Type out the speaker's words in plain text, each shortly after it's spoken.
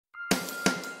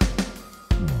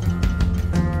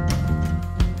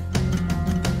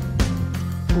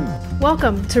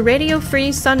Welcome to Radio Free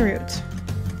Sunroot.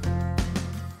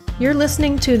 You're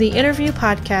listening to the interview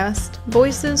podcast,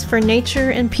 Voices for Nature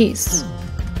and Peace,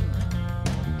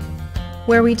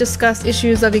 where we discuss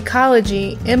issues of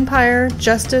ecology, empire,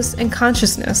 justice, and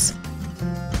consciousness.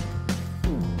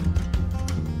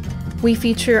 We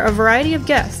feature a variety of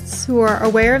guests who are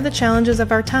aware of the challenges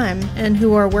of our time and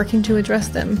who are working to address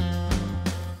them.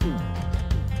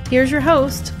 Here's your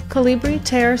host, Colibri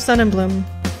Ter Sonnenblum.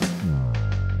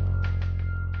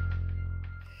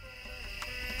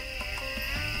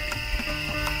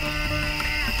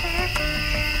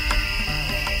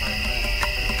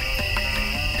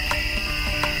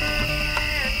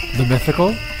 The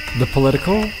Mythical, the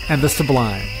Political, and the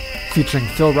Sublime, featuring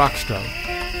Phil Rochstroh.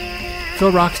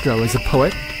 Phil Rochstroh is a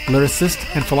poet, lyricist,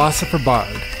 and philosopher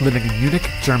bard living in Munich,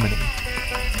 Germany.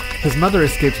 His mother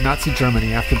escaped Nazi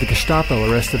Germany after the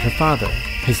Gestapo arrested her father.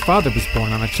 His father was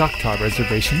born on a Choctaw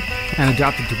reservation and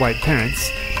adopted to white parents,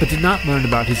 but did not learn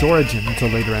about his origin until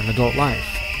later in adult life.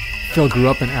 Phil grew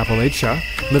up in Appalachia,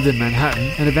 lived in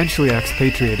Manhattan, and eventually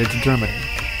expatriated to Germany.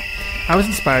 I was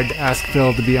inspired to ask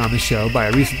Phil to be on the show by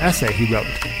a recent essay he wrote,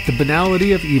 The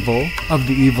Banality of the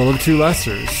Evil of Two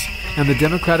Lessers, and the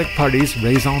Democratic Party's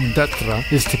Raison d'etre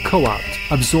is to co-opt,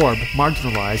 absorb,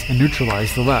 marginalize, and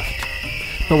neutralize the left.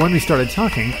 But when we started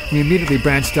talking, we immediately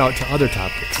branched out to other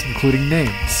topics, including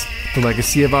names, the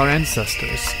legacy of our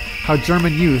ancestors, how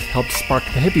German youth helped spark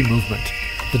the hippie movement,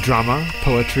 the drama,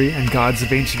 poetry, and gods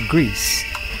of ancient Greece,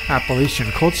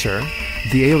 Appalachian culture,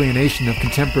 the alienation of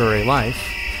contemporary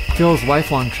life, Phil's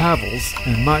lifelong travels,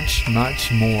 and much, much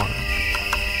more.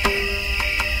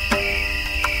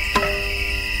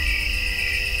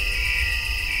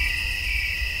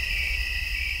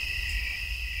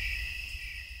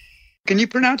 Can you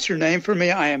pronounce your name for me?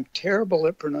 I am terrible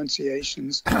at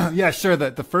pronunciations. Yeah, sure.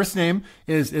 The first name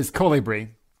is Colibri.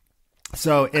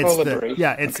 So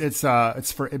it's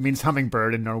it means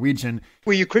hummingbird in Norwegian.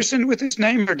 Were you christened with this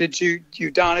name, or did you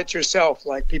don it yourself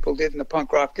like people did in the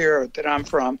punk rock era that I'm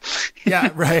from? Yeah,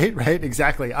 right,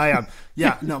 exactly.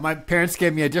 My parents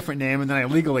gave me a different name, and then I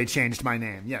legally changed my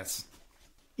name. Yes,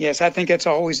 I think that's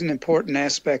always an important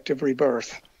aspect of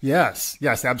rebirth. Yes,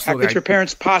 absolutely. How could your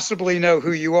parents possibly know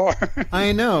who you are?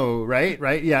 I know,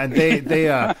 right? Yeah, and they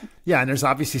and there's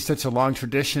obviously such a long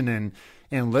tradition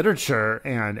in literature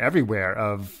and everywhere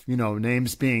of,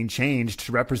 names being changed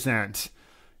to represent,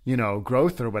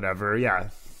 growth or whatever. Yeah.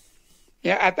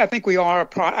 Yeah, I think we are.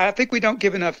 I think we don't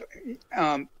give enough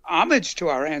homage to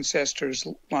our ancestors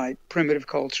like primitive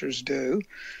cultures do.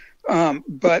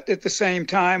 But at the same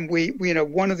time, we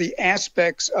one of the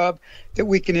aspects of that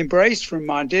we can embrace from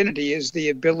modernity is the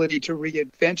ability to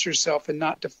reinvent yourself and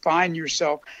not define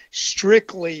yourself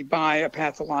strictly by a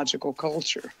pathological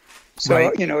culture. So,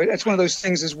 right. It's one of those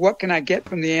things is what can I get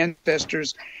from the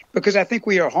ancestors? Because I think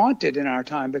we are haunted in our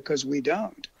time because we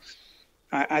don't.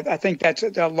 I think that's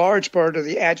a large part of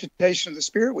the agitation of the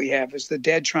spirit we have is the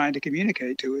dead trying to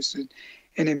communicate to us.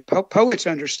 And poets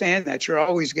understand that. You're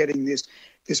always getting this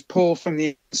pull from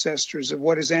the ancestors of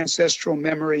what is ancestral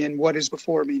memory and what is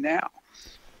before me now.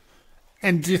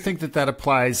 And do you think that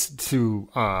applies to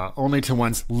only to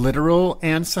one's literal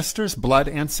ancestors, blood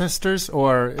ancestors,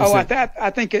 or?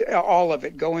 I think all of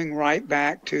it, going right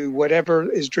back to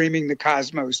whatever is dreaming the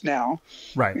cosmos now.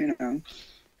 Right.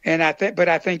 And I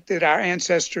think that our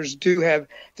ancestors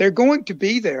they're going to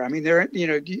be there. I mean, they're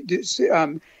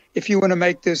if you want to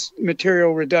make this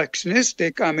material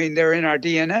reductionistic, I mean, they're in our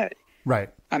DNA. Right.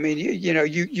 I mean,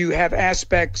 you have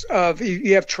aspects of,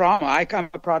 you have trauma. I'm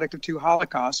a product of two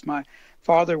Holocausts. My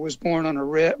father was born on a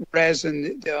res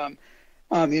in the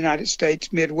United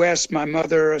States Midwest. My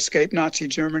mother escaped Nazi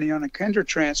Germany on a kinder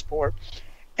transport.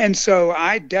 And so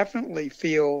I definitely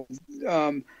feel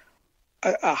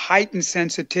a heightened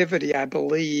sensitivity, I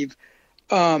believe,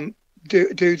 due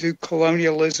to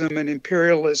colonialism and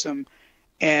imperialism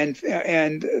and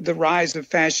the rise of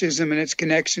fascism and its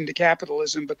connection to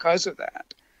capitalism because of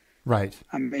that. Right.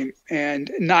 I mean,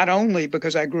 and not only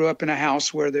because I grew up in a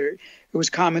house where it was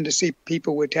common to see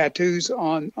people with tattoos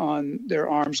on their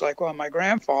arms, like my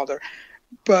grandfather,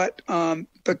 but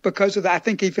because of that, I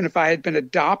think even if I had been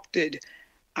adopted,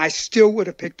 I still would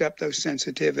have picked up those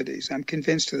sensitivities. I'm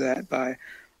convinced of that by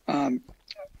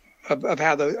of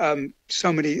how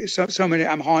so many.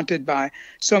 I'm haunted by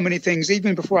so many things.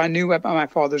 Even before I knew about my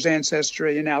father's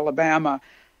ancestry in Alabama.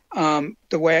 How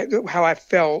I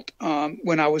felt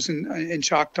when I was in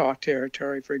Choctaw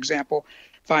territory, for example,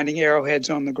 finding arrowheads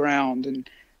on the ground, and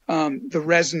the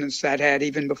resonance that had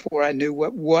even before I knew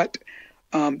what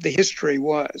the history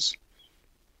was.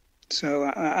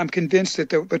 So I'm convinced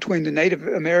that between the Native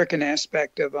American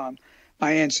aspect of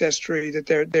my ancestry, that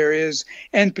there is,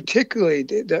 and particularly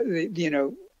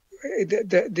the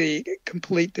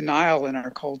complete denial in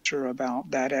our culture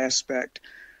about that aspect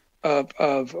of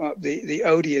the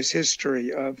odious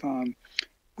history of.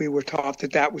 We were taught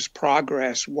that was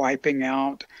progress, wiping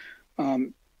out,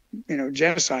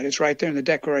 genocide. It's right there in the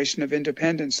Declaration of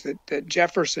Independence that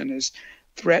Jefferson is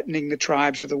threatening the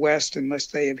tribes of the West unless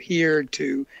they adhered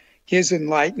to his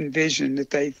enlightened vision that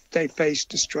they face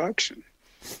destruction.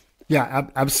 Yeah,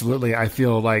 absolutely. I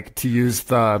feel like to use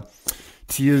the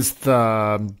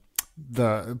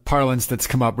parlance that's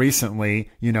come up recently,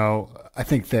 I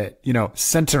think that,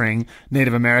 centering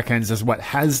Native Americans is what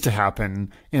has to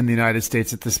happen in the United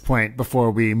States at this point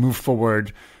before we move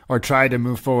forward or try to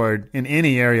move forward in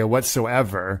any area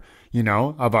whatsoever,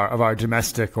 of our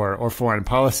domestic or foreign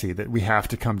policy, that we have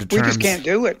to come to terms. We just can't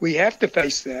do it. We have to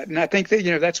face that. And I think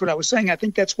that, that's what I was saying. I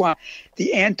think that's why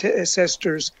the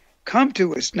ancestors come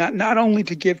to us, not only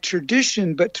to give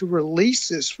tradition, but to release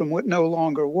us from what no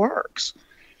longer works.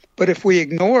 But if we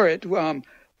ignore it,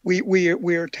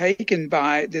 we are taken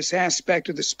by this aspect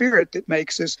of the spirit that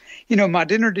makes us,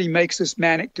 modernity makes us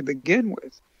manic to begin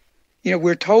with.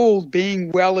 We're told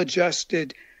being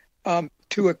well-adjusted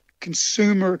to a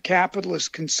consumer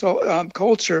capitalist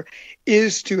culture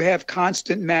is to have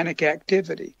constant manic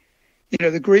activity.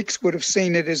 The Greeks would have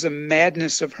seen it as a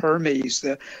madness of Hermes,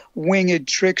 the winged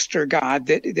trickster god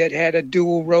that had a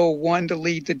dual role, one to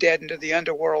lead the dead into the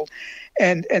underworld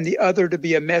and the other to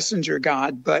be a messenger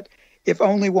god. But if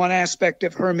only one aspect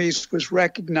of Hermes was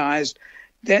recognized,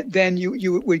 then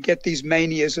you would get these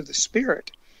manias of the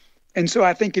spirit. And so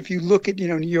I think if you look at,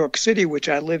 New York City, which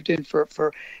I lived in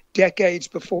for decades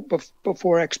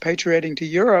before expatriating to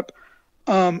Europe,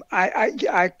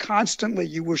 I constantly,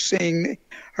 you were seeing,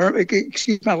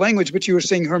 excuse my language, but you were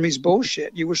seeing Hermes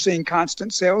bullshit. You were seeing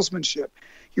constant salesmanship.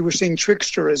 You were seeing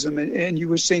tricksterism, and you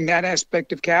were seeing that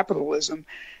aspect of capitalism.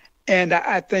 And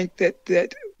I think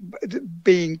that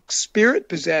being spirit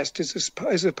possessed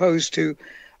as opposed to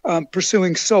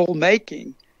pursuing soul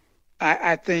making,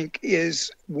 I think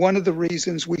is one of the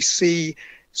reasons we see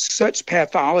such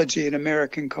pathology in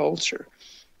American culture.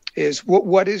 Is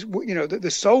what is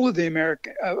the soul of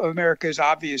America is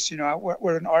obvious. I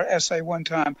wrote an essay one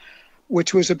time,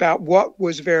 which was about what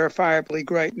was verifiably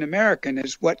great in America, and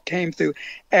is what came through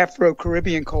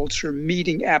Afro-Caribbean culture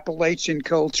meeting Appalachian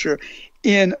culture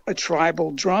in a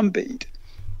tribal drumbeat.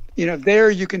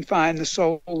 There you can find the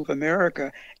soul of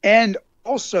America, and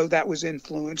also that was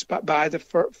influenced by the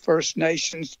First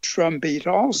Nations drumbeat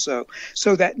also.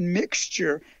 So that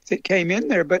mixture that came in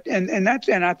there, and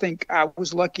I think I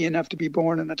was lucky enough to be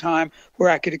born in a time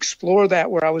where I could explore that,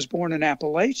 where I was born in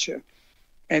Appalachia,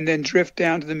 and then drift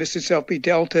down to the Mississippi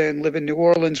Delta and live in New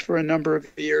Orleans for a number of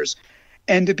years,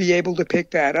 and to be able to pick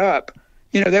that up.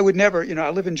 They would never, I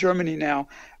live in Germany now.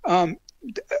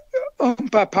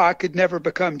 Papa could never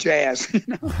become jazz.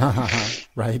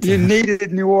 Right. You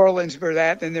needed New Orleans for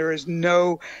that, and there is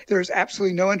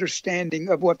absolutely no understanding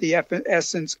of what the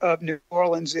essence of New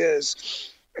Orleans is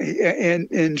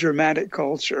in Germanic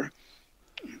culture.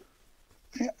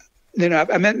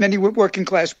 I met many working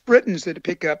class Britons that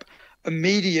pick up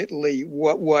immediately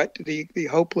what the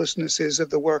hopelessness is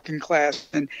of the working class,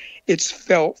 and it's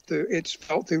felt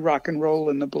through rock and roll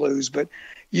and the blues. But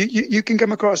you can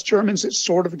come across Germans that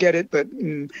sort of get it, but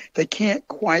they can't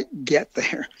quite get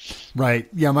there. Right.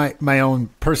 Yeah. My own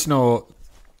personal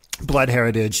blood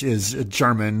heritage is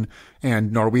German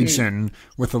and Norwegian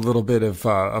with a little bit of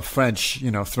French,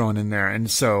 thrown in there.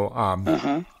 And so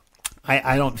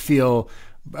I don't feel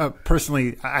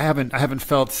personally.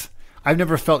 I've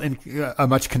never felt a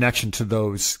much connection to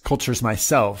those cultures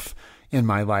myself in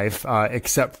my life,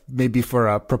 except maybe for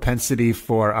a propensity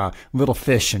for little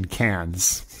fish in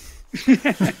cans.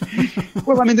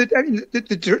 Well,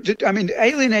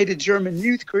 alienated German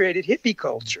youth created hippie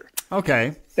culture.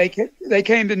 Okay. They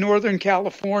came to Northern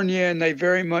California, and they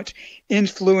very much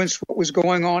influenced what was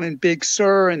going on in Big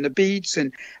Sur and the beats,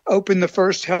 and opened the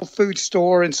first health food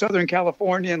store in Southern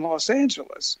California and Los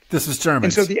Angeles. This was German.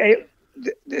 And so the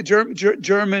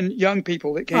German young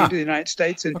people that came to the United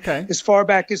States, and as far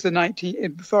back as the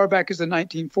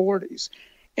 1940s,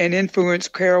 and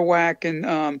influenced Kerouac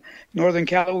and Northern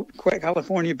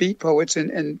California beat poets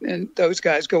and those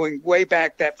guys going way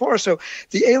back that far. So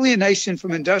the alienation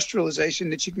from industrialization,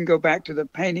 that you can go back to the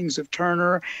paintings of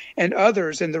Turner and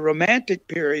others in the Romantic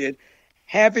period,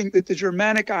 having the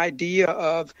Germanic idea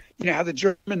of how the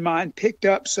German mind picked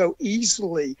up so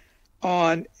easily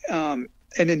on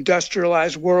an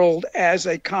industrialized world as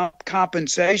a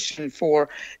compensation for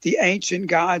the ancient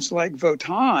gods like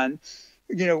Wotan,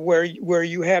 where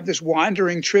you have this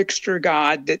wandering trickster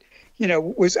god that,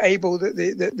 was able,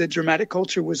 the dramatic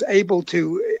culture was able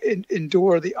to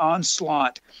endure the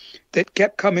onslaught that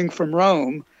kept coming from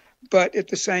Rome, but at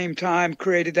the same time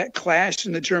created that clash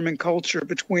in the German culture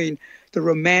between the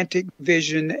romantic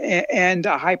vision and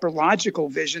a hyperlogical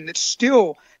vision that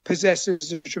still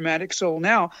possesses a dramatic soul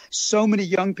now. So many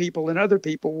young people and other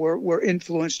people were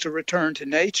influenced to return to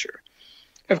nature.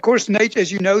 Of course, nature,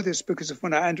 as you know this because of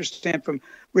what I understand from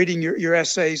reading your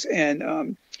essays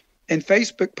and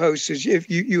Facebook posts, is if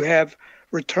you have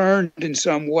returned in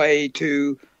some way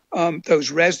to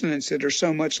those resonances that are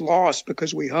so much lost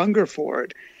because we hunger for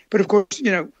it. But of course,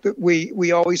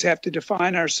 we always have to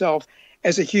define ourselves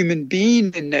as a human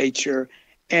being in nature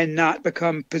and not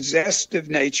become possessed of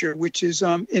nature, which is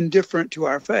indifferent to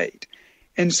our fate.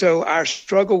 And so our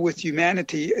struggle with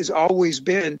humanity has always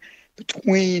been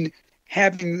between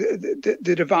having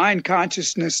the divine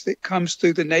consciousness that comes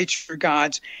through the nature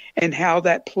gods and how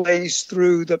that plays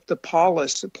through the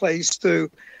polis, it plays through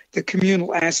the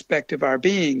communal aspect of our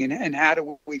being, and how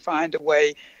do we find a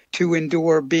way to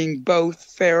endure being both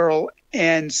feral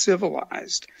and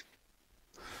civilized.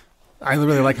 I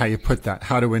really like how you put that,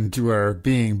 how to endure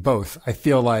being both. I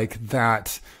feel like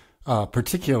that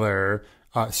particular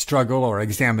struggle or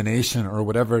examination or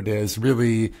whatever it is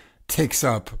really takes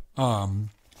up,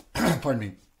 pardon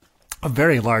me, a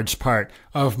very large part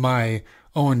of my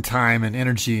own time and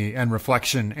energy and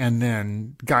reflection, and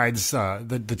then guides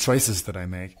the choices that I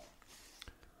make.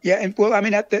 Yeah, and well, I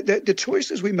mean, the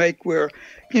choices we make were,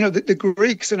 the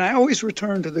Greeks, and I always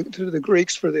return to the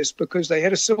Greeks for this because they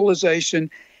had a civilization.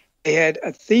 They had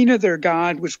Athena, their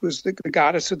god, which was the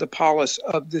goddess of the polis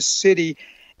of the city,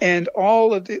 and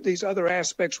all of these other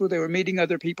aspects where they were meeting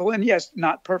other people, and yes,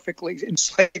 not perfectly,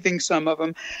 enslaving some of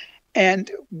them,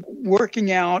 and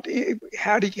working out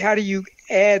how do you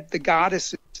add the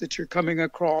goddesses that you're coming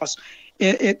across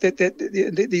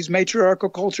these matriarchal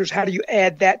cultures, how do you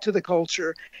add that to the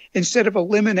culture instead of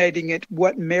eliminating it?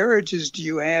 What marriages do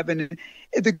you have? And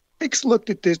the Greeks looked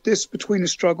at this between the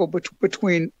struggle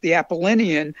between the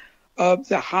Appalachian of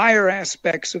the higher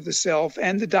aspects of the self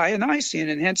and the Dionysian,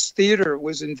 and hence theater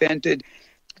was invented,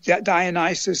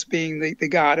 Dionysus being the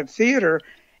god of theater.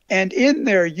 And in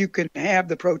there you can have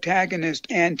the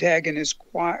protagonist, antagonist,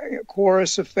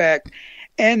 chorus effect,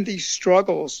 and these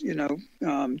struggles,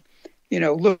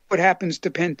 look what happens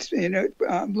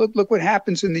look what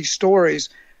happens in these stories,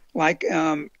 like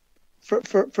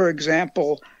for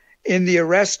example, in the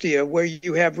Orestia, where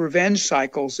you have revenge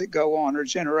cycles that go on, or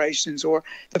generations, or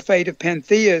the fate of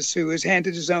Pentheus, who is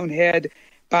handed his own head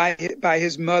by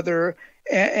his mother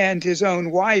and his own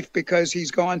wife because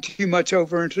he's gone too much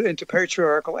over into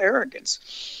patriarchal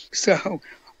arrogance. So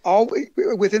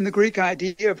within the Greek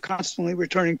idea of constantly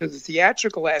returning to the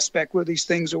theatrical aspect where these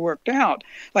things are worked out,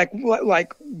 like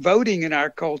voting in our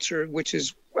culture, which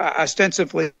is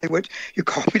ostensibly what you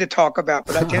call me to talk about,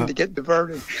 but I tend to get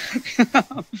diverted.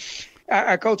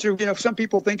 Our culture, some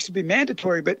people think to be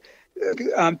mandatory, but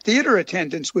theater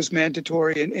attendance was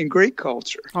mandatory in Greek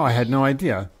culture. Oh, I had no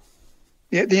idea.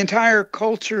 Yeah, the entire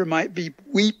culture might be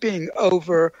weeping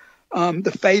over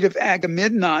the fate of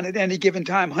Agamemnon at any given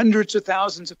time. Hundreds of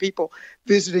thousands of people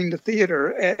visiting the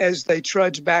theater as they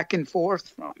trudge back and forth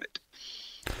from it.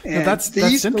 And that's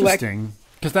interesting,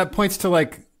 because that points to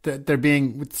there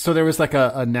being, so there was like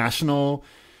a national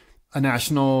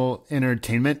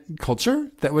entertainment culture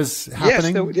that was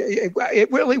happening. Yes,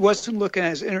 it really wasn't looking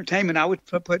as entertainment. I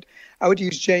would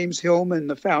use James Hillman,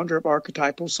 the founder of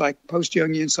archetypal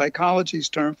post-Jungian psychology's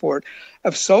term for it,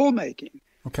 of soul making.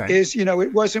 Okay.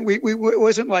 It wasn't it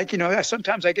wasn't like,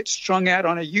 sometimes I get strung out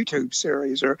on a YouTube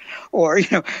series or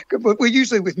but we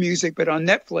usually with music, but on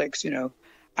Netflix,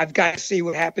 I've got to see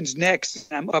what happens next,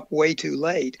 and I'm up way too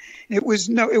late. It was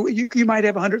you might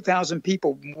have 100,000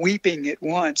 people weeping at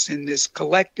once in this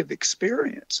collective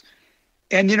experience.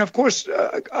 And, of course,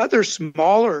 other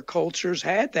smaller cultures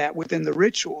had that within the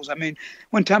rituals. I mean,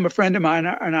 one time a friend of mine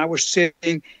and I were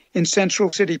sitting in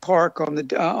Central City Park on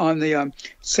the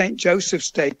St.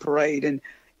 Joseph's Day parade, and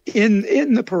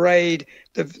in the parade,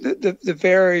 the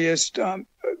various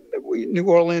New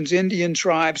Orleans Indian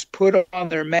tribes put on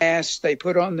their masks, they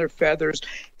put on their feathers,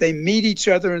 they meet each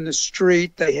other in the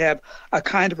street, they have a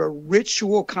kind of a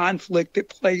ritual conflict that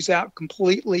plays out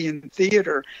completely in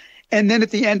theater. And then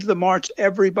at the end of the march,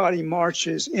 everybody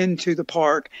marches into the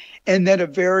park, and then a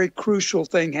very crucial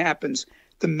thing happens.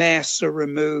 The masks are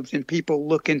removed and people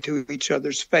look into each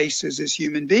other's faces as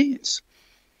human beings.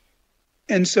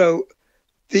 And so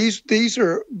these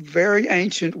are very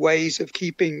ancient ways of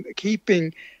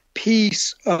keeping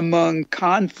peace among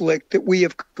conflict that we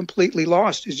have completely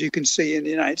lost, as you can see in the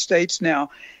United States now.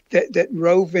 That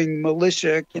roving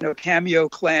militia,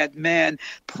 cameo-clad men,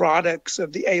 products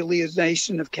of the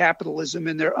alienation of capitalism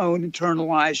and their own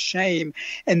internalized shame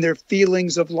and their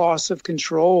feelings of loss of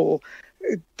control,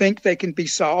 think they can be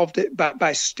solved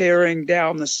by staring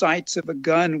down the sights of a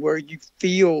gun where you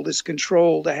feel this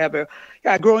control to have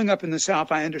growing up in the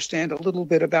South, I understand a little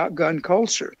bit about gun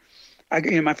culture.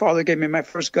 My father gave me my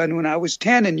first gun when I was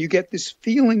 10, and you get this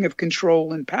feeling of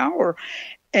control and power.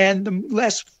 And the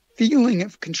less feeling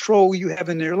of control you have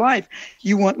in your life,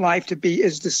 you want life to be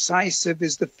as decisive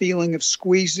as the feeling of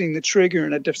squeezing the trigger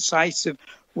in a decisive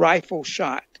rifle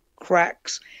shot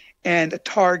cracks and a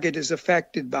target is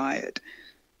affected by it.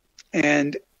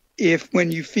 And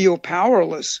when you feel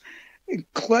powerless,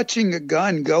 clutching a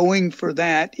gun, going for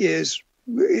that is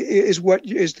the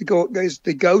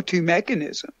go-to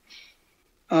mechanism.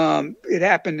 It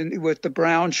happened with the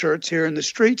brown shirts here in the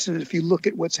streets. And if you look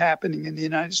at what's happening in the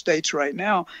United States right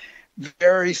now,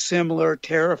 very similar,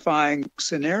 terrifying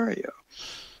scenario.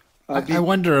 I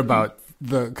wonder about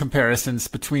the comparisons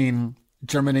between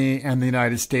Germany and the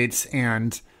United States,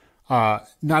 and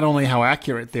not only how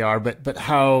accurate they are, but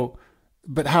how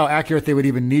accurate they would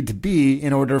even need to be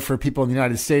in order for people in the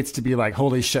United States to be like,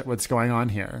 holy shit, what's going on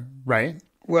here, right?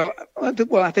 Well,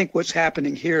 I think what's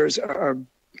happening here is are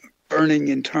burning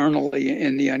internally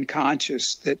in the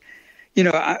unconscious that,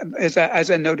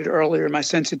 as I noted earlier, my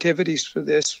sensitivities for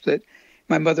this, that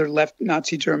my mother left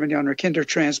Nazi Germany on her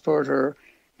Kindertransport,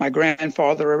 my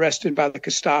grandfather arrested by the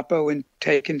Gestapo and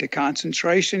taken to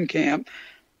concentration camp,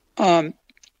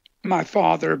 my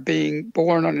father being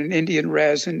born on an Indian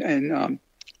res and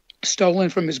stolen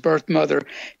from his birth mother,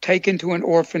 taken to an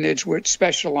orphanage which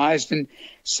specialized in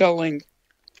selling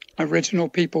original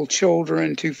people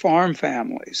children to farm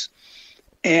families.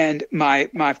 And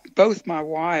both my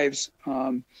wives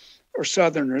are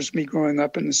Southerners. Me growing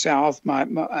up in the South,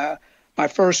 my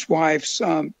first wife's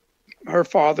her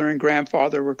father and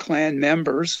grandfather were Klan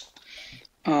members.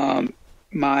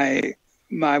 My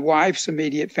wife's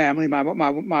immediate family,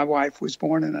 my wife was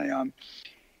born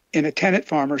in a tenant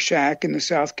farmer shack in the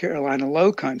South Carolina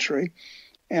Low Country.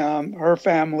 Her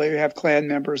family have Klan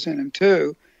members in them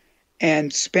too.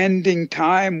 And spending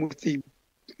time with the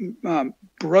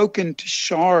broken to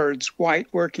shards white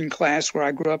working class, where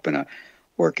I grew up in a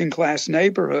working class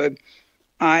neighborhood,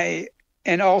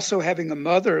 and also having a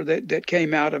mother that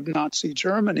came out of Nazi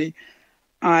Germany,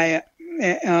 I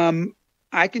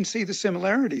can see the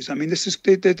similarities. I mean, this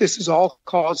is all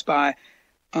caused by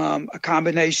a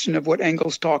combination of what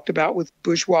Engels talked about with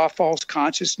bourgeois false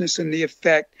consciousness and the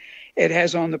effect it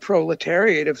has on the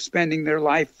proletariat of spending their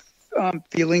life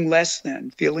feeling less than,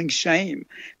 feeling shame,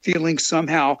 feeling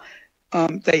somehow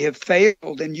they have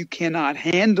failed, and you cannot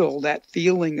handle that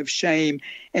feeling of shame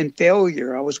and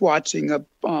failure. I was watching a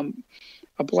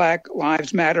Black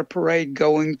Lives Matter parade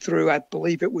going through, I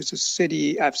believe it was a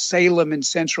city of Salem in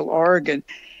Central Oregon,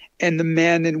 and the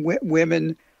men and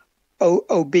women,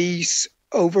 obese,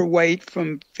 overweight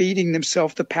from feeding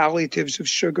themselves the palliatives of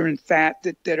sugar and fat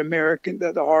that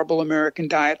the horrible American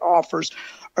diet offers,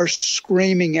 are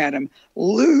screaming at him,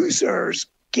 "Losers,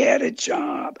 get a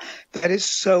job." That is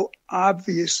so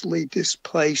obviously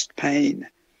displaced pain.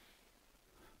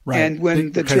 Right. And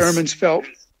when the Germans felt,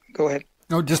 go ahead.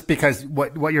 No, just because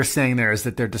what you're saying there is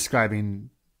that they're describing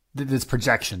this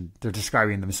projection. They're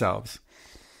describing themselves.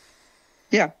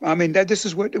 Yeah, I mean, this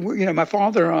is what, my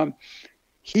father,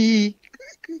 he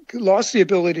lost the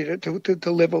ability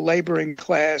to live a laboring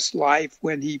class life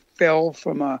when he fell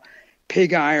from a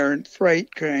pig iron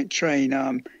freight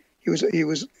train. He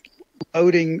was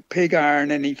loading pig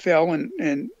iron and he fell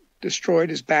and destroyed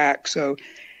his back. So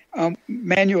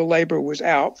manual labor was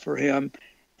out for him.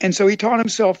 And so he taught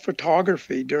himself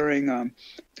photography during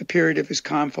the period of his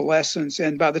convalescence.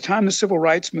 And by the time the civil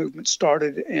rights movement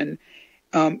started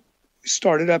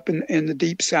up in the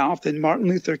Deep South, and Martin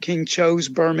Luther King chose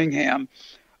Birmingham,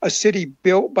 a city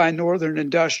built by Northern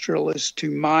industrialists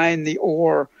to mine the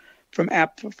ore from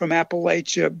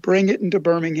Appalachia, bring it into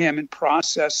Birmingham and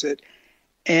process it.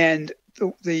 And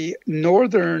the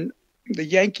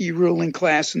Yankee ruling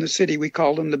class in the city, we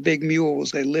called them the Big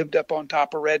Mules. They lived up on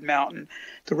top of Red Mountain.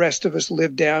 The rest of us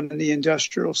lived down in the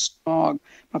industrial smog.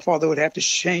 My father would have to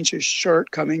change his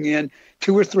shirt coming in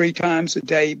 2 or 3 times a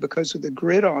day because of the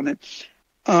grit on it.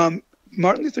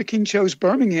 Martin Luther King chose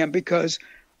Birmingham because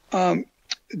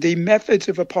the methods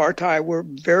of apartheid were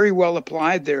very well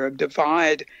applied there, of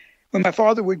divide. When my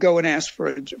father would go and ask for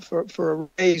a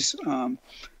raise,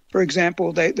 for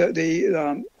example,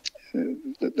 the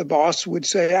boss would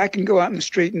say, "I can go out in the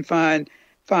street and find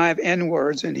 5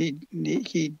 N-words, and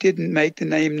he didn't make the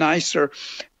name nicer,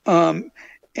 and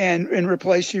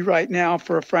replace you right now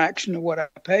for a fraction of what I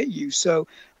pay you. So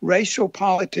racial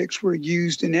politics were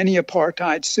used in any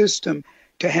apartheid system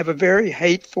to have a very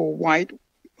hateful white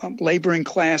laboring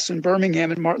class in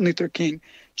Birmingham, and Martin Luther King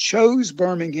chose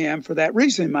Birmingham for that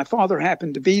reason. My father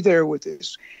happened to be there with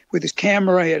his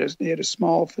camera. He had a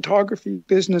small photography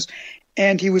business,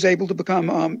 and he was able to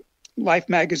become Life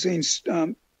magazine's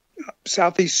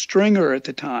Southeast stringer at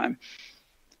the time.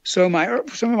 So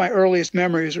some of my earliest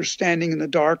memories are standing in the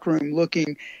darkroom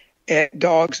looking at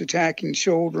dogs attacking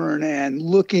children and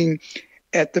looking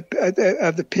at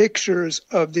the pictures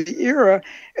of the era,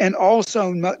 and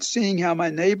also seeing how my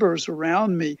neighbors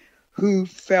around me who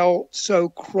felt so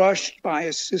crushed by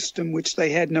a system which they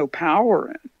had no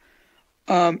power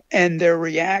in, and their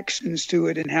reactions to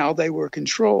it and how they were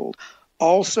controlled.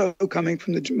 Also coming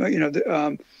from the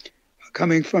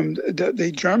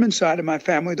German side of my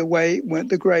family, the way it went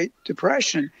the Great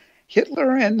Depression,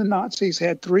 Hitler and the Nazis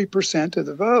had 3% of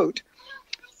the vote.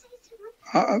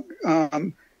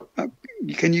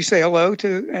 Can you say hello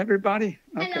to everybody?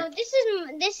 Okay. Hello,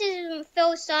 this is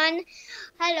Phil's son.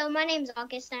 Hello, my name's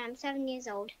August and I'm 7 years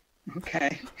old.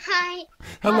 Okay. Hi.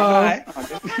 Hello. Hi.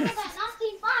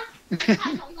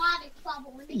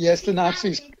 Yes, the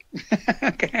Nazis.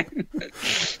 Okay.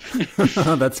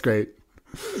 That's great.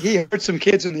 He heard some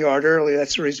kids in the yard earlier.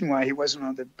 That's the reason why he wasn't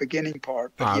on the beginning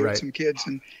part. But he heard some kids,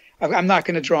 and I'm not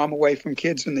going to draw him away from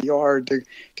kids in the yard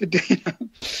to do,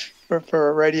 for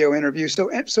a radio interview. So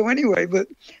anyway, but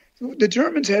the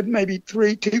Germans had maybe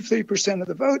 3% of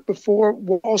the vote before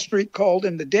Wall Street called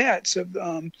in the debts of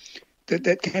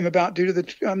that came about due to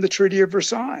the Treaty of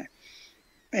Versailles,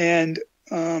 and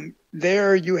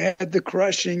there you had the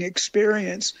crushing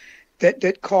experience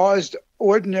that caused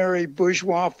ordinary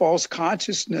bourgeois false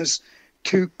consciousness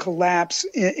to collapse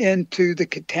into the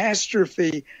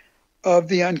catastrophe of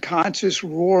the unconscious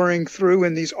roaring through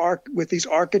in with these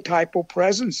archetypal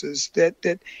presences that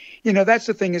that's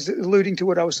the thing, is alluding to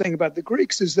what I was saying about the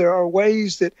Greeks, is there are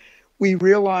ways that we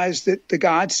realize that the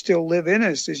gods still live in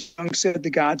us. As Jung said, the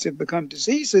gods have become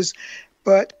diseases,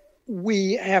 but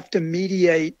we have to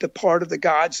mediate the part of the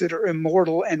gods that are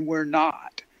immortal and we're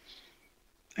not.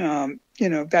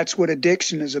 That's what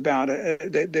addiction is about.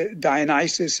 The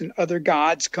Dionysus and other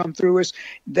gods come through us.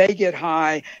 They get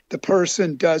high. The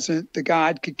person doesn't. The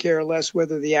god could care less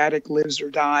whether the addict lives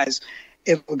or dies.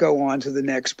 It will go on to the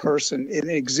next person in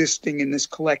existing in this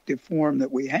collective form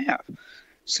that we have.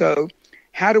 So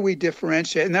how do we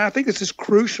differentiate? And I think this is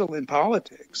crucial in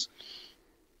politics.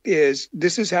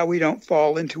 This is how we don't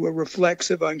fall into a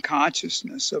reflexive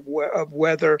unconsciousness of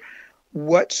whether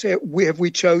have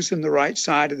we chosen the right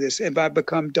side of this? Have I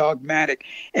become dogmatic?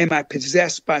 Am I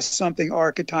possessed by something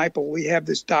archetypal? We have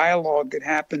this dialogue that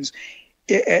happens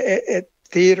at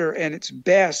theater, and it's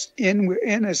best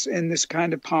in us in this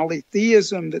kind of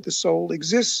polytheism that the soul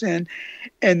exists in,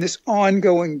 and this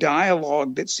ongoing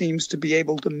dialogue that seems to be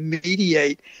able to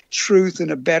mediate truth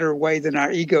in a better way than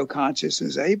our ego conscious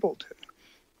is able to.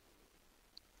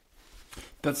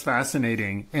 That's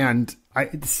fascinating. And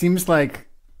it seems like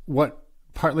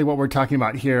partly what we're talking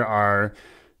about here are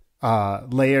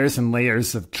layers and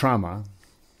layers of trauma.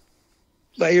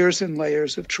 Layers and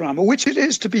layers of trauma, which it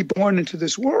is to be born into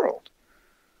this world.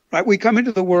 Right? We come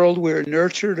into the world, we're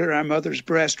nurtured at our mother's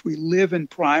breast. We live in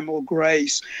primal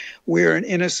grace. We're in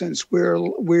innocence. We're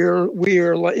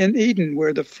in Eden,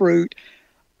 where the fruit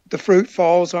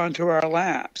falls onto our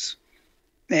laps.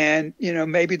 And,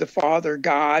 maybe the Father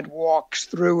God walks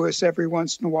through us every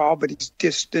once in a while, but he's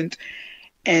distant.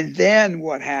 And then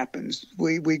what happens?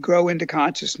 We grow into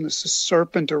consciousness. The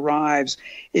serpent arrives.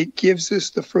 It gives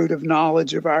us the fruit of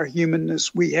knowledge of our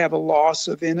humanness. We have a loss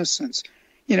of innocence.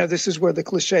 This is where the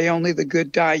cliche, only the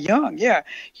good die young. Yeah,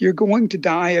 you're going to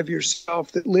die of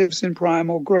yourself that lives in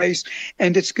primal grace,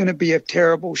 and it's going to be a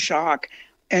terrible shock.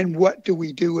 And what do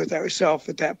we do with ourselves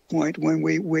at that point when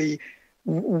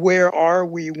where are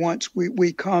we once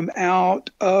we come out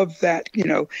of that?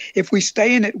 If we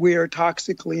stay in it, we are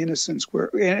toxically innocent.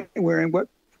 We're in what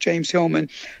James Hillman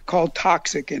called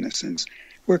toxic innocence.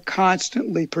 We're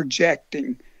constantly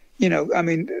projecting.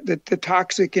 The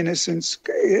toxic innocence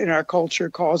in our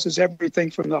culture causes everything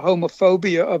from the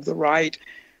homophobia of the right,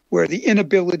 where the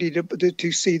inability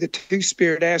to see the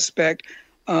two-spirit aspect,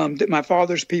 that my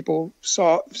father's people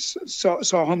saw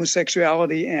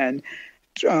homosexuality and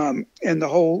the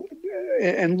whole,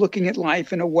 and looking at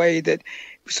life in a way that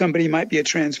somebody might be a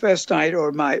transvestite, or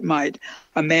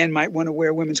a man might want to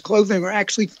wear women's clothing or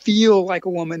actually feel like a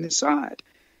woman inside.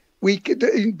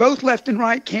 Both left and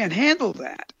right can't handle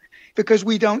that. because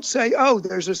we don't say, oh,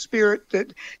 there's a spirit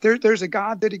that there's a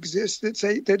God that exists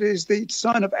that is the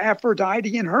son of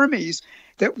Aphrodite and Hermes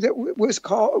that was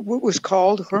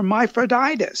called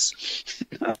Hermaphroditus.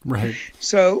 Right.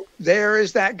 So there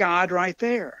is that God right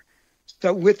there.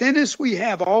 So within us, we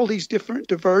have all these different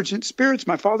divergent spirits.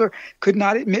 My father could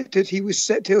not admit that he was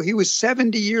set till he was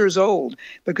 70 years old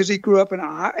because he grew up in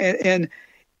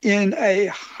a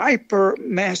hyper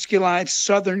masculine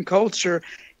Southern culture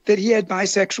that he had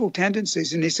bisexual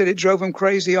tendencies. And he said it drove him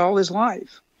crazy all his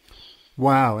life.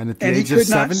 Wow. And at the age of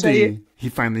 70, he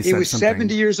finally said something. He was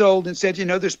 70 years old and said,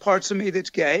 there's parts of me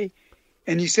that's gay.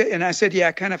 And I said, yeah,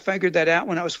 I kind of figured that out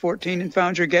when I was 14 and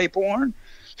found your gay porn.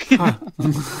 Huh.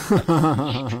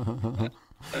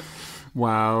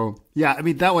 Wow. Yeah. I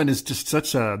mean, that one is just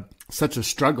such a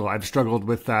struggle. I've struggled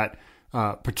with that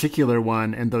particular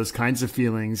one and those kinds of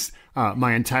feelings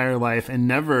my entire life, and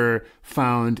never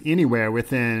found anywhere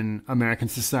within American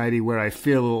society where I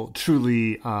feel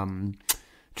truly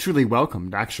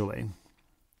welcomed, actually.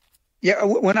 Yeah,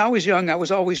 when I was young, I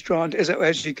was always drawn to,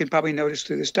 as you can probably notice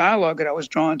through this dialogue, that I was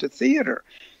drawn to theater.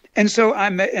 And so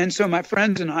my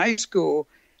friends in high school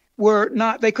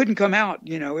they couldn't come out,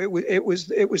 it was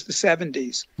the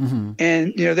 70s. Mm-hmm.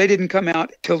 And, they didn't come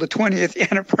out till the 20th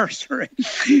anniversary.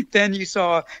 Then you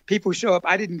saw people show up.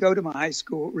 I didn't go to my high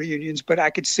school reunions, but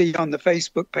I could see on the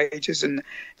Facebook pages and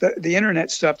the internet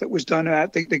stuff that was done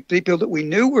out, the people that we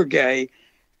knew were gay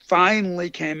finally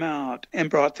came out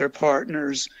and brought their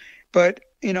partners. But,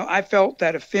 I felt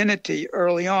that affinity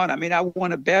early on. I mean, I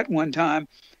won a bet one time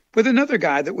with another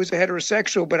guy that was a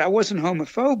heterosexual, but I wasn't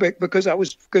homophobic because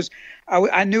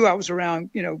I knew I was around,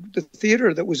 the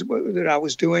theater that I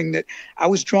was doing, that I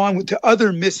was drawn to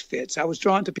other misfits. I was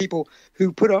drawn to people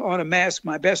who put on a mask.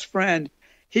 My best friend,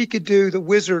 he could do the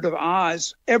Wizard of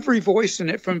Oz, every voice in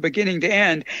it from beginning to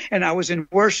end, and I was in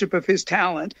worship of his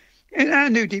talent. And I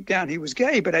knew deep down he was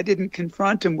gay, but I didn't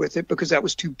confront him with it because that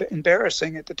was too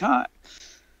embarrassing at the time.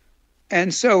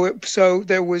 And so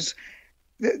there was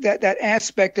that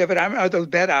aspect of it.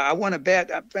 I won a bet.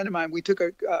 A friend of mine, we took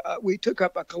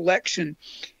up a collection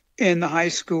in the high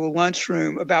school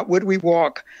lunchroom about would we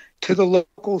walk to the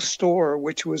local store,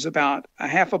 which was about a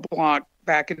half a block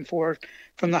back and forth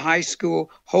from the high school,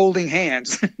 holding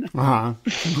hands. Uh-huh.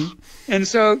 Mm-hmm. And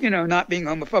so, not being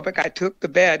homophobic, I took the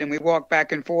bet and we walked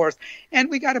back and forth,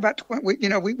 and we got about we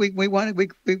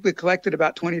collected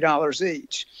about $20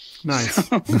 each. Nice.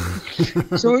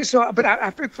 But I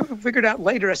figured out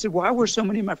later. I said, why were so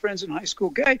many of my friends in high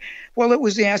school gay? Well, it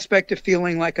was the aspect of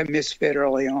feeling like a misfit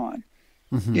early on.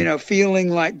 Mm-hmm. Feeling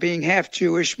like being half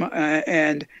Jewish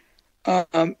and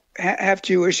half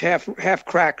Jewish, half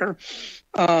cracker.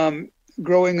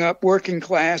 Growing up working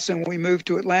class, and when we moved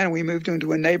to Atlanta, we moved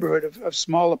into a neighborhood of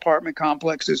small apartment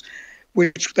complexes,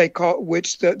 which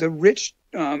the rich,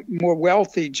 more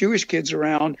wealthy Jewish kids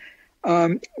around,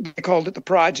 they called it the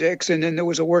projects. And then there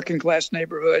was a working class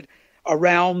neighborhood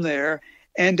around there,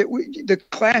 and the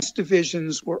class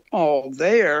divisions were all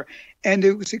there, and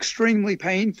it was extremely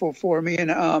painful for me.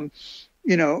 And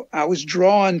I was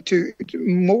drawn to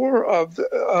more of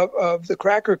the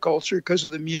cracker culture because of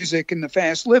the music and the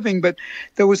fast living. But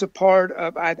there was a part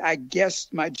of, I guess,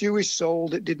 my Jewish soul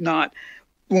that did not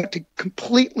want to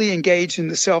completely engage in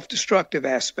the self-destructive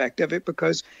aspect of it,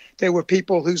 because they were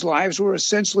people whose lives were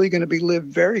essentially going to be lived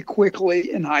very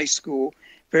quickly in high school.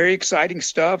 Very exciting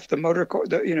stuff. The motor car,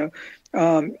 the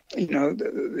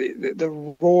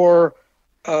roar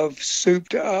of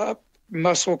souped up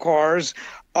muscle cars.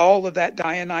 All of that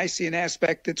Dionysian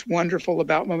aspect that's wonderful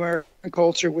about American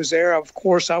culture was there. Of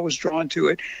course, I was drawn to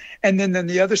it. And then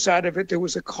the other side of it, there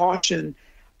was a caution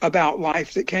about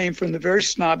life that came from the very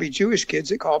snobby Jewish kids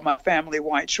that called my family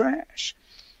white trash.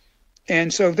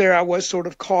 And so there I was, sort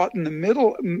of caught in the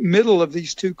middle of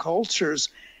these two cultures.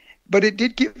 But it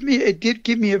did give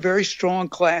me a very strong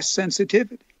class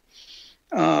sensitivity.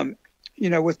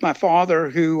 With my father,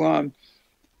 who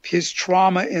his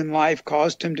trauma in life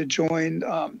caused him to join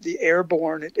the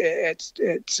airborne at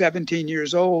 17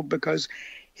 years old, because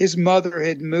his mother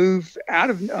had moved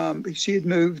she had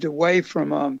moved away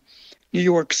from New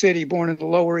York City, born in the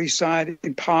Lower East Side,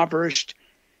 impoverished,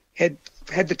 had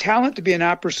the talent to be an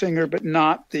opera singer, but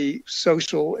not the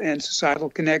social and societal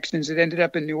connections. It ended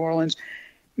up in New Orleans,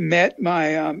 met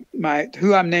my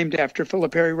who I'm named after,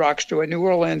 Philip Harry Rochstroh, a New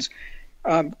Orleans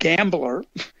gambler,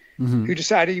 mm-hmm. who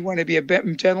decided he wanted to be a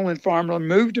gentleman farmer,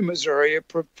 moved to Missouri,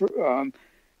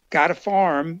 got a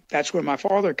farm. That's where my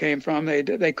father came from.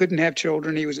 They couldn't have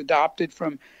children. He was adopted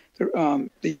from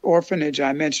the orphanage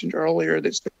I mentioned earlier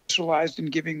that specialized in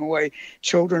giving away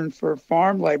children for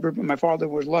farm labor. But my father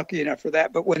was lucky enough for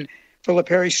that. But when Philip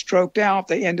Harry stroked out.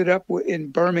 They ended up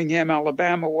in Birmingham,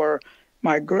 Alabama, where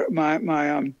my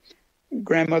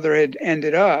grandmother had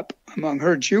ended up among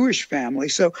her Jewish family.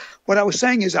 So what I was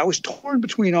saying is I was torn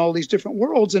between all these different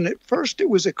worlds. And at first it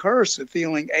was a curse of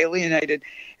feeling alienated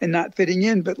and not fitting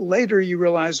in. But later you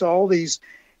realize all these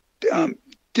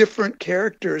different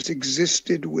characters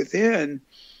existed within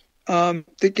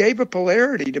that gave a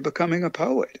polarity to becoming a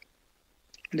poet.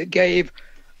 And it gave,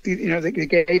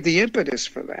 the impetus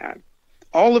for that.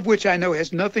 All of which I know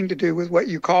has nothing to do with what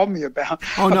you called me about.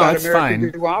 Oh no, about it's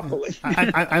American fine. duopoly.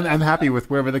 I'm happy with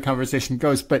wherever the conversation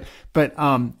goes. But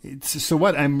so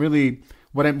what I'm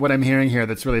hearing here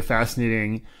that's really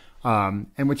fascinating,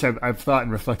 and which I've thought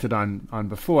and reflected on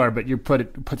before, but you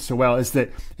put so well, is that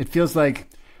it feels like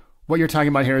what you're talking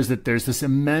about here is that there's this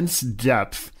immense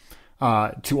depth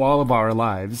to all of our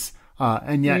lives,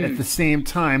 and yet at the same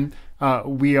time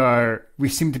we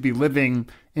seem to be living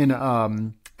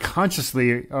in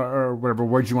consciously, or whatever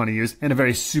word you want to use, in a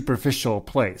very superficial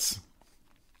place.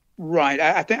 Right.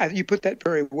 I think you put that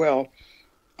very well.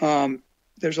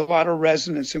 There's a lot of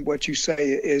resonance in what you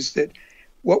say, is that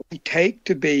what we take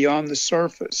to be on the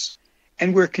surface,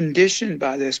 and we're conditioned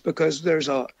by this because there's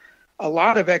a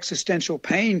lot of existential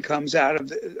pain comes out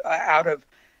of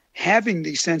having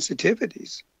these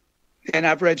sensitivities. And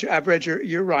I've read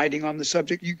your writing on the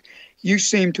subject. You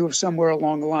seem to have somewhere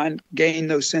along the line gained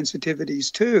those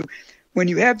sensitivities too. When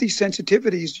you have these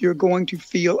sensitivities, you're going to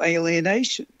feel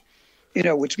alienation,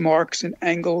 which Marx and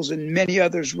Engels and many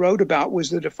others wrote about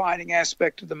was the defining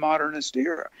aspect of the modernist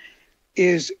era,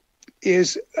 is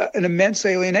an immense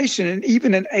alienation, and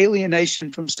even an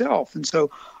alienation from self. And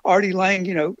so Artie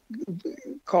Lang,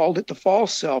 called it the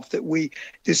false self, that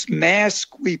this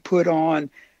mask we put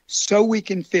on so we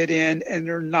can fit in and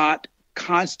are not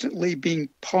constantly being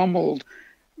pummeled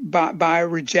by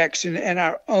rejection and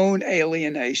our own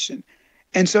alienation.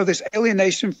 And so this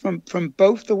alienation from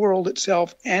both the world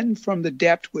itself and from the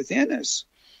depth within us.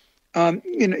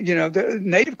 The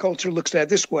native culture looks at it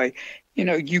this way.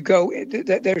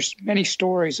 There's many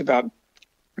stories about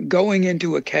going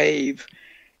into a cave,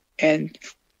 and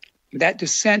that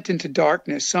descent into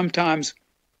darkness, sometimes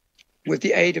with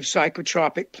the aid of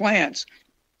psychotropic plants,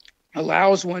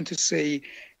 allows one to see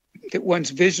that one's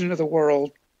vision of the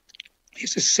world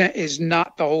is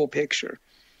not the whole picture.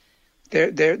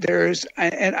 There's,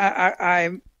 and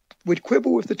I would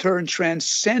quibble with the term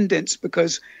transcendence,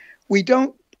 because we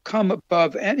don't come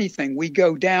above anything. We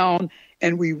go down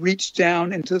and we reach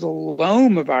down into the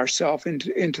loam of ourself,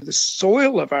 into the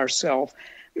soil of ourself,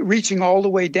 reaching all the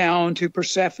way down to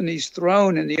Persephone's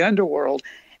throne in the underworld.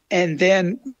 And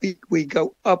then we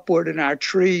go upward and our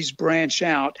trees branch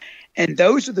out. And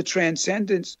those are the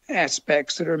transcendence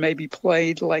aspects that are maybe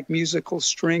played like musical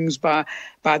strings by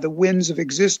the winds of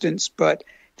existence. But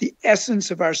the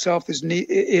essence of ourself is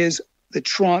the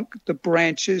trunk, the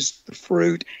branches, the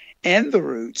fruit, and the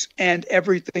roots, and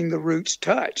everything the roots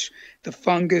touch. The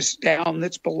fungus down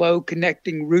that's below,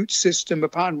 connecting root system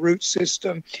upon root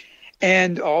system.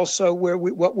 And also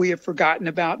what we have forgotten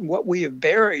about and what we have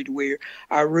buried, where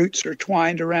our roots are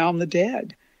twined around the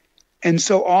dead. And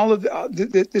so all of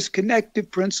this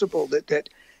connective principle that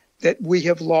we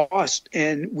have lost,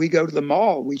 and we go to the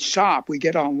mall, we shop, we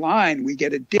get online, we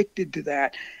get addicted to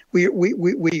that. We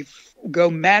go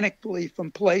manically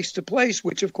from place to place,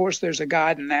 which of course there's a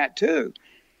God in that too.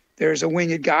 There's a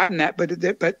winged God in that,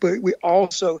 but we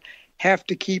also have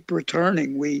to keep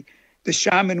returning. The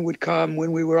shaman would come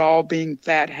when we were all being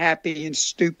fat, happy, and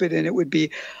stupid, and it would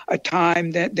be a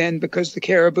time that then, because the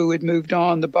caribou had moved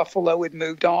on, the buffalo had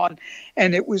moved on,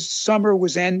 and summer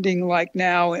was ending like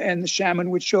now, and the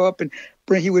shaman would show up and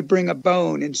he would bring a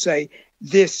bone and say,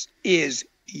 "This is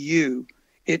you.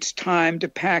 It's time to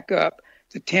pack up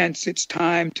the tents. It's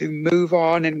time to move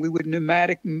on," and we would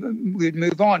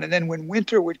move on. And then when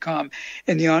winter would come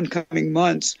in the oncoming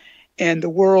months, and the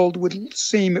world would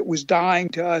seem it was dying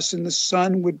to us, and the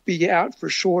sun would be out for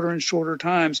shorter and shorter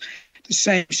times, the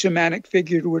same shamanic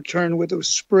figure to return with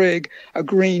a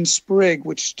green sprig,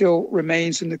 which still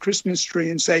remains in the Christmas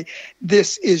tree, and say,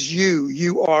 "This is you.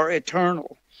 You are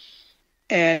eternal."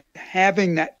 And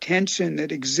having that tension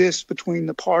that exists between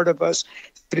the part of us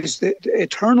that is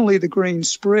eternally the green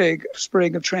sprig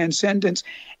of transcendence,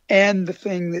 and the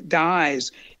thing that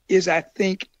dies, is, I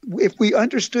think, if we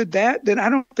understood that, then I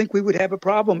don't think we would have a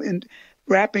problem in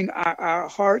wrapping our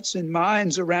hearts and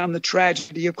minds around the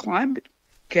tragedy of climate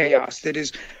chaos that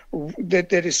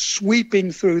is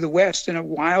sweeping through the West in a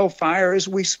wildfire as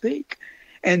we speak,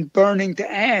 and burning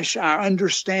to ash our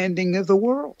understanding of the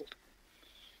world.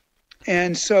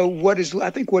 And so what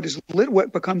becomes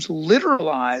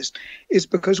literalized is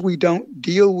because we don't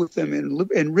deal with them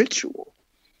in ritual.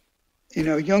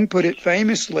 Jung put it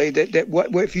famously that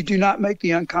if you do not make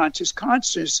the unconscious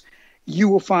conscious, you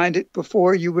will find it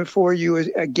before you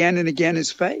again and again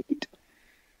as fate.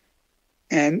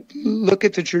 And look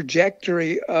at the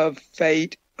trajectory of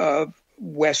fate of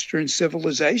Western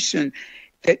civilization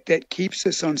that keeps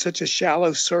us on such a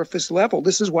shallow surface level.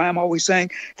 This is why I'm always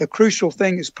saying the crucial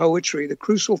thing is poetry. The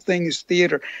crucial thing is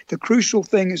theater. The crucial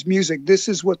thing is music. This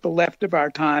is what the left of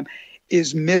our time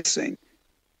is missing.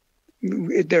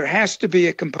 There has to be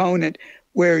a component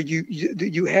where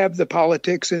you have the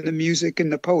politics and the music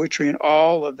and the poetry and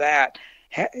all of that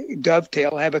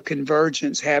dovetail, have a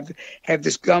convergence, have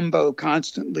this gumbo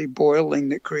constantly boiling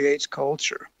that creates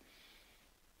culture.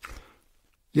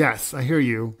 Yes, I hear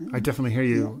you. I definitely hear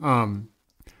you.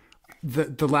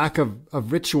 The lack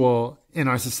of ritual in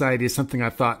our society is something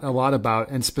I've thought a lot about,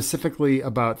 and specifically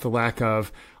about the lack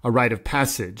of a rite of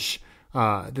passage.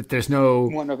 That there's no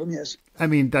one of them. Yes, I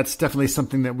mean that's definitely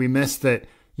something that we miss. That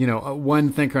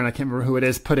one thinker, and I can't remember who it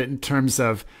is, put it in terms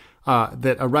of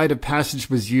that a rite of passage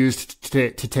was used to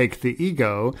take the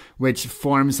ego, which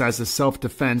forms as a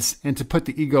self-defense, and to put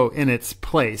the ego in its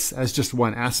place as just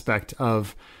one aspect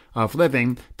of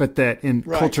living, but that in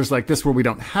cultures like this where we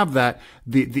don't have that,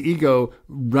 the ego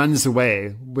runs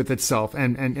away with itself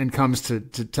and comes to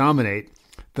dominate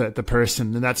the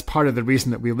person. And that's part of the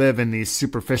reason that we live in these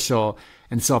superficial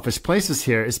and selfish places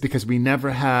here, is because we never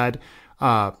had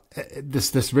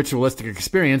this ritualistic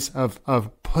experience of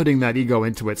putting that ego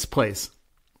into its place.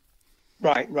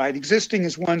 Right. Existing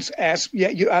is one's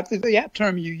the apt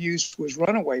term you used was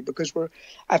runaway, because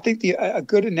I think a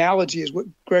good analogy is what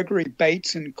Gregory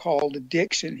Bateson called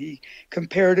addiction. He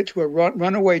compared it to a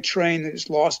runaway train that has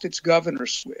lost its governor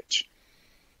switch.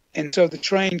 And so the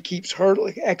train keeps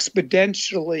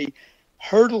exponentially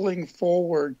hurtling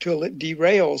forward till it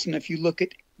derails. And if you look at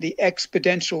the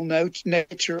exponential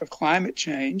nature of climate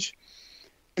change,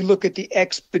 you look at the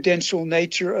exponential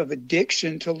nature of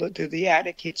addiction till the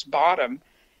attic hits bottom.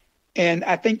 And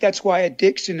I think that's why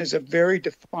addiction is a very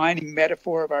defining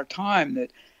metaphor of our time,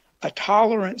 that a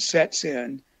tolerance sets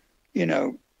in,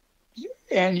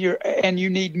 and you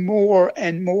need more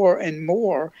and more and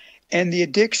more. And the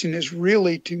addiction is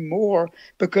really to more,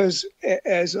 because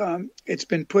as it's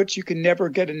been put, you can never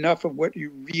get enough of what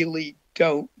you really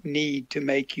don't need to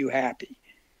make you happy.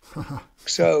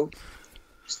 So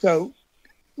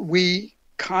we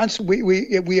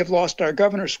have lost our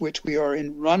governor switch. We are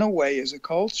in runaway as a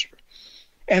culture.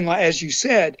 And as you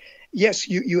said, yes,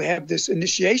 you have this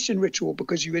initiation ritual,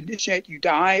 because you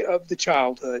die of the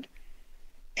childhood.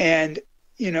 And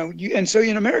and so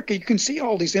in America, you can see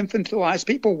all these infantilized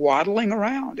people waddling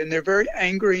around, and they're very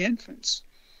angry infants.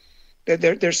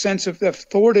 Their sense of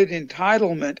thwarted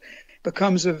entitlement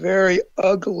becomes a very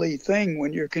ugly thing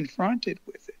when you're confronted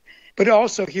with it. But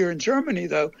also here in Germany,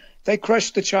 though, they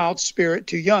crush the child's spirit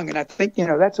too young. And I think,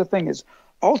 that's the thing, is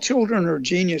all children are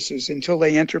geniuses until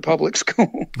they enter public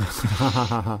school.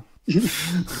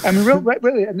 I mean,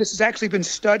 really, and this has actually been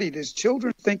studied, is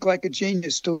children think like a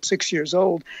genius till 6 years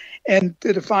old. And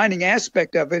the defining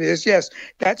aspect of it is, yes,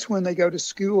 that's when they go to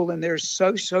school and they're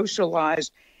so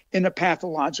socialized in a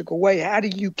pathological way. How do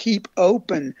you keep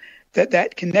open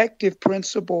that connective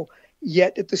principle,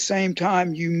 yet at the same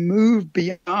time you move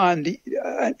beyond the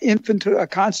a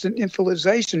constant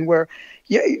infantilization where,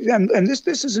 and this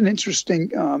is an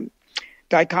interesting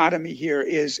dichotomy here,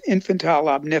 is infantile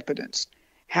omnipotence.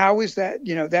 How is that,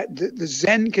 the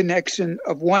Zen connection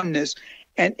of oneness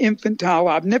and infantile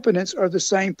omnipotence are the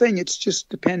same thing. It's just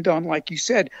depend on, like you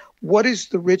said, what is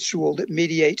the ritual that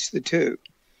mediates the two?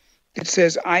 It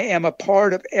says, I am a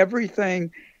part of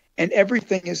everything, and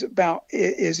everything is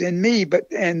in me.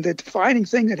 And the defining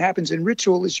thing that happens in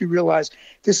ritual is you realize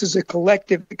this is a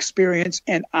collective experience,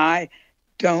 and I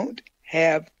don't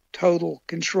have total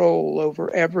control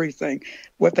over everything.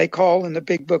 What they call in the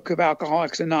big book of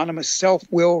Alcoholics Anonymous,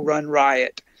 self-will run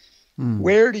riot.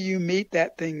 Where do you meet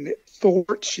that thing that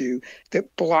thwarts you,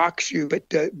 that blocks you, but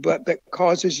that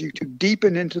causes you to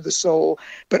deepen into the soul,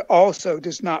 but also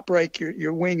does not break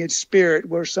your winged spirit,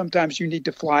 where sometimes you need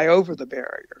to fly over the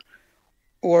barrier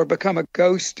or become a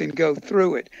ghost and go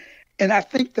through it? And I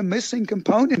think the missing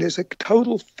component is a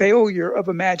total failure of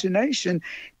imagination,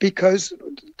 because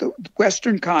the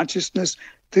Western consciousness,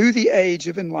 through the age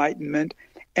of enlightenment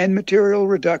and material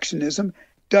reductionism,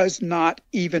 does not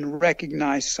even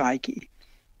recognize psyche.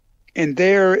 And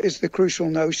there is the crucial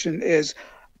notion, is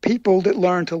people that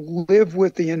learn to live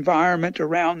with the environment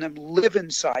around them live in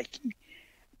psyche.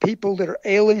 People that are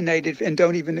alienated and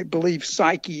don't even believe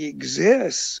psyche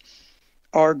exists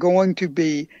are going to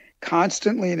be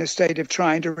constantly in a state of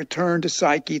trying to return to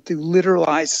psyche through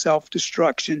literalized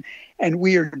self-destruction. And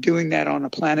we are doing that on a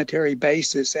planetary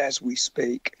basis as we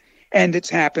speak. And it's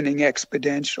happening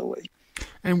exponentially.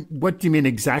 And what do you mean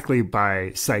exactly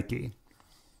by psyche?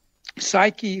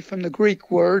 Psyche, from the Greek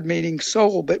word meaning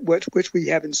soul, but which we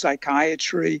have in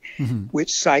psychiatry,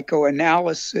 which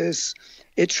psychoanalysis,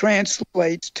 it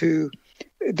translates to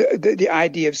the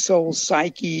idea of soul,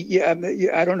 psyche. Yeah,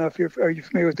 I don't know if are you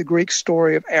familiar with the Greek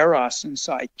story of Eros and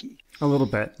Psyche? A little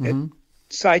bit.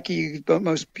 Psyche, the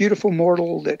most beautiful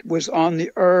mortal that was on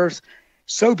the earth.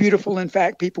 So beautiful, in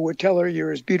fact, people would tell her,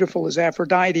 "You're as beautiful as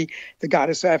Aphrodite." The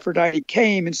goddess Aphrodite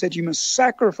came and said, "You must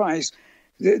sacrifice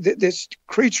this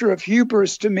creature of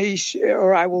hubris to me,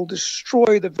 or I will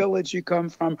destroy the village you come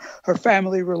from." Her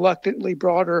family reluctantly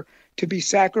brought her to be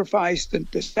sacrificed.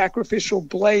 The sacrificial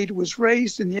blade was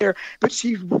raised in the air, but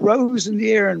she rose in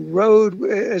the air and rode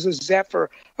as a zephyr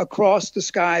across the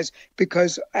skies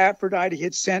because Aphrodite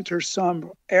had sent her son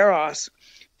Eros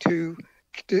to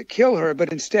kill her,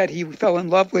 but instead he fell in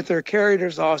love with her, carried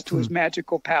her off to his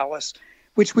magical palace,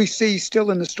 which we see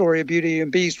still in the story of Beauty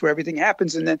and Beast, where everything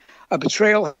happens and then a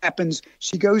betrayal happens.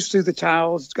 She goes through the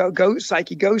tiles,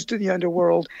 Psyche goes to the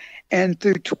underworld, and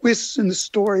through twists in the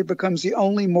story becomes the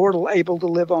only mortal able to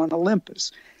live on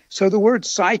Olympus. So the word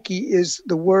psyche is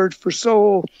the word for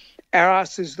soul,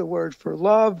 Eros is the word for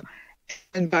love,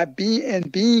 and by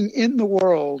being in the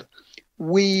world,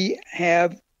 we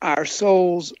have our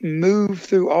souls move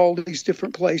through all these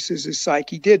different places as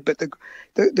Psyche did. But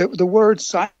the word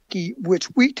psyche, which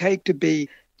we take to be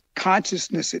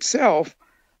consciousness itself,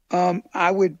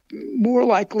 I would more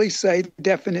likely say the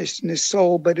definition is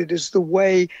soul, but it is the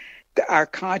way that our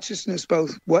consciousness,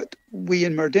 both what we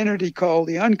in modernity call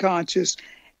the unconscious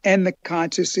and the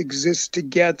conscious, exist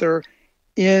together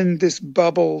in this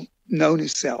bubble known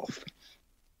as self.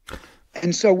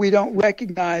 And so we don't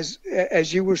recognize,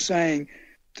 as you were saying,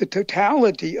 the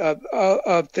totality of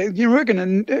things. We're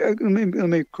going to, let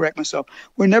me correct myself.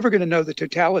 We're never going to know the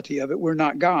totality of it. We're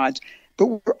not gods, but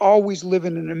we're always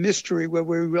living in a mystery where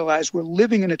we realize we're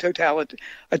living in a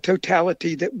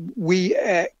totality that we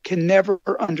can never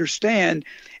understand,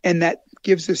 and that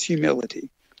gives us humility.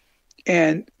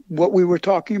 And what we were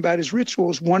talking about is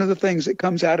rituals. One of the things that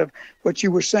comes out of what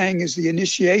you were saying is the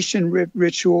initiation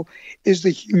ritual is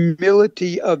the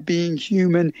humility of being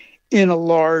human in a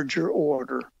larger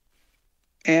order.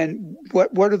 And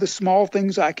what are the small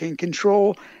things I can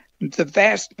control? The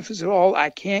vastness of all I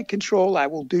can't control, I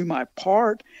will do my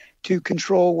part to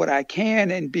control what I can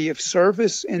and be of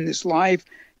service in this life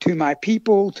to my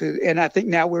people. And I think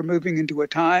now we're moving into a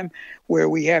time where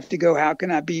we have to go, how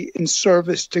can I be in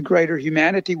service to greater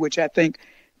humanity, which I think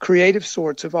creative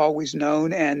sorts have always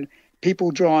known, and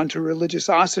people drawn to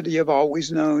religiosity have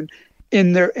always known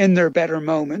in their better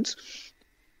moments.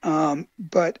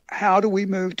 But how do we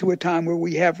move to a time where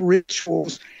we have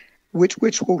rituals which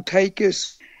will take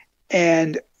us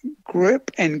and grip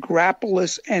and grapple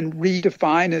us and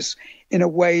redefine us in a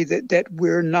way that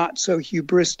we're not so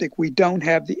hubristic. We don't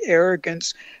have the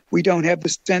arrogance. We don't have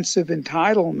the sense of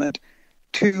entitlement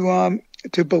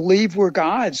to believe we're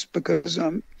gods, because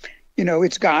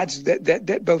it's gods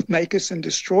that both make us and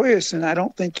destroy us. And I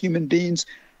don't think human beings.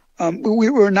 We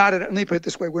were not at, let me put it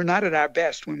this way, we're not at our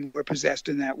best when we're possessed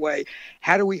in that way.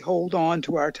 How do we hold on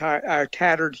to our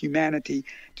tattered humanity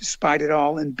despite it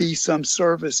all and be some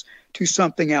service to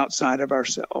something outside of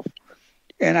ourselves?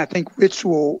 And I think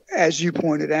ritual, as you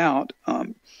pointed out,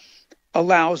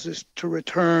 allows us to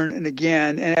return and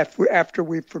again, and after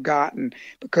we've forgotten,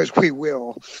 because we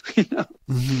will,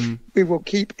 we will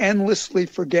keep endlessly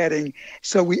forgetting.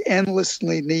 So we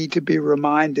endlessly need to be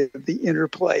reminded of the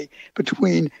interplay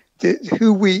between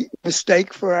who we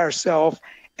mistake for ourselves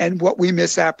and what we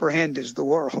misapprehend as the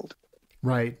world.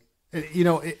 Right.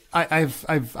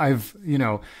 I've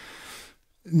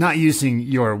not using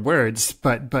your words,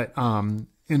 but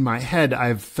in my head,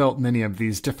 I've felt many of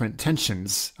these different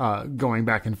tensions going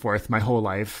back and forth my whole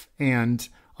life. And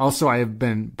also I have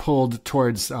been pulled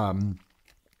towards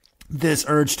this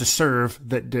urge to serve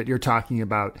that you're talking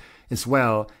about as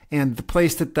well. And the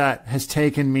place that has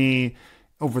taken me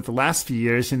over the last few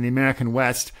years in the American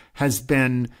West has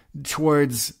been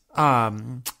towards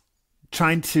trying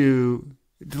to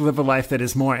live a life that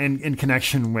is more in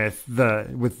connection with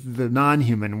the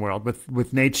non-human world,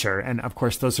 with nature. And of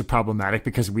course, those are problematic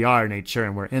because we are nature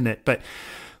and we're in it. But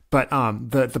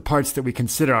the parts that we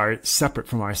consider are separate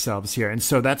from ourselves here. And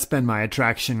so that's been my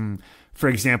attraction, for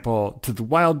example, to the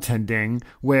wild tending,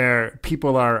 where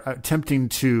people are attempting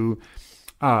to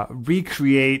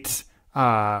recreate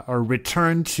or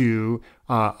return to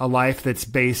a life that's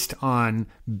based on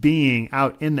being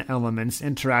out in the elements,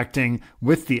 interacting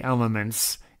with the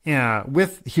elements,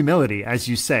 with humility, as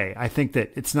you say. I think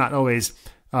that it's not always,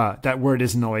 that word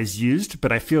isn't always used,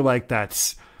 but I feel like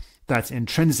that's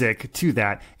intrinsic to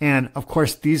that. And of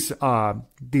course, these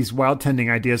wild tending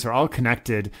ideas are all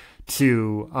connected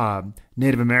to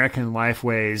Native American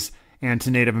lifeways and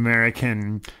to Native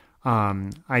American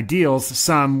ideals,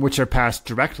 some which are passed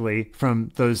directly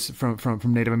from those from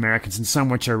Native Americans, and some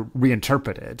which are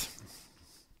reinterpreted.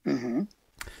 Mm-hmm.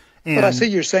 But I see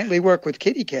your saintly work with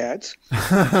kitty cats.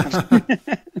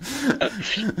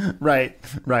 Right.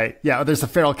 Yeah, there's a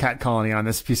feral cat colony on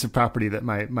this piece of property that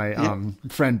my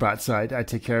friend bought, so I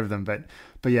take care of them. But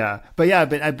I've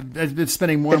been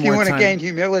spending more and more time. If you want to gain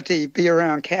humility, be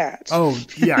around cats. Oh,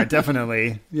 yeah,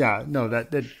 definitely. Yeah, no, that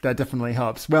definitely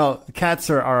helps. Well, cats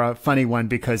are a funny one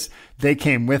because they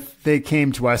came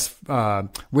to us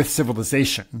with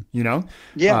civilization, you know?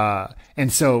 Yeah.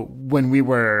 And so when we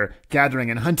were gathering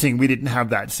and hunting, we didn't have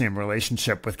that same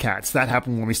relationship with cats. That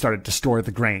happened when we started to store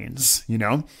the grains, you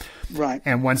know? Right.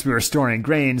 And once we were storing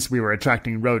grains, we were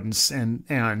attracting rodents and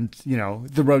you know,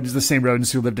 the same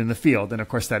rodents who lived in the field. And of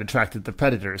course that attracted the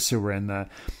predators who were in the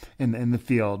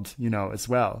field, you know, as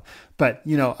well. But,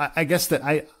 you know, I guess that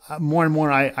I more and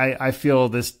more I feel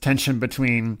this tension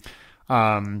between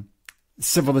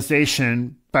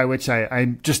civilization, by which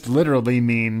I just literally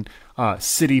mean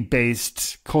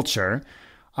city-based culture,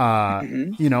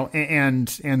 you know, and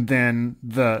then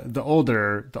the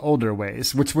older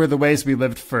ways, which were the ways we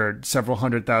lived for several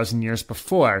 100,000 years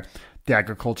before the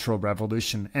agricultural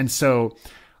revolution. And so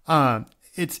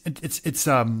it's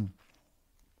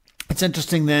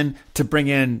interesting then to bring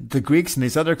in the Greeks and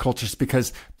these other cultures,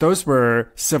 because those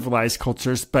were civilized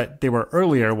cultures, but they were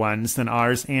earlier ones than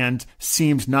ours and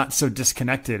seemed not so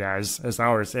disconnected as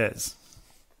ours is.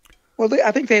 Well,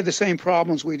 I think they had the same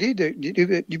problems we did.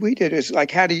 Is like,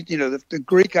 how do you, the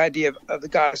Greek idea of the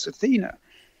goddess Athena,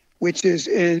 which is,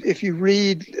 if you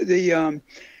read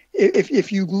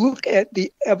if you look at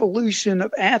the evolution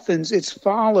of Athens, it's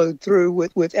followed through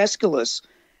with Aeschylus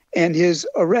and his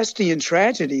Orestian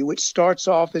tragedy, which starts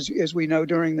off, as we know,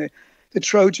 during the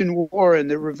Trojan War and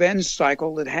the revenge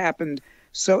cycle that happened,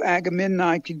 so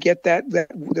Agamemnon could get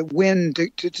the wind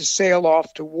to sail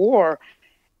off to war,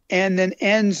 and then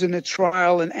ends in a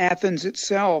trial in Athens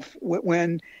itself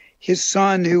when his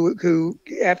son, who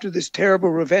after this terrible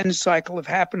revenge cycle have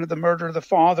happened to the murder of the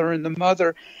father and the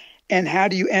mother, and how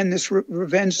do you end this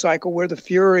revenge cycle where the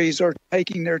Furies are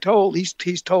taking their toll?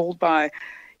 He's told by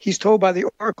the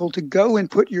oracle to go and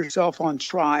put yourself on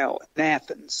trial in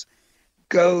Athens.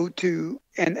 And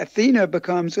Athena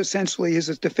becomes essentially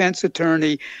his defense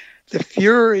attorney. The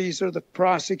Furies are the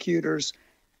prosecutors,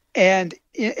 and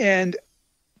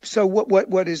so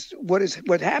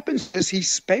what happens is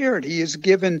he's spared. He is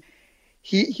given.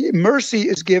 Mercy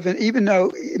is given, even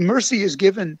though mercy is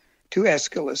given to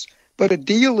Aeschylus. But a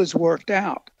deal is worked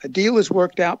out. A deal is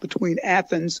worked out between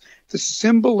Athens, the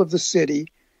symbol of the city,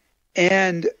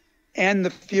 and the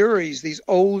Furies, these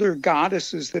older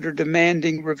goddesses that are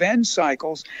demanding revenge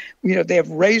cycles. They have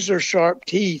razor sharp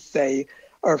teeth. They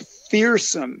are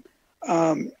fearsome.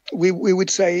 We would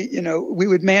say, we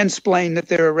would mansplain that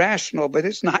they're irrational, but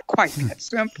it's not quite that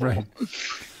simple. Right.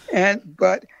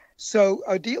 So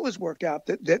a deal is worked out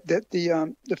that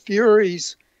the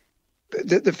Furies.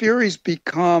 The Furies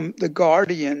become the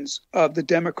guardians of the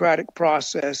democratic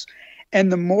process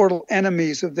and the mortal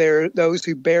enemies of those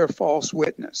who bear false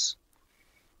witness.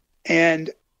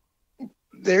 And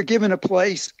they're given a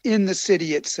place in the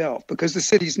city itself, because the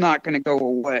city's not going to go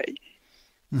away.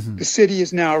 Mm-hmm. The city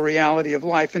is now a reality of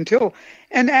life and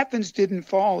Athens didn't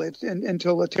fall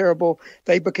until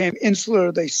they became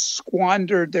insular. They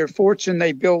squandered their fortune.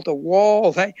 They built a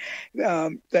wall. And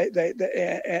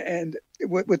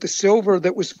with the silver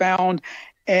that was found,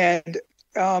 and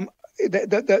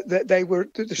they were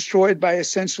destroyed by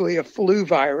essentially a flu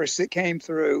virus that came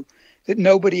through that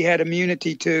nobody had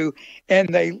immunity to, and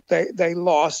they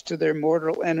lost to their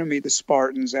mortal enemy, the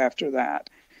Spartans, after that.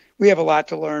 We have a lot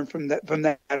to learn from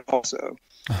that also.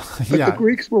 But yeah.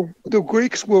 the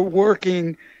Greeks were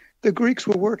working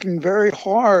very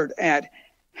hard at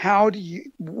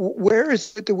where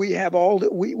is it that we have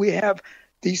we have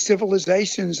these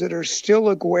civilizations that are still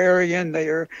agrarian,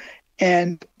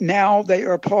 and now they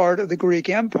are part of the Greek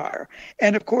Empire.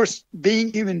 And of course,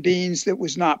 being human beings, that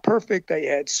was not perfect. They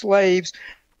had slaves.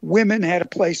 Women had a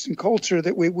place in culture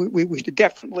that we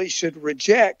definitely should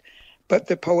reject. But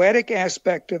the poetic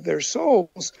aspect of their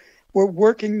souls were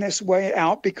working this way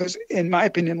out because, in my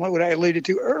opinion, what I alluded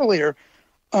to earlier,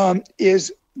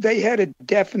 is they had a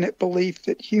definite belief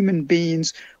that human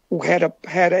beings had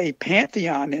a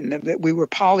pantheon in them, that we were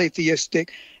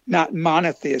polytheistic, not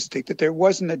monotheistic, that there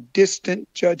wasn't a distant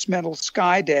judgmental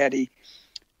sky daddy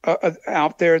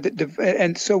out there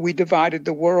and so we divided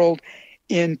the world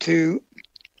into.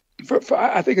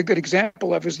 I think a good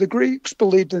example of is the Greeks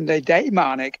believed in the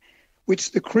daemonic,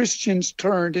 which the Christians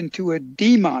turned into a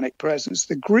demonic presence.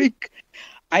 The Greek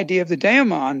idea of the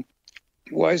daemon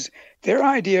was their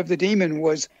idea of the demon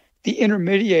was the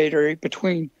intermediary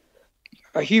between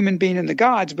a human being and the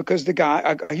gods, because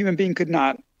a human being could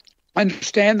not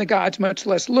understand the gods, much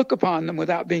less look upon them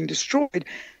without being destroyed.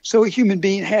 So a human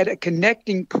being had a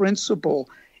connecting principle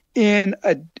in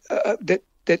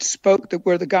that spoke, that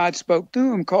where the God spoke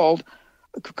to him, called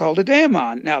a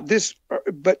daemon. Now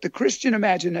but the Christian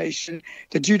imagination,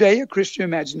 the Judeo-Christian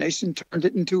imagination, turned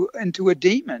it into a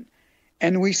demon,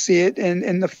 and we see it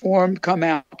in the form come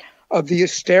out of the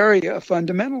hysteria of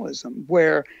fundamentalism,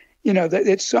 where that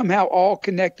it's somehow all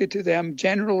connected to them,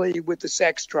 generally with the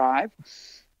sex drive,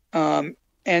 and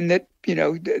that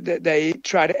that they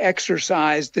try to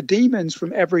exorcise the demons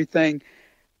from everything.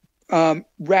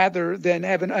 Rather than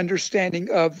have an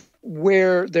understanding of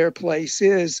where their place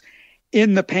is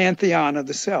in the pantheon of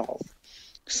the self.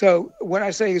 So what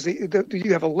I say is that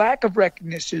you have a lack of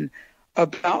recognition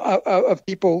of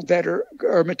people that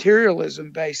are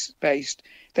materialism based.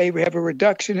 They have a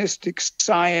reductionistic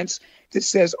science that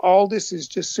says all this is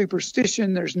just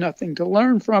superstition. There's nothing to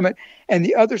learn from it. And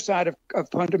the other side of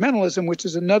fundamentalism, which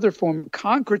is another form of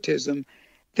concretism,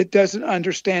 that doesn't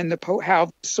understand how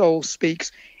the soul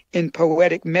speaks in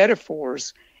poetic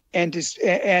metaphors, and is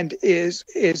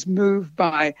moved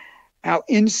by how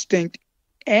instinct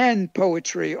and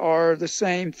poetry are the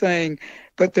same thing.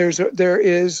 But there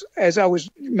is, as I was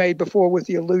made before with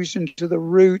the allusion to the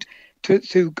root,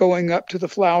 to going up to the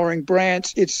flowering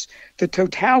branch, it's the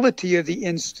totality of the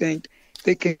instinct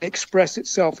that can express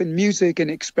itself in music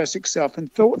and express itself in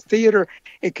theater.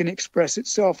 It can express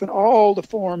itself in all the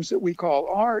forms that we call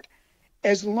art,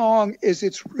 as long as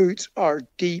its roots are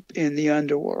deep in the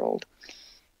underworld.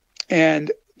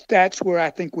 And that's where I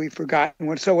think we've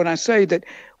forgotten. So when I say that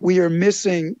we are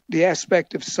missing the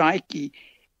aspect of psyche,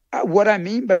 what I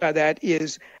mean by that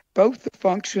is both the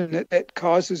function that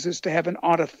causes us to have an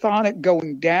autochthonic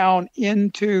going down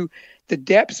into the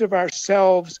depths of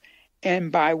ourselves,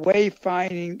 and by way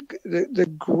finding the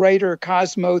greater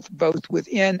cosmos both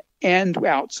within and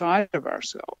outside of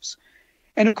ourselves.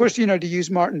 And of course, to use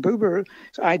Martin Buber's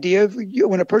idea of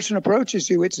when a person approaches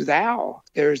you, it's thou.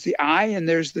 There's the I and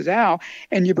there's the thou,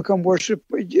 and you become worship.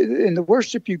 And the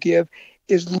worship you give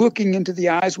is looking into the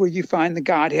eyes where you find the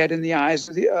Godhead in the eyes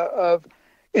of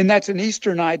and that's an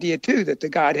Eastern idea too, that the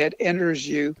Godhead enters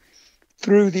you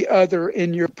through the other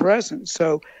in your presence.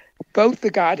 So both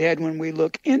the Godhead when we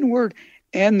look inward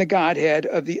and the Godhead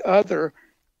of the other.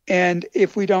 And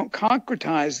if we don't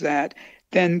concretize that,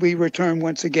 then we return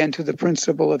once again to the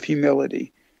principle of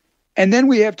humility. And then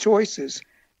we have choices.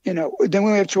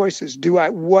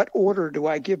 What order do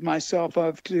I give myself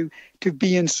of to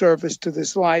be in service to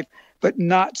this life, but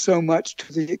not so much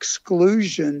to the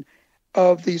exclusion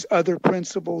of these other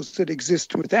principles that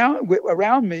exist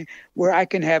around me, where I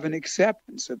can have an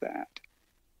acceptance of that.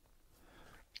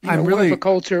 We're a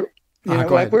culture,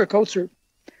 we're a culture.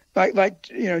 Like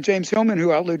James Hillman,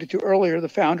 who I alluded to earlier, the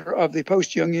founder of the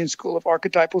post-Jungian school of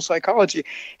archetypal psychology,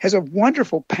 has a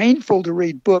wonderful, painful to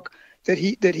read book that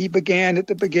he began at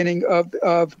the beginning of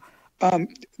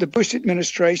the Bush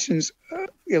administration's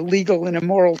illegal and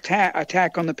immoral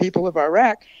attack on the people of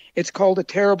Iraq. It's called A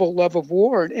Terrible Love of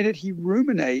War, and in it he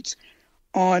ruminates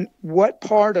on what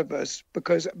part of us,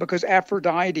 because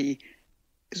Aphrodite,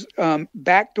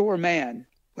 backdoor man,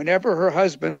 whenever her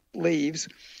husband leaves,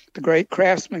 the great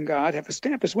craftsman god,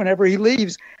 Hephaestus, whenever he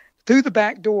leaves, through the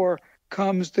back door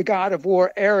comes the god of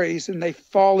war, Ares, and they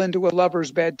fall into a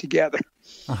lover's bed together.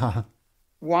 Uh-huh.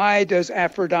 Why does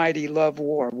Aphrodite love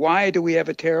war? Why do we have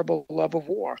a terrible love of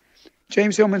war?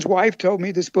 James Hillman's wife told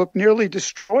me this book nearly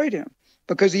destroyed him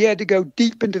because he had to go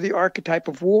deep into the archetype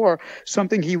of war,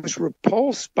 something he was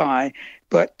repulsed by,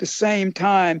 but at the same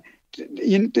time,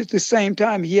 he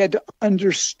had to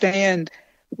understand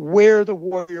where the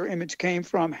warrior image came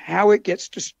from, how it gets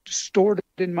distorted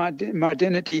in my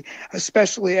identity,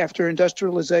 especially after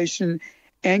industrialization,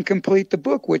 and complete the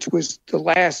book, which was the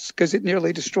last, because it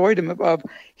nearly destroyed him, of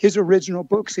his original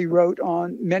books he wrote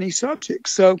on many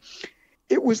subjects. So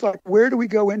it was like, where do we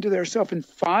go into their self and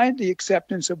find the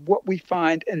acceptance of what we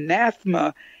find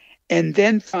anathema, and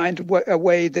then find a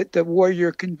way that the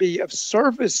warrior can be of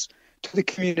service to the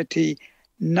community,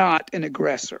 not an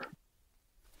aggressor.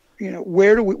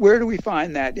 where do we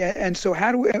find that? And so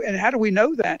how do we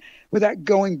know that without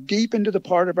going deep into the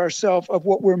part of ourself of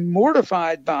what we're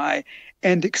mortified by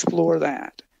and explore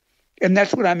that? And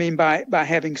that's what I mean by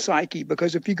having psyche,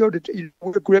 because if you go to,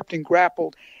 we're gripped and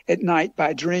grappled at night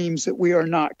by dreams that we are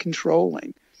not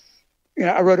controlling.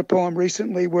 I wrote a poem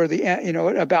recently where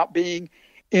about being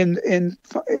in the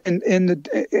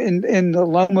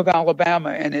loam of Alabama,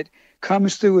 and it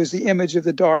comes through as the image of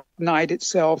the dark night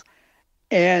itself,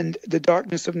 and the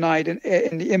darkness of night,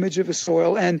 and the image of a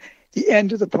soil, and the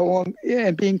end of the poem,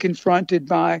 and being confronted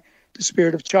by the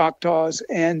spirit of Choctaws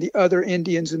and the other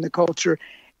Indians in the culture.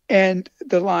 And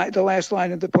the last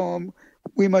line of the poem,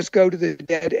 we must go to the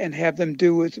dead and have them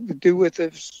do with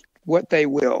us what they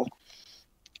will.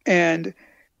 And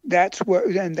that's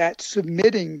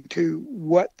submitting to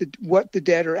what the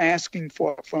dead are asking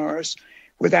for us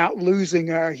without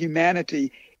losing our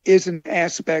humanity is an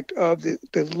aspect of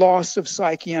the loss of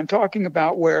psyche. I'm talking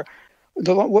about where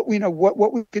what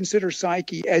we consider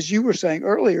psyche, as you were saying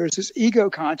earlier, is this ego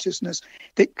consciousness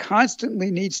that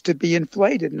constantly needs to be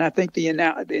inflated. And I think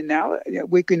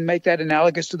we can make that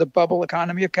analogous to the bubble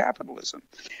economy of capitalism,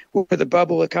 where the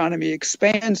bubble economy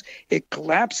expands, it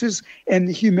collapses, and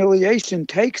the humiliation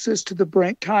takes us to the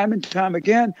brink time and time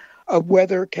again of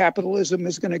whether capitalism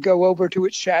is going to go over to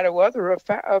its shadow other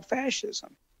of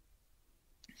fascism.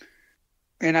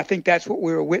 And I think that's what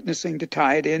we were witnessing, to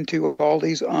tie it into all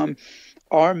these armed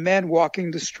men walking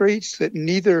the streets that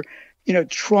neither,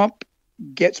 Trump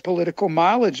gets political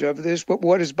mileage of this, but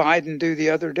what does Biden do the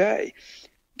other day?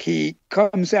 He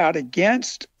comes out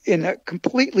against, in a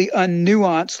completely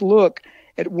unnuanced look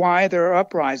at why they're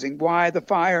uprising, why the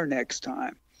fire next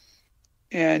time.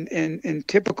 And in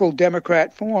typical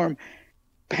Democrat form,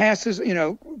 passes,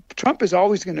 Trump is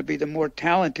always going to be the more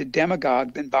talented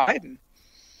demagogue than Biden.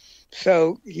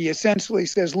 So he essentially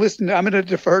says, listen, I'm going to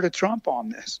defer to Trump on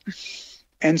this.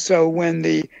 And so when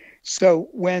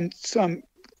some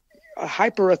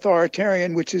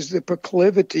hyper-authoritarian, which is the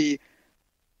proclivity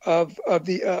of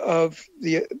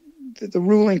the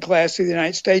ruling class of the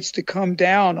United States to come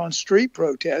down on street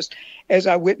protest, as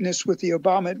I witnessed with the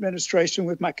Obama administration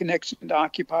with my connection to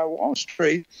Occupy Wall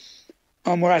Street,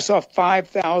 where I saw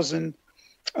 5,000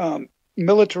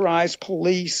 militarized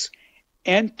police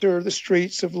enter the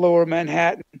streets of Lower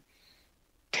Manhattan,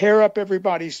 tear up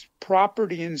everybody's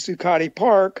property in Zuccotti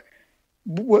Park.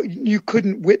 You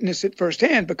couldn't witness it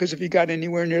firsthand, because if you got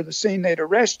anywhere near the scene, they'd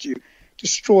arrest you.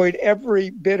 Destroyed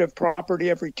every bit of property,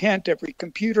 every tent, every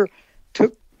computer,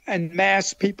 took and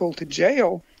massed people to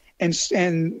jail. And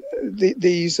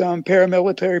these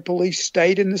paramilitary police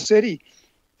stayed in the city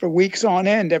for weeks on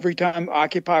end. Every time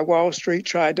Occupy Wall Street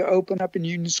tried to open up in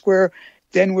Union Square,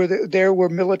 then there were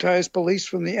militarized police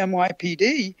from the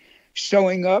NYPD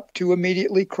showing up to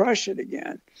immediately crush it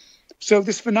again. So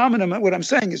this phenomenon, what I'm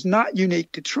saying, is not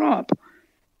unique to Trump.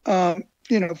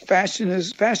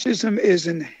 Fascism is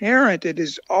inherent. It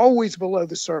is always below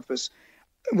the surface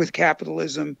with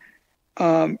capitalism.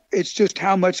 It's just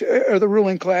how much are the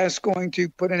ruling class going to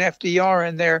put an FDR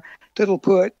in there that'll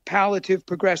put palliative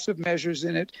progressive measures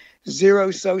in it,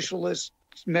 zero socialist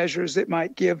measures that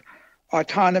might give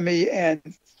autonomy and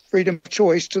freedom of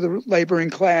choice to the laboring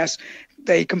class.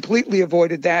 They completely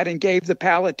avoided that and gave the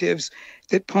palliatives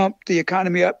that pumped the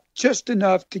economy up just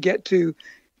enough to get to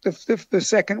the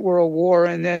Second World War,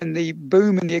 and then the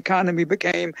boom in the economy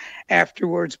became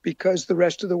afterwards, because the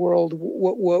rest of the world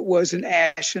was in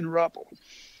ash and rubble.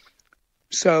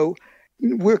 So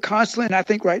we're constantly, and I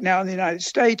think right now in the United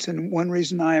States, and one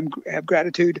reason I have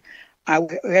gratitude, I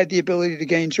had the ability to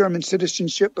gain German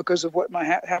citizenship because of what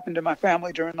happened to my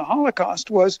family during the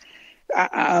Holocaust, was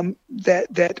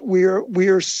that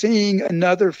we're seeing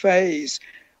another phase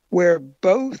where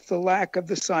both the lack of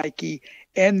the psyche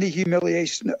and the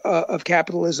humiliation of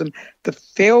capitalism, the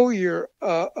failure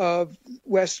of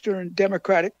Western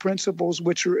democratic principles,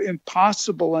 which are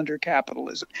impossible under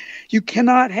capitalism. You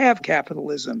cannot have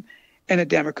capitalism in a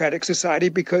democratic society,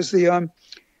 because the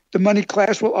money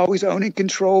class will always own and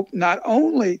control not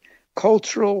only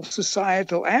cultural,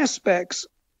 societal aspects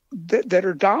that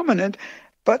are dominant,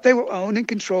 but they will own and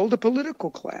control the political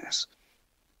class.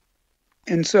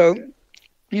 And so,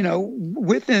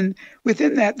 within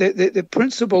that, the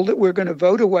principle that we're going to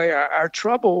vote away our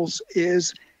troubles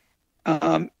is,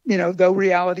 though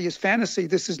reality is fantasy,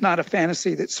 this is not a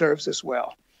fantasy that serves us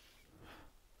well.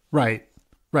 Right.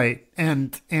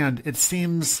 And it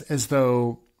seems as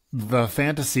though the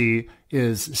fantasy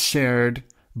is shared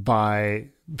by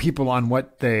people on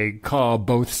what they call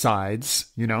both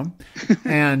sides,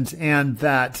 and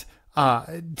that,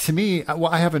 to me,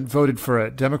 I haven't voted for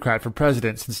a Democrat for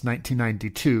president since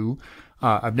 1992.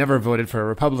 I've never voted for a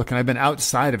Republican. I've been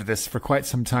outside of this for quite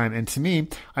some time. And to me,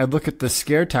 I look at the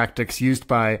scare tactics used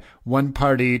by one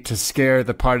party to scare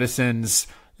the partisans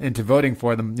into voting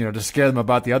for them, to scare them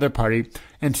about the other party.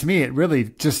 And to me, it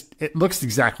really it looks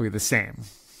exactly the same.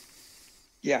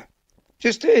 Yeah.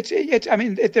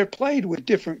 They're played with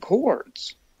different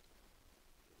chords.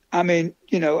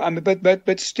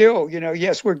 But still,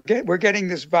 yes, we're getting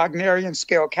this Wagnerian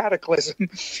scale cataclysm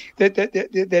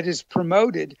that is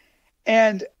promoted.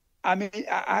 And I'm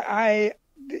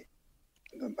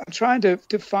trying to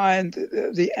find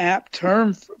the apt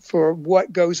term for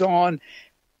what goes on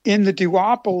in the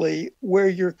duopoly, where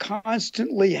you're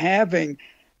constantly having,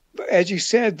 as you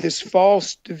said, this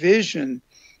false division.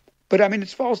 But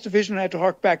it's false division. I have to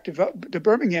hark back to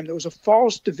Birmingham. There was a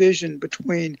false division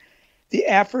between the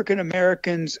African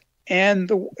Americans and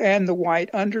the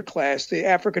white underclass. The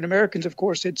African Americans, of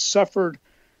course, had suffered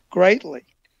greatly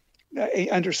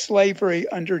under slavery,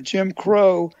 under Jim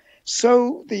Crow.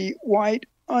 So the white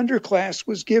underclass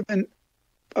was given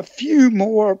a few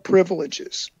more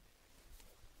privileges.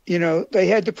 They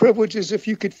had the privileges if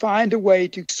you could find a way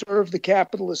to serve the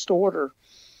capitalist order.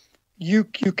 You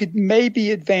could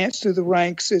maybe advance through the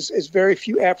ranks as very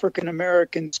few African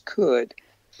Americans could.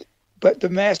 But the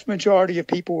vast majority of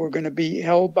people were going to be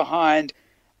held behind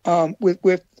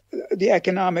with the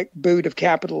economic boot of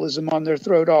capitalism on their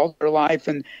throat all their life.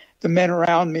 And the men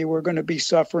around me were going to be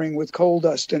suffering with coal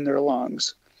dust in their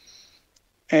lungs.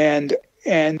 And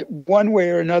one way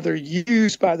or another,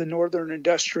 used by the northern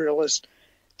industrialists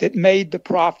that made the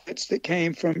profits that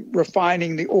came from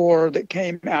refining the ore that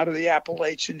came out of the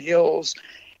Appalachian hills,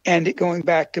 and it going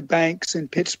back to banks in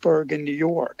Pittsburgh and New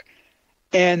York.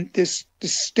 And this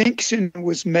distinction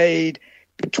was made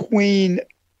between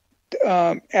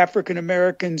African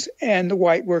Americans and the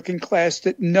white working class,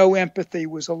 that no empathy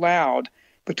was allowed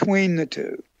between the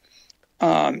two.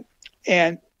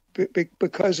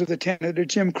 Because of the tenet of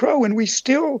Jim Crow. And we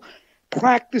still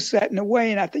practice that in a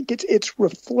way. And I think it's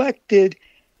reflected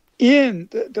in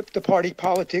the party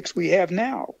politics we have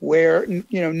now, where,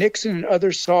 Nixon and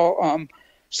others saw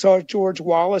George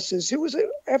Wallace, who was an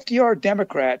FDR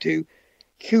Democrat who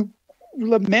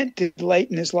lamented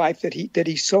late in his life that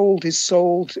he sold his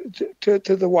soul to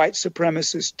the white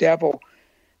supremacist devil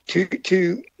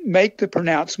to make the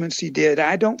pronouncements he did.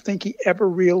 I don't think he ever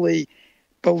really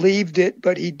believed it,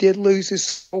 but he did lose his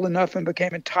soul enough and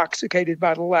became intoxicated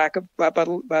by the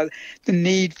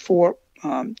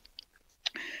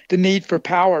need for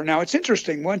power. Now, it's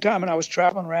interesting. One time when I was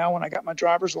traveling around, when I got my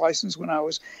driver's license when I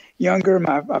was younger,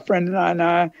 my friend and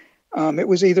I, it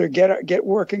was either get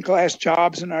working class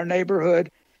jobs in our neighborhood,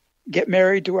 get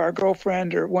married to our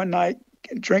girlfriend, or one night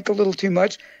drink a little too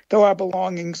much, throw our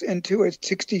belongings into a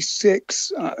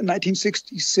 1966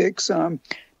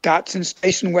 Datsun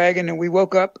station wagon, and we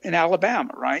woke up in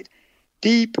Alabama, right?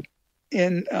 Deep,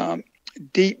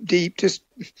 just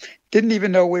didn't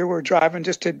even know we were driving,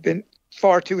 just had been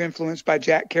far too influenced by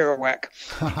Jack Kerouac.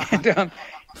 And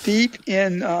deep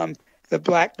in the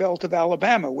black belt of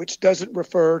Alabama, which doesn't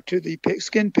refer to the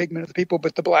skin pigment of the people,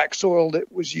 but the black soil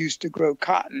that was used to grow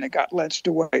cotton that got lynched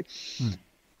away.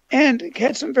 And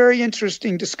had some very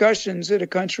interesting discussions at a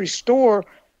country store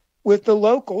with the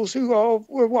locals who all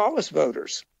were Wallace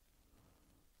voters.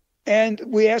 And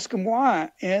we asked them why.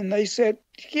 And they said,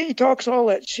 yeah, he talks all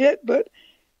that shit, but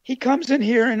he comes in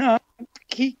here and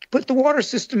he put the water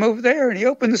system over there and he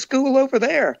opened the school over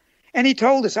there. And he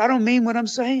told us, I don't mean what I'm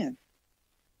saying.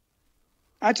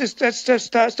 That's just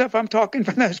stuff I'm talking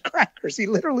from those crackers. He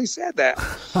literally said that.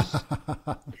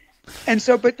 And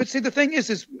so, but see, the thing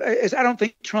is I don't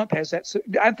think Trump has that.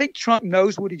 I think Trump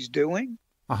knows what he's doing.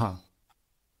 Uh-huh.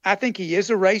 I think he is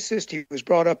a racist. He was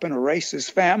brought up in a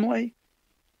racist family.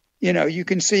 You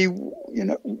can see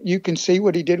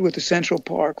what he did with the Central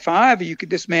Park Five.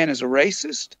 This man is a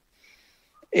racist.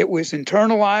 It was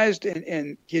internalized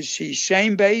and he's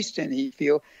shame-based, and he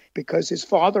feel because his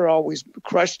father always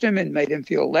crushed him and made him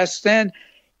feel less than.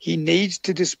 He needs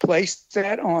to displace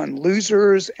that on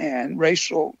losers and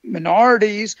racial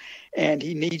minorities, and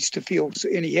he needs to feel,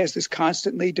 and he has this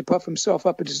constant need to puff himself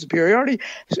up into superiority,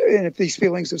 and if these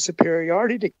feelings of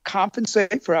superiority to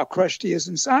compensate for how crushed he is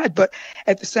inside. But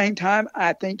at the same time,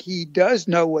 I think he does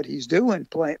know what he's doing,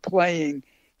 playing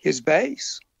his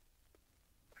base.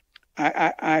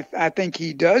 I think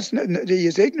he does. He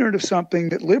is ignorant of something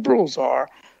that liberals are,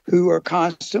 who are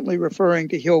constantly referring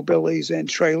to hillbillies and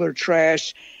trailer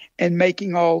trash and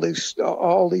making all these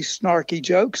snarky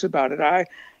jokes about it. I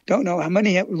don't know how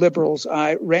many liberals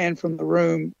I ran from the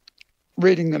room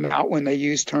reading them out when they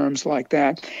used terms like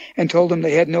that, and told them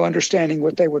they had no understanding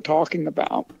what they were talking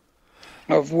about,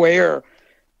 of where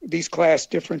these class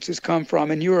differences come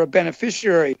from, and you're a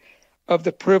beneficiary of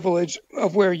the privilege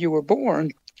of where you were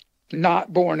born,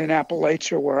 not born in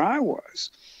Appalachia where I was.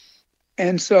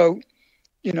 And so,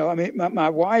 you know, I mean, my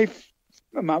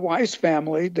wife's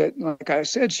family, that, like I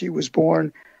said, she was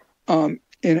born in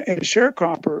a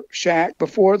sharecropper shack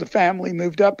before the family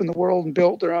moved up in the world and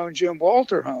built their own Jim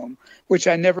Walter home, which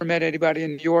I never met anybody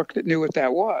in New York that knew what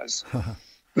that was.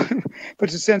 But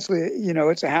it's essentially, you know,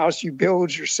 it's a house you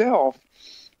build yourself.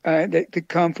 That could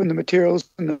come from the materials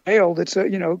in the mail. That's a,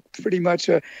 you know, pretty much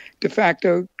a de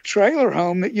facto trailer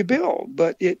home that you build,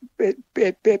 but it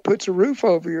puts a roof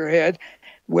over your head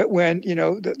when you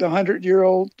know the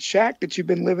 100-year-old shack that you've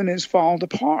been living in is falling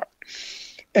apart.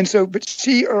 And so, but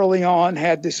she early on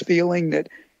had this feeling that,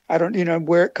 I don't, you know,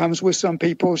 where it comes with some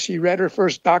people. She read her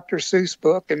first Dr. Seuss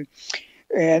book and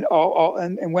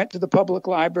went to the public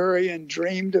library and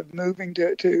dreamed of moving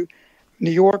to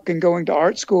New York and going to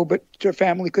art school, but her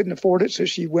family couldn't afford it, so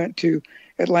she went to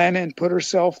Atlanta and put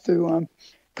herself through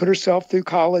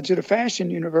college at a fashion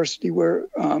university, where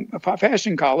a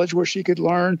fashion college, where she could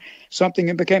learn something,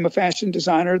 and became a fashion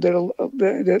designer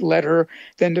that led her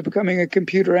then to becoming a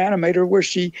computer animator, where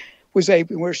she was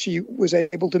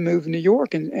able to move to New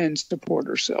York and support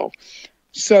herself.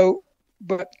 So,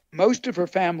 but most of her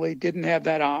family didn't have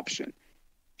that option.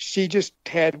 She just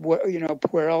had, you know,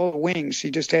 puerile wings.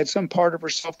 She just had some part of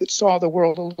herself that saw the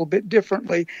world a little bit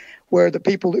differently, where the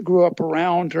people that grew up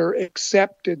around her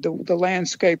accepted the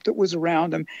landscape that was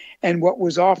around them and what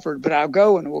was offered. But I'll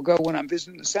go, and we'll go when I'm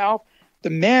visiting the South.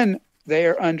 The men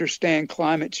there understand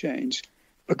climate change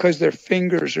because their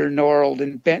fingers are gnarled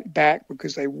and bent back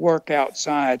because they work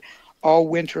outside all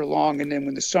winter long. And then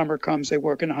when the summer comes, they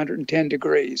work in 110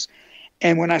 degrees.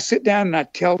 And when I sit down and I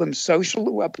tell them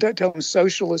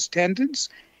socialist tendencies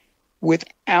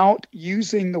without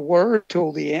using the word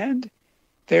till the end,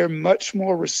 they're much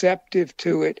more receptive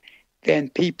to it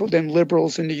than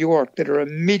liberals in New York that are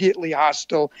immediately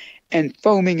hostile and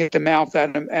foaming at the mouth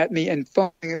at me and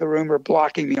foaming in the room or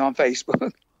blocking me on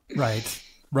Facebook. Right.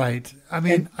 I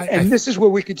mean, this is where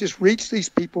we could just reach these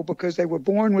people because they were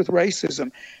born with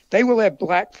racism. They will have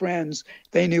black friends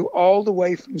they knew all the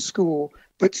way from school,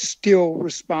 but still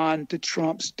respond to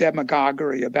Trump's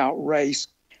demagoguery about race.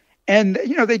 And,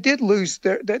 you know, they did lose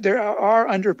are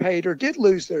underpaid or did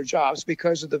lose their jobs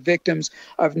because of the victims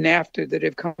of NAFTA that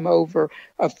have come over,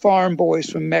 of farm boys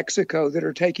from Mexico that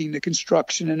are taking the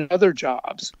construction and other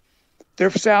jobs. Their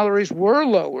salaries were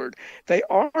lowered. They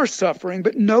are suffering,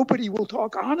 but nobody will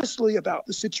talk honestly about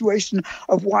the situation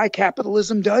of why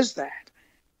capitalism does that.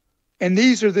 And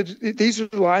these are the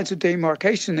lines of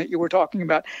demarcation that you were talking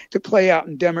about to play out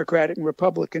in Democratic and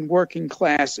Republican, working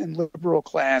class and liberal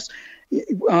class,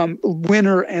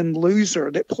 winner and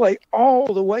loser, that play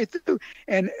all the way through.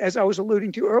 And as I was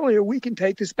alluding to earlier, we can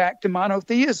take this back to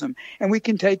monotheism, and we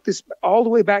can take this all the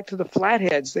way back to the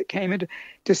Flatheads that came into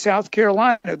South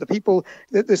Carolina, the people,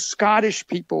 the Scottish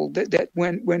people that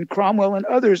when Cromwell and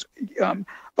others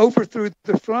overthrew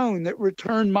the throne, that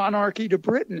returned monarchy to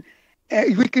Britain.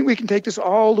 We can take this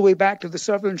all the way back to the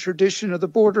southern tradition of the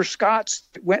Border Scots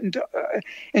that went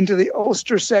into the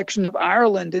Ulster section of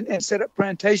Ireland and set up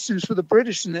plantations for the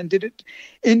British, and then did it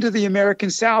into the American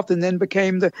South, and then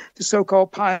became the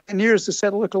so-called pioneers, the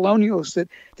settler colonials that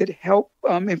helped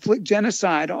inflict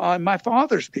genocide on my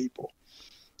father's people.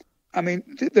 I mean,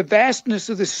 the vastness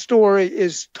of this story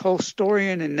is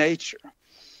Tolstoyan in nature.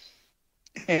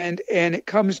 And it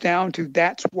comes down to,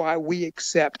 that's why we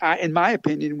accept, in my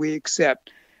opinion, we accept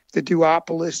the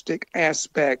duopolistic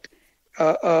aspect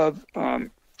of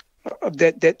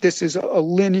that this is a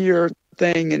linear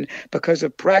thing, and because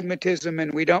of pragmatism,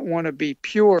 and we don't want to be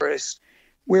purists,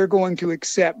 we're going to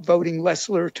accept voting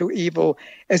lesser to evil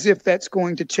as if that's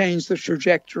going to change the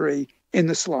trajectory in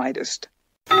the slightest.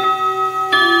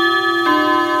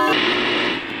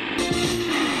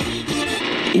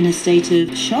 In a state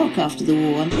of shock after the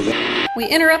war, We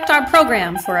interrupt our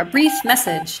program for a brief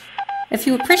message. If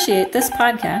you appreciate this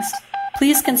podcast,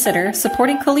 please consider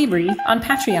supporting Colibri on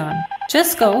Patreon.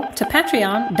 Just go to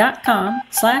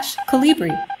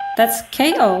patreon.com/Colibri. That's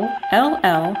KOLLIBRI.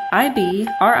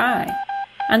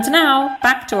 And now,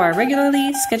 back to our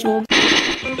regularly scheduled...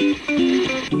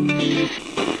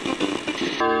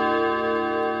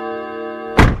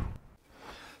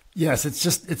 Yes,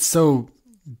 it's so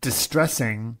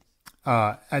distressing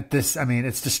at this. I mean,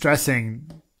 it's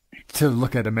distressing to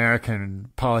look at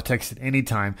American politics at any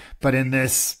time, but in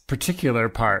this particular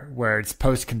part where it's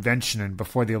post-convention and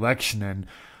before the election, and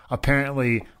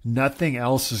apparently nothing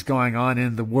else is going on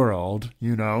in the world,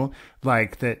 you know,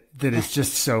 like that is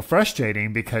just so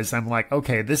frustrating, because I'm like,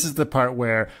 okay, this is the part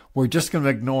where we're just going to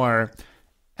ignore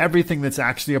everything that's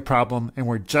actually a problem, and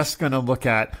we're just going to look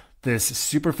at this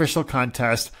superficial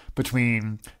contest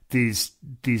between these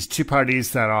two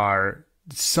parties that are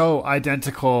so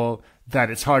identical that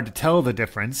it's hard to tell the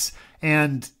difference.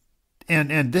 And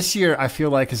this year, I feel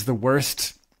like is the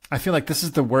worst. I feel like this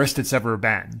is the worst it's ever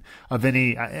been of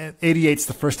any. 88's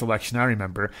the first election I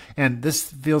remember, and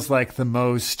this feels like the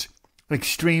most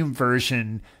extreme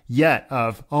version yet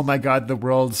of, oh my God, the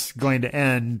world's going to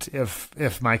end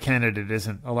if my candidate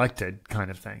isn't elected,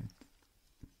 kind of thing.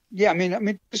 Yeah, I mean,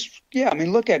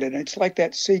 look at it. It's like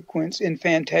that sequence in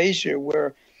Fantasia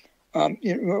where,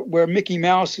 where Mickey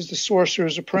Mouse is the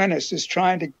sorcerer's apprentice, is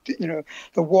trying to,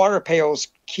 the water pails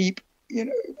keep,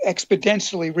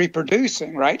 exponentially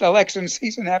reproducing, right? Election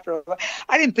season after.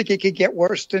 I didn't think it could get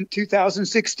worse than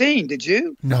 2016. Did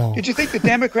you? No. Did you think the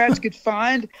Democrats could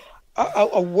find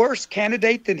a worse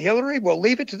candidate than Hillary? Well,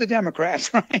 leave it to the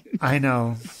Democrats, right? I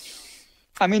know.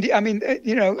 I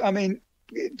mean,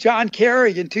 John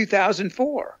Kerry in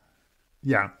 2004.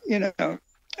 Yeah.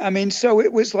 So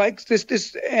it was like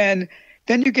this, and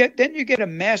then you get a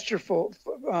masterful,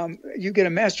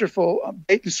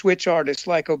 bait and switch artist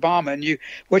like Obama. And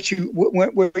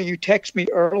where you text me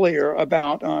earlier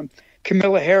about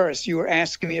Kamala Harris, you were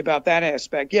asking me about that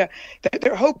aspect. Yeah,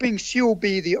 they're hoping she'll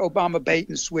be the Obama bait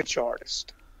and switch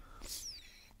artist.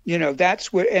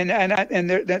 That's what, and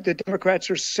the Democrats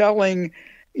are selling,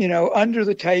 under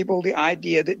the table, the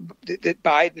idea that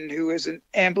Biden, who is an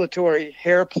ambulatory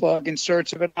hair plug in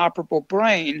search of an operable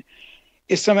brain,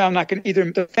 is somehow not going to, either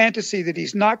the fantasy that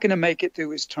he's not going to make it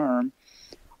through his term,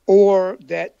 or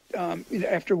that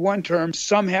after one term,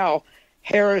 somehow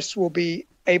Harris will be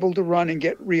able to run and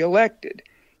get reelected.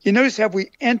 You notice how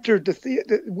we entered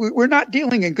we're not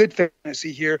dealing in good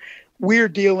fantasy here. We're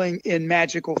dealing in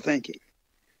magical thinking.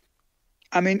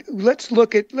 I mean, let's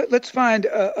find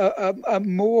a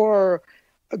more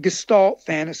Gestalt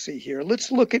fantasy here. Let's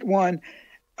look at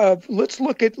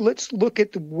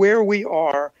where we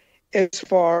are as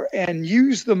far, and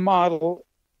use the model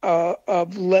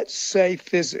of, let's say,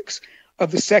 physics,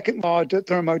 of the second law of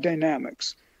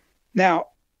thermodynamics. Now,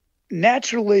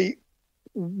 naturally,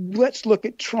 let's look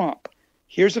at Trump.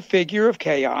 Here's a figure of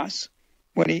chaos.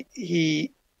 When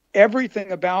he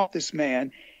everything about this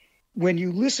man, when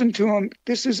you listen to him,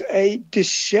 this is a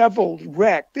disheveled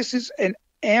wreck. This is an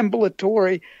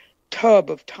ambulatory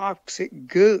tub of toxic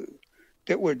goo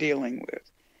that we're dealing with.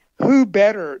 Who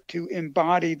better to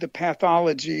embody the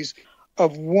pathologies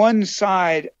of one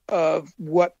side of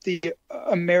what the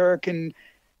American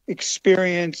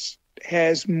experience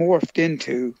has morphed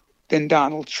into than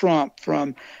Donald Trump,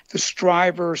 from the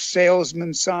striver,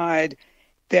 salesman side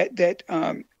that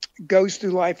goes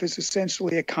through life as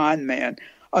essentially a con man.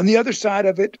 On the other side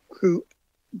of it, who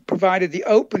provided the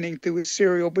opening through his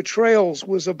serial betrayals,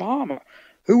 was Obama,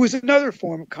 who was another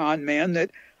form of con man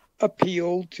that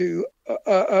appealed to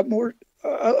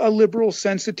a liberal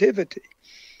sensitivity.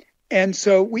 And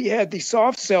so we had the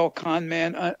soft sell con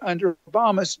man under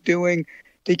Obama's doing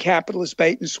the capitalist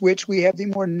bait and switch. We have the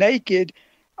more naked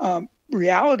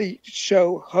reality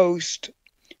show host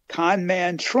con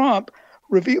man Trump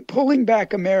pulling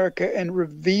back America and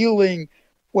revealing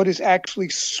what is actually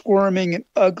squirming and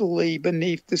ugly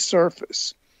beneath the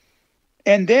surface.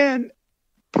 And then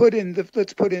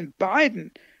let's put in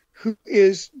Biden, who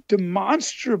is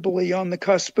demonstrably on the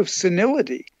cusp of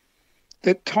senility,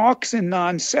 that talks in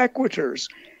non sequiturs.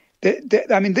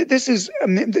 This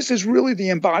is really the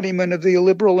embodiment of the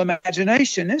liberal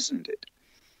imagination, isn't it?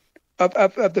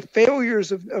 Of the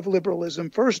failures of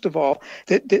liberalism, first of all,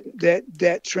 that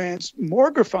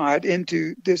transmogrified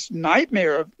into this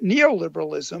nightmare of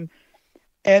neoliberalism,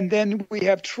 and then we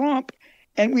have Trump,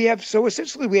 and we have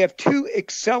two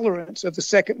accelerants of the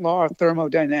second law of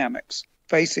thermodynamics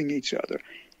facing each other.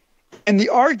 And the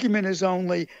argument is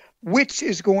only which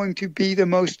is going to be the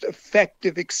most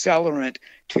effective accelerant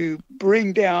to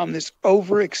bring down this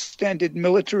overextended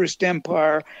militarist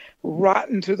empire,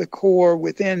 rotten to the core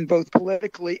within, both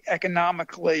politically,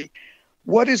 economically.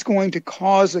 What is going to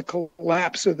cause a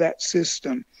collapse of that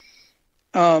system?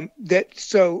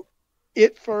 So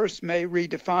it first may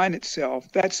redefine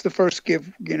itself. That's the first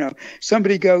give.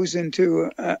 Somebody goes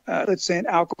into, let's say, an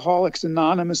Alcoholics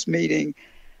Anonymous meeting.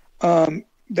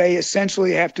 They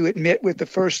essentially have to admit with the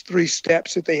first three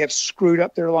steps that they have screwed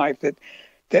up their life, that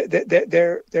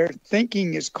their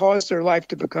thinking has caused their life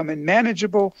to become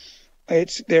unmanageable.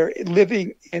 They're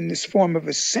living in this form of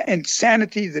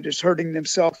insanity that is hurting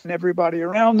themselves and everybody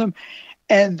around them.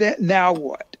 And then now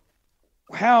what?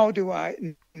 How do I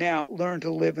now learn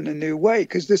to live in a new way?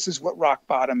 Because this is what rock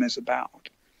bottom is about.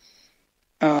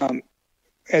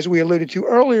 as we alluded to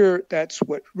earlier, that's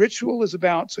what ritual is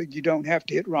about, so you don't have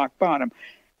to hit rock bottom.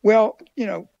 Well,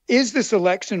 is this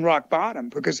election rock bottom?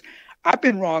 Because I've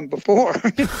been wrong before.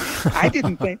 I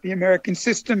didn't think the American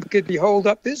system could be holed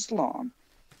up this long.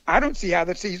 I don't see how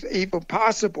that's even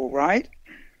possible, right?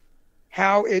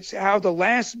 How the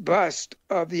last bust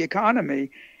of the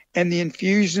economy and the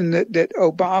infusion that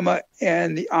Obama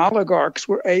and the oligarchs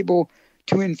were able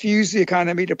to infuse the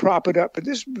economy to prop it up for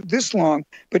this long.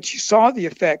 But you saw the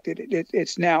effect that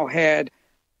it's now had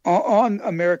on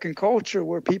American culture,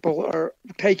 where people are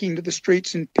taking to the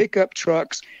streets in pickup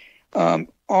trucks,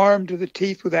 armed to the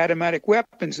teeth with automatic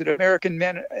weapons, that American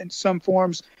men in some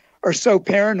forms are so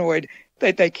paranoid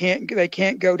that they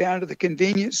can't go down to the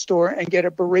convenience store and get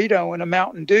a burrito and a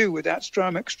Mountain Dew without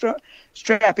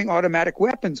strapping automatic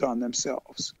weapons on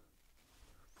themselves.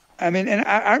 I mean, and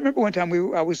I remember one time we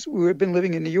had been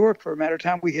living in New York for a matter of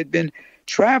time. We had been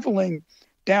traveling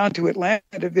down to Atlanta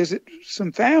to visit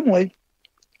some family,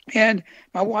 and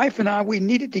my wife and I, we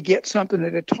needed to get something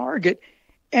at a Target,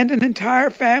 and an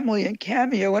entire family in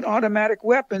cameo and automatic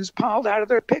weapons piled out of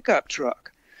their pickup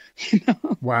truck.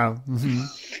 Wow. Mm-hmm.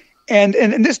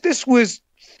 And this was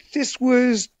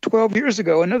 12 years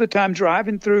ago. Another time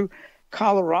driving through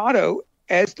Colorado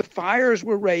as the fires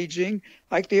were raging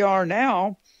like they are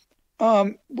now.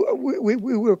 We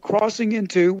were crossing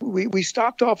into, we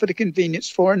stopped off at a convenience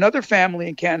store, another family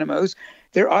in Canamos,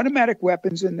 their automatic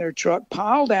weapons in their truck,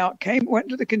 piled out, went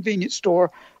to the convenience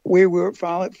store where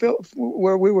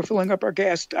we were filling up our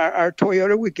gas, our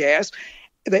Toyota with gas.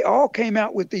 They all came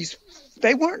out with these.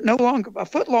 They weren't no longer a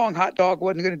foot long hot dog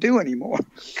wasn't going to do anymore.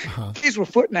 Uh-huh. These were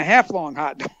 1.5 foot long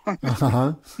hot dogs.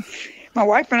 Uh-huh. My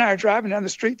wife and I are driving down the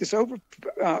street. This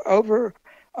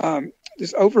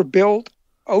overbuilt,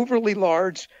 overly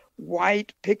large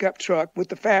white pickup truck with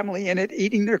the family in it,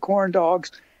 eating their corn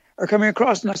dogs, are coming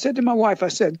across. And I said to my wife,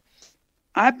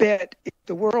 I bet if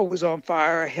the world was on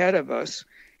fire ahead of us,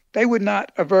 they would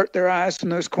not avert their eyes from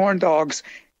those corn dogs.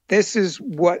 This is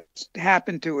what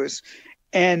happened to us.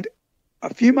 And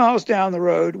a few miles down the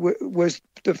road was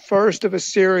the first of a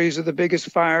series of the biggest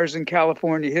fires in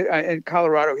California and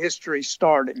Colorado history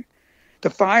starting. The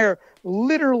fire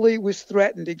literally was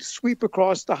threatened to sweep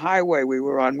across the highway we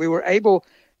were on. We were able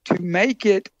to make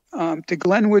it to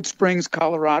Glenwood Springs,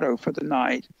 Colorado for the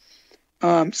night.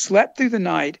 Slept through the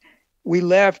night. We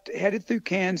left, headed through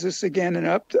Kansas again and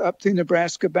up through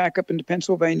Nebraska, back up into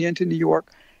Pennsylvania, into New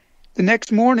York. The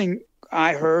next morning,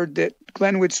 I heard that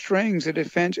Glenwood Springs had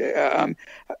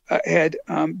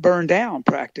burned down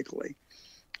practically.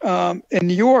 In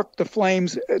New York, the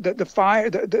flames, the fire,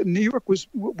 New York was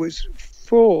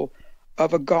full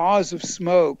of a gauze of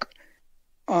smoke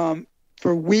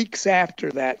for weeks after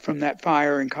that from that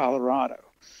fire in Colorado.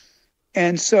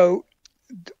 And so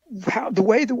the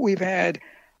way that we've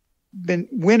been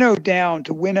winnowed down,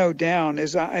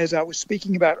 as I was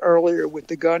speaking about earlier with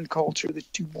the gun culture,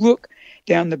 that you look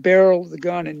down the barrel of the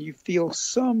gun and you feel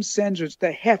some sense of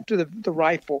the heft of the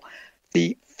rifle,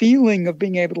 the feeling of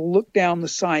being able to look down the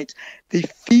sights, the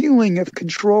feeling of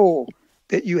control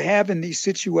that you have in these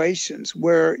situations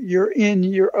where you're in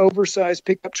your oversized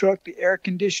pickup truck, the air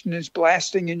conditioner is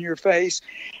blasting in your face.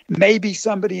 Maybe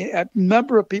a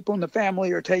number of people in the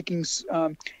family are taking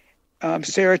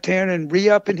serotonin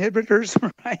re-up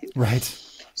inhibitors, right? Right.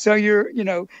 So you're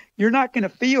not going to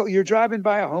feel, you're driving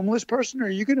by a homeless person, or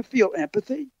you're going to feel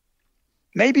empathy.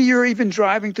 Maybe you're even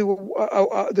driving through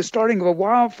the starting of a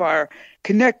wildfire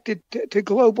connected to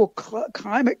global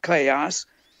climate chaos.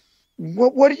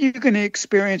 What are you going to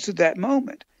experience at that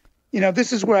moment?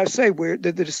 This is where I say the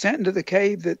descent into the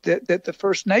cave that the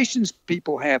First Nations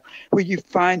people have, where you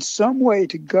find some way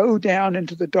to go down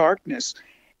into the darkness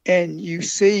and you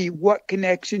see what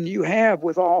connection you have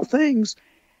with all things.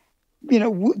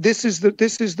 This is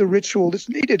the ritual that's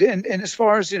needed. And as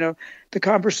far as, the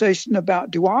conversation about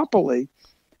duopoly,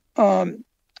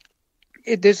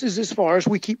 this is as far as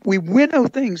we winnow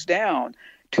things down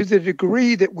to the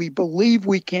degree that we believe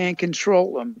we can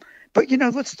control them. But,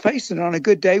 let's face it, on a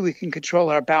good day, we can control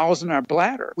our bowels and our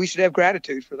bladder. We should have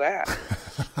gratitude for that.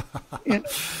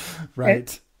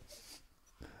 Right.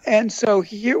 And so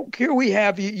here we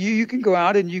have you can go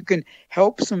out and you can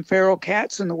help some feral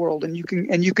cats in the world, and you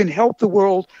can help the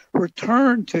world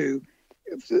return to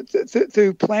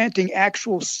through planting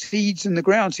actual seeds in the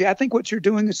ground. See, I think what you're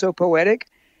doing is so poetic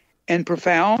and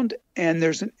profound, and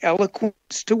there's an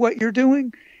eloquence to what you're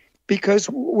doing, because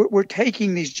we're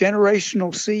taking these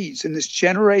generational seeds and this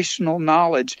generational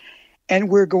knowledge, and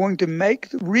we're going to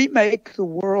remake the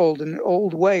world in an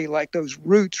old way, like those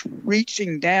roots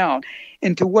reaching down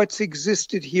into what's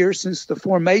existed here since the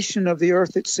formation of the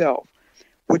earth itself.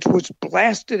 which was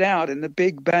blasted out in the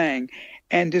Big Bang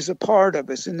and is a part of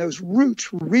us, and those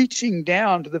roots reaching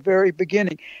down to the very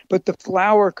beginning. But the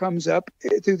flower comes up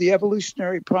through the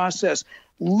evolutionary process,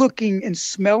 looking and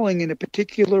smelling in a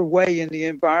particular way in the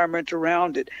environment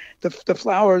around it. The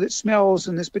flower that smells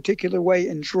in this particular way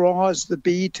and draws the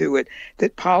bee to it,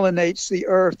 that pollinates the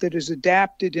earth, that is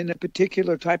adapted in a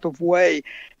particular type of way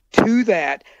to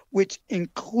that, which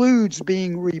includes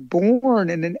being reborn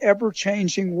in an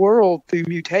ever-changing world through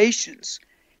mutations.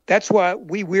 That's why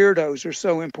we weirdos are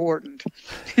so important.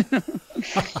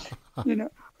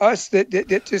 Us that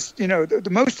just, the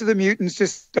most of the mutants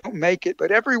just don't make it,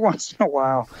 but every once in a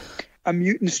while, a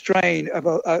mutant strain of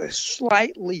a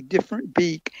slightly different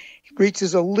beak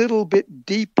reaches a little bit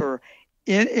deeper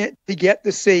in it to get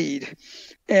the seed,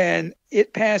 and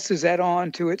it passes that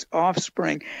on to its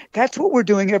offspring. That's what we're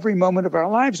doing every moment of our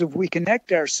lives. If we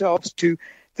connect ourselves to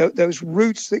those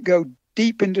roots that go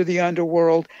deep into the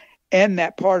underworld, and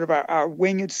that part of our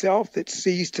winged self that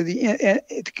sees to the end,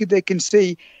 they can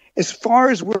see as far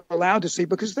as we're allowed to see.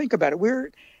 Because think about it, we're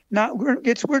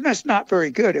just not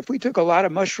very good. If we took a lot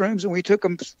of mushrooms and we took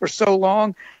them for so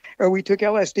long, or we took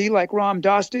LSD like Ram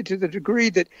Dass did, to the degree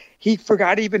that he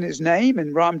forgot even his name,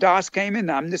 and Ram Dass came in,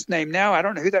 I'm this name now, I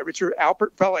don't know who that Richard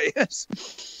Alpert fella is,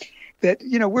 that,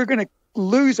 we're going to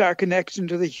lose our connection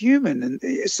to the human.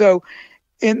 And so,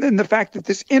 and the fact that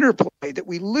this interplay, that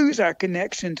we lose our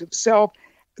connection to the self,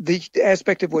 the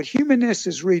aspect of what humanness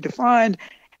is redefined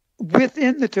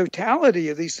within the totality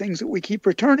of these things that we keep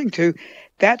returning to.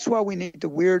 That's why we need the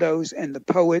weirdos and the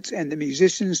poets and the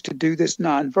musicians to do this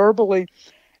non-verbally.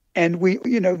 And we,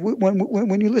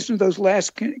 when you listen to those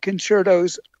last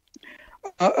concertos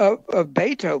of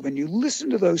Beethoven, you listen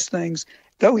to those things,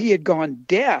 though he had gone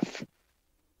deaf,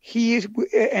 he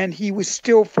was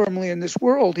still firmly in this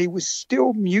world. He was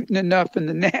still mutant enough in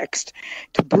the next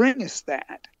to bring us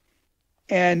that.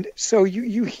 And so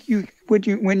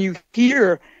when you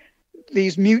hear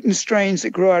these mutant strains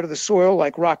that grow out of the soil,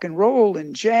 like rock and roll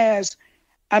and jazz,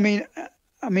 I mean,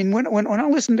 when I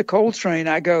listen to Coltrane,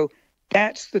 I go,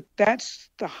 that's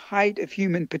the height of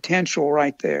human potential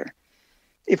right there.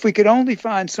 If we could only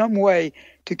find some way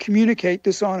to communicate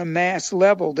this on a mass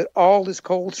level, that all is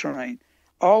Coltrane,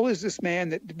 all is this man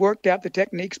that worked out the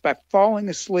techniques by falling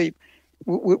asleep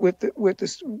with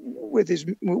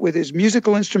his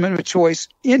musical instrument of choice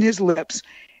in his lips,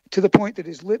 to the point that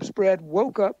his lip spread,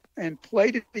 woke up and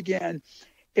played it again.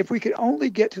 If we could only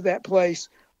get to that place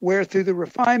where, through the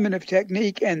refinement of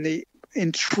technique and the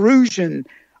intrusion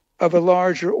of a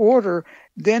larger order,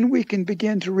 then we can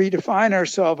begin to redefine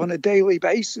ourselves on a daily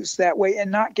basis that way,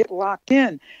 and not get locked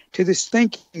in to this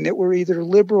thinking that we're either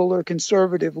liberal or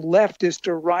conservative, leftist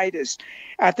or rightist.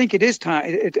 I think it is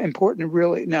important to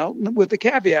really, now with the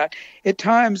caveat, at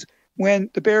times when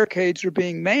the barricades are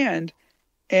being manned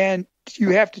and you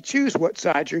have to choose what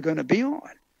side you're going to be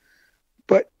on.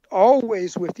 But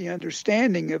always with the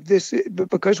understanding of this,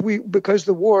 because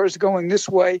the war is going this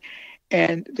way,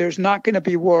 and there's not going to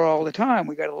be war all the time.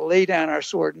 We got to lay down our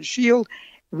sword and shield,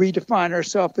 redefine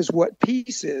ourselves as what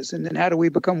peace is, and then how do we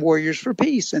become warriors for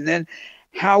peace? And then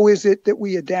how is it that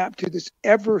we adapt to this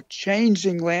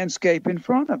ever-changing landscape in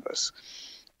front of us?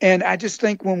 And I just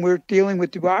think when we're dealing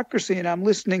with democracy, and I'm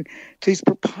listening to these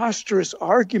preposterous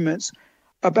arguments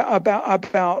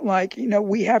about like,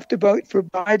 we have to vote for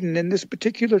Biden, and this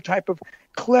particular type of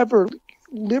clever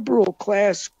liberal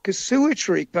class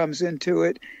casuistry comes into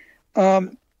it.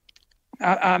 I'm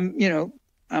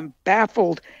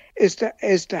baffled as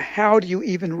to how do you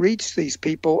even reach these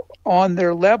people on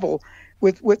their level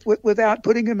without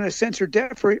putting them in a censor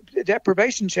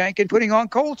deprivation shank and putting on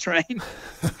Coltrane.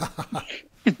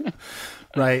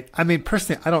 Right. I mean,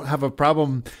 personally, I don't have a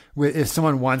problem with if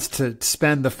someone wants to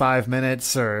spend the 5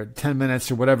 minutes or 10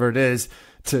 minutes or whatever it is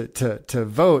to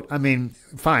vote. I mean,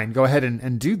 fine, go ahead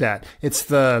and do that. It's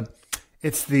the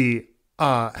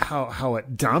how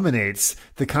it dominates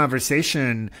the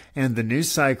conversation and the news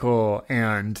cycle,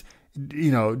 and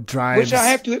drives. Which I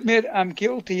have to admit I'm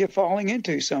guilty of falling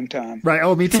into sometimes. Right.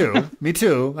 Oh, me too. Me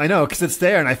too. I know, because it's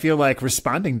there and I feel like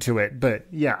responding to it. But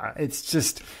yeah, it's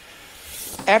just.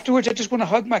 Afterwards, I just want to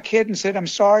hug my kid and say, I'm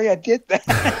sorry I did that.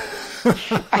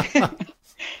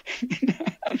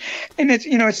 And it's,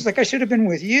 it's like I should have been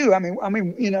with you. I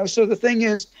mean, so the thing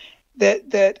is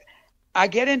that I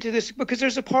get into this because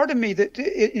there's a part of me that,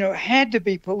 had to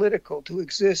be political to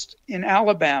exist in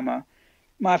Alabama.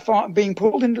 Being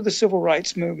pulled into the civil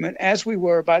rights movement, as we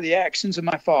were by the actions of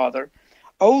my father.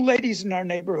 Old ladies in our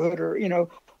neighborhood are,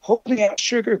 holding out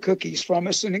sugar cookies from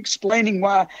us and explaining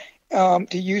why,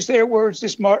 to use their words,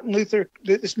 this Martin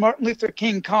Luther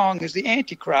King Kong is the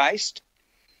Antichrist.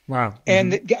 Wow.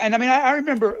 And I mean, I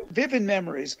remember vivid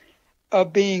memories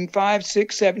of being 5,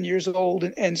 6, 7 years old,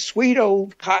 and sweet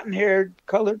old cotton-haired,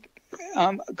 colored,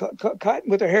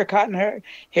 with her hair cotton hair.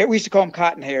 We used to call them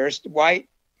cotton hairs, white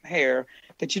hair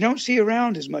that you don't see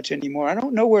around as much anymore. I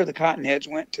don't know where the cotton heads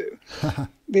went to.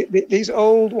 These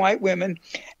old white women,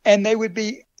 and they would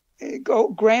be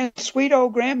sweet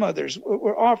old grandmothers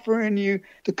were offering you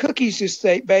the cookies just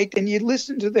they baked, and you'd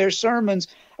listen to their sermons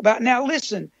about, now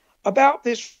listen, about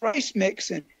this race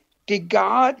mixing. Did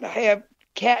God have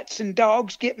cats and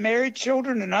dogs get married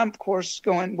children? And I'm, of course,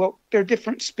 going, well, they're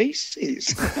different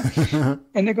species. And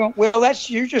they're going, well,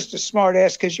 you're just a smart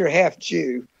ass because you're half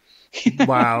Jew.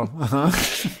 Wow.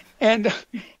 And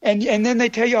then they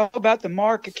tell you all about the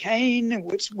mark of Cain,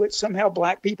 which somehow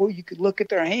black people, you could look at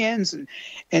their hands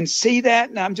and see that.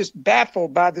 And I'm just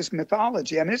baffled by this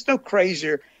mythology. I mean, it's no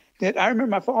crazier that I remember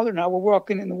my father and I were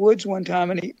walking in the woods one time,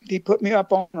 and he put me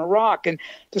up on a rock, and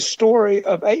the story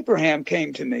of Abraham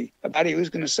came to me about he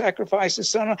was going to sacrifice his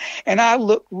son. And I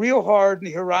looked real hard in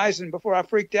the horizon before I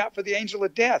freaked out for the angel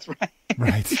of death.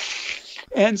 Right.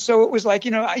 And so it was like,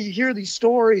 you hear these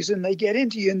stories and they get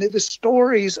into you, and the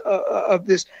stories of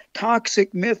this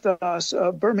toxic mythos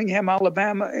of Birmingham,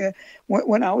 Alabama,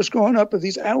 when I was growing up, of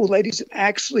these old ladies that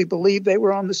actually believed they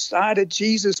were on the side of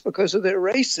Jesus because of their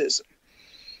racism.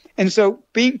 And so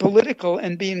being political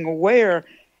and being aware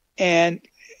and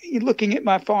looking at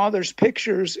my father's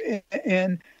pictures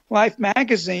in Life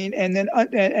magazine, and then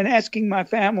and asking my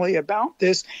family about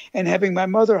this, and having my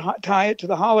mother tie it to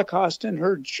the Holocaust and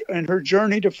her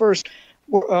journey to first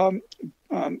World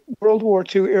War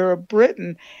II era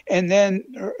Britain, and then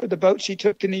the boat she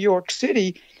took to New York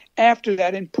City after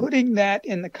that, and putting that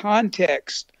in the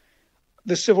context,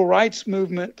 the civil rights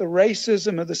movement, the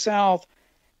racism of the South,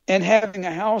 and having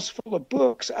a house full of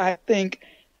books, I think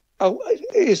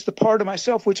is the part of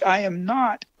myself which I'm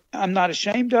not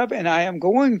ashamed of, and I am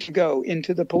going to go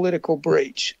into the political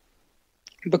breach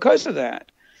because of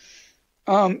that.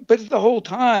 But the whole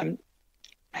time,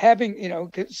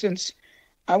 having, since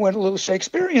I went a little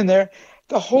Shakespearean there,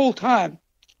 the whole time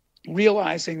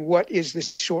realizing what is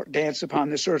this short dance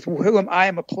upon this earth? Who am I? I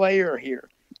am a player here.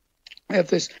 I have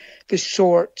this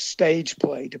short stage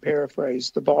play, to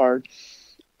paraphrase the Bard.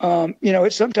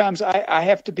 Sometimes I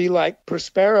have to be like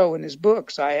Prospero in his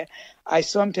books. I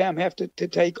sometimes have to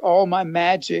take all my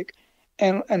magic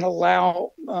and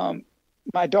allow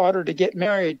my daughter to get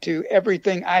married to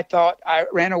everything I thought I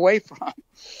ran away from.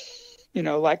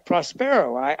 Like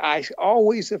Prospero, I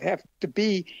always have to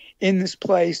be in this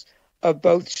place of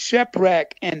both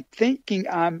shipwreck and thinking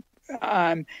I'm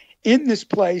in this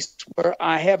place where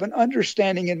I have an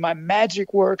understanding, and my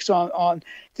magic works on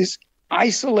this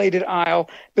isolated isle,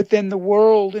 but then the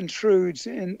world intrudes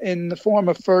in the form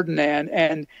of Ferdinand,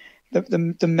 and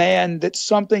the man that's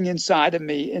something inside of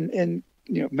me in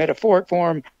metaphoric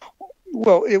form.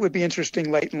 Well, it would be interesting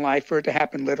late in life for it to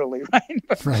happen literally, right?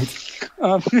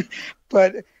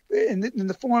 But in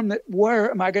the form that,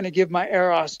 where am I going to give my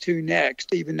eros to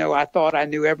next? Even though I thought I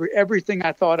knew everything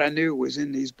I thought I knew was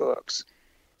in these books.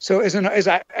 So as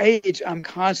I age, I'm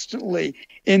constantly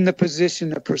in the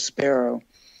position of Prospero.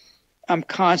 I'm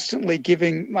constantly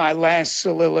giving my last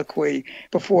soliloquy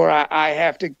before I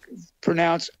have to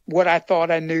pronounce what I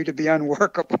thought I knew to be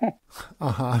unworkable.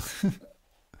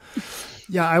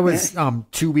 Yeah, I was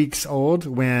 2 weeks old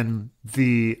when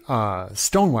the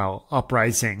Stonewall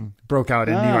uprising broke out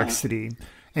in New York City.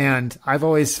 And I've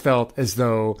always felt as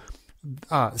though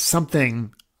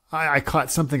I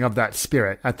caught something of that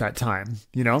spirit at that time,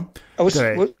 Or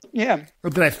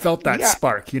that I felt that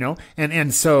spark,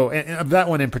 and so of that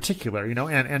one in particular,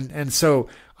 and so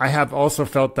I have also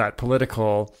felt that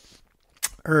political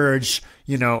urge,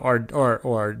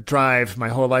 or drive my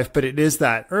whole life, but it is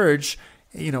that urge,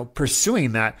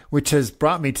 pursuing that, which has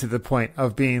brought me to the point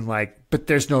of being like, but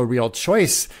there's no real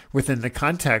choice within the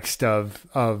context of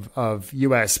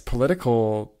U.S.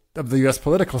 political. Of the U.S.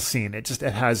 political scene. It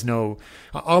has no,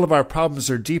 all of our problems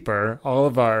are deeper. All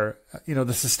of our,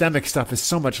 the systemic stuff is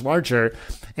so much larger.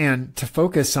 And to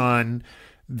focus on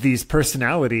these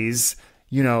personalities,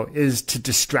 is to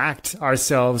distract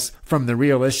ourselves from the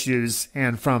real issues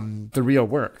and from the real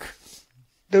work.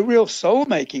 The real soul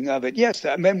making of it. Yes.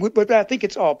 I mean, but I think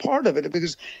it's all part of it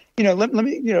because, let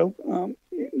me, go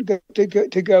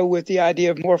with the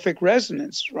idea of morphic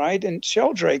resonance, right? And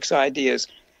Sheldrake's ideas.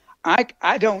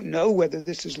 I don't know whether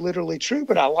this is literally true,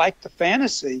 but I like the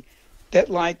fantasy that,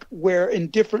 like, where in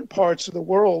different parts of the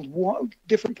world,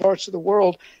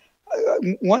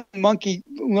 one monkey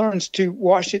learns to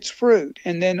wash its fruit,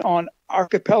 and then on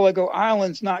archipelago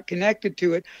islands not connected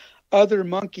to it,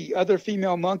 other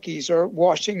female monkeys are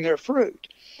washing their fruit.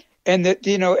 And that,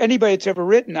 anybody that's ever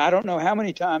written, I don't know how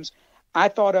many times, I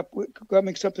thought up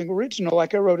coming something original.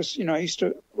 Like I wrote I used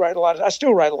to write I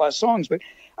still write a lot of songs, but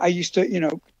I used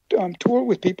to, tour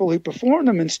with people who perform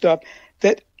them and stuff,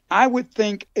 that I would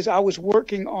think as I was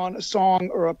working on a song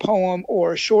or a poem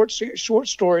or a short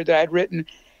story that I'd written,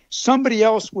 somebody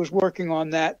else was working on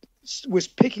that, was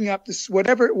picking up this,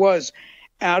 whatever it was,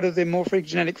 out of the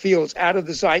morphogenetic fields, out of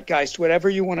the zeitgeist, whatever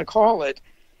you want to call it.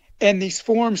 And these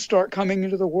forms start coming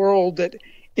into the world that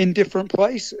in different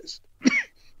places.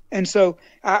 And so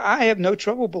I have no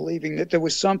trouble believing that there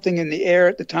was something in the air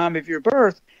at the time of your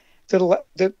birth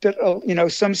that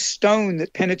some stone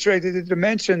that penetrated the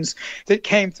dimensions that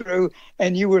came through,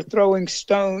 and you were throwing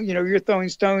you're throwing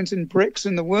stones and bricks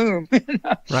in the womb.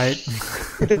 Right.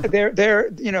 they're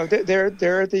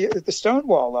the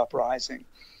Stonewall uprising.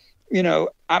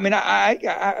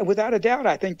 I without a doubt,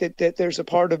 I think that there's a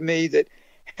part of me that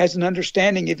has an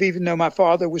understanding of, even though my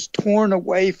father was torn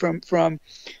away from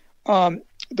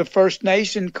the First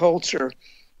Nation culture,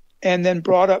 and then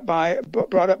brought up by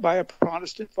a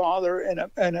Protestant father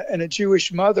and a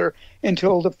Jewish mother,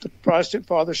 until the Protestant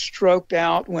father stroked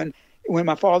out when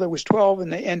my father was 12,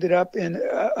 and they ended up in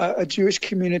a Jewish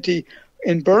community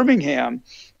in Birmingham.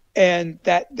 And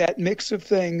that mix of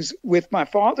things with my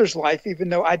father's life, even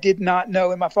though I did not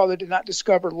know, and my father did not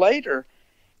discover later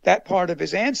that part of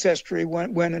his ancestry,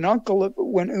 when an uncle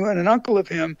of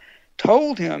him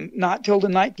told him, not till the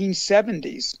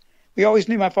 1970s. We always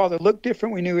knew my father looked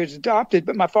different. We knew he was adopted,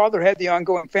 but my father had the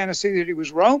ongoing fantasy that he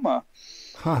was Roma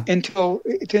until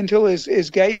his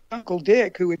gay Uncle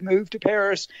Dick, who had moved to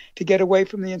Paris to get away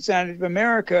from the insanity of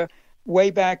America way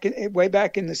back in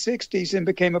the 60s and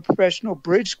became a professional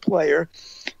bridge player,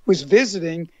 was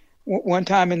visiting one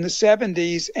time in the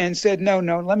 70s and said, no,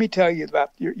 let me tell you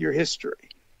about your history.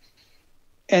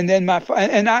 And then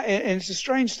and it's a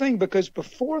strange thing, because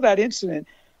before that incident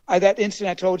I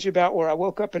told you about, where I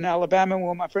woke up in Alabama,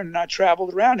 where my friend and I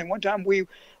traveled around, and one time we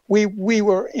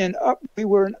were in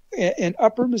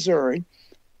Upper Missouri.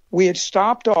 We had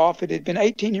stopped off. It had been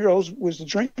 18 years old was the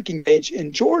drinking age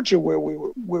in Georgia, where we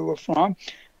were from,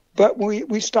 but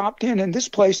we stopped in this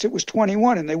place. It was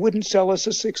 21, and they wouldn't sell us a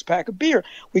 6-pack of beer.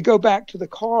 We go back to the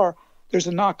car. There's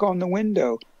a knock on the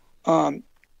window.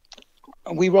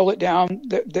 We roll it down.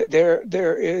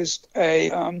 There is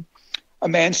a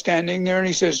man standing there, and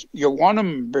he says, "You want a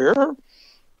beer?"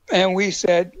 And we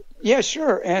said, "Yeah,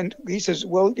 sure." And he says,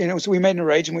 "Well, so we made an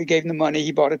arrangement. We gave him the money.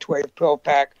 He bought a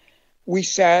 12-pack. We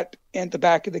sat at the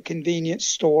back of the convenience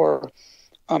store,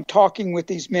 talking with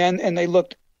these men, and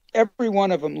every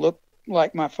one of them looked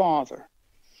like my father.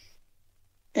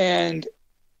 And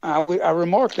I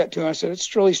remarked that to him. I said,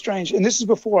 "It's really strange." And this is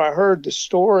before I heard the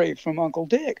story from Uncle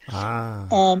Dick.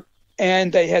 And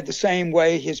they had the same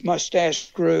way his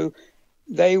mustache grew.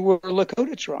 They were a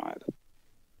Lakota tribe.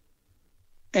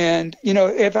 And,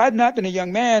 if I'd not been a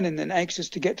young man and then anxious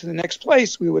to get to the next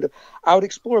place, I would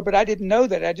explore. But I didn't know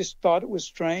that. I just thought it was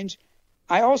strange.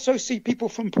 I also see people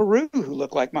from Peru who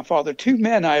look like my father. 2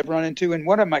 men I have run into, and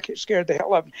one of them I scared the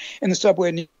hell out of in the subway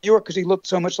in New York, because he looked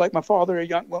so much like my father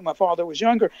when my father was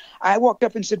younger. I walked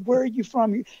up and said, "Where are you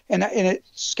from?" And it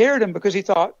scared him, because he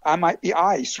thought I might be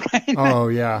ICE, right? Oh,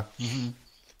 yeah. Mm-hmm.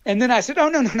 And then I said, "Oh,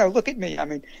 no, look at me. I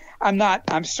mean,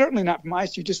 I'm certainly not from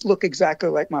ICE. You just look exactly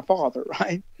like my father,"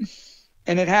 right?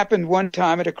 And it happened one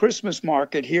time at a Christmas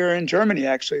market here in Germany,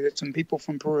 actually, that some people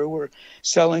from Peru were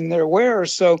selling their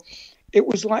wares. So it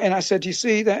was like, and I said, "You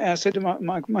see that?" And I said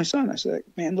to my son, I said,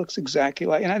 "Man, looks exactly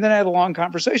like," and then I had a long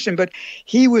conversation, but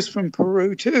he was from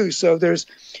Peru too. So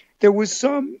there was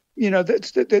some,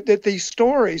 that these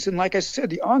stories, and like I said,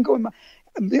 the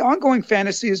ongoing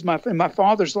fantasy in my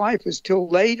father's life is till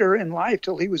later in life,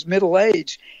 till he was middle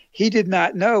aged. He did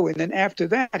not know. And then after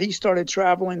that, he started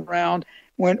traveling around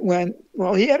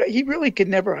he really could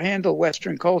never handle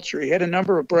Western culture. He had a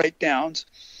number of breakdowns.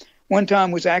 One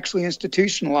time was actually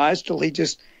institutionalized till he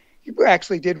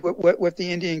actually did what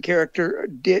the Indian character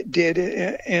did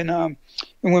in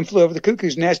One Flew Over the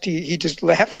Cuckoo's Nest. He just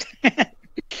left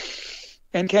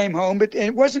and came home. But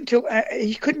it wasn't until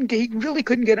he really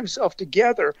couldn't get himself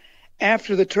together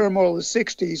after the turmoil of the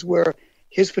 60s, where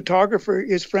his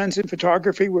friends in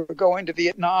photography were going to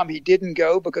Vietnam. He didn't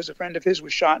go because a friend of his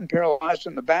was shot and paralyzed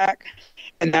in the back,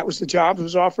 and that was the job that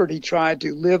was offered. He tried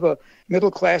to live a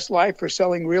middle-class life for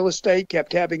selling real estate,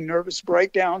 kept having nervous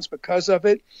breakdowns because of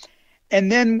it. And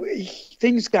then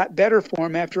things got better for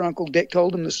him after Uncle Dick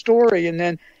told him the story, and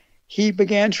then he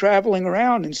began traveling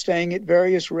around and staying at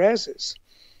various reses.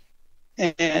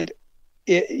 And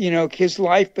his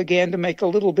life began to make a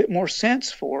little bit more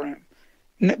sense for him.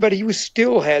 but he was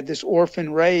still had this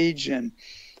orphan rage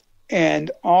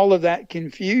and all of that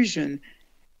confusion.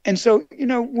 And so,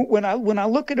 when I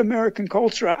look at American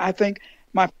culture, I think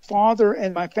my father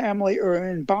and my family are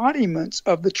embodiments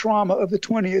of the trauma of the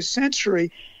 20th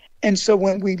century. And so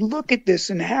when we look at this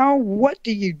and what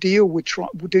do you deal with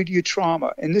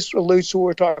trauma? And this alludes to what we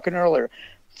were talking earlier.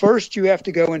 First, you have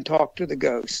to go and talk to the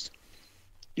ghosts.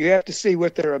 You have to see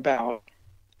what they're about.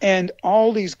 And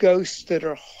all these ghosts that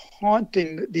are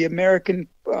haunting the American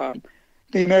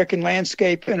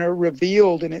landscape and are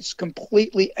revealed, and it's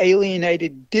completely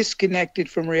alienated, disconnected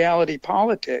from reality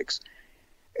politics.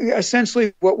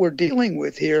 Essentially, what we're dealing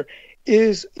with here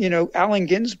is, Allen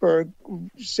Ginsberg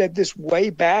said this way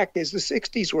back as the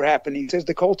 60s were happening. He says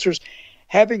the culture's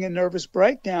having a nervous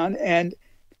breakdown, and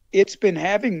it's been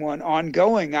having one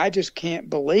ongoing. I just can't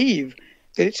believe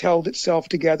that it's held itself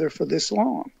together for this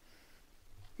long.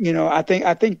 I think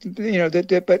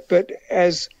but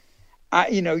as I,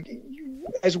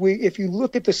 if you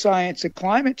look at the science of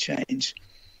climate change,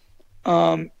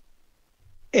 and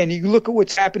you look at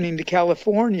what's happening to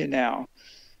California now,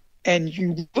 and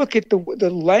you look at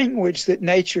the language that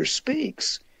nature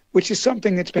speaks, which is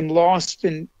something that's been lost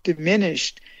and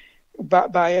diminished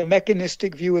by a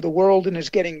mechanistic view of the world, and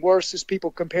is getting worse as people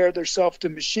compare themselves to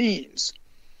machines,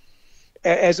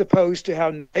 as opposed to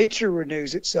how nature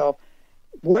renews itself.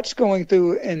 What's going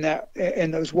through in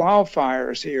those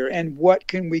wildfires here, and what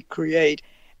can we create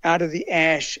out of the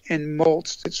ash and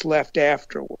mulch that's left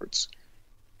afterwards?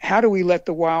 How do we let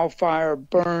the wildfire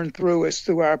burn through us,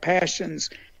 through our passions?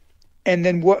 And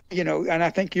then and I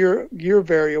think you're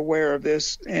very aware of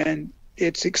this, and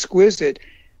it's exquisite.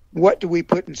 What do we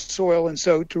put in soil? And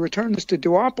so, to return this to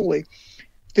duopoly,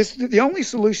 the only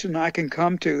solution I can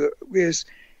come to is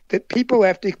that people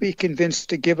have to be convinced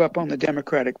to give up on the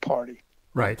Democratic Party.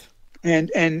 Right. And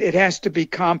it has to be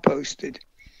composted.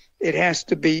 It has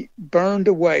to be burned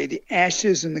away. The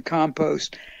ashes and the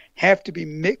compost have to be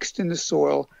mixed in the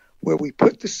soil, where we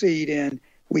put the seed in,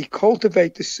 we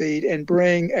cultivate the seed, and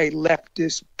bring a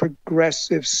leftist,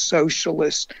 progressive,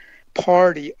 socialist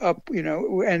party up,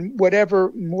 and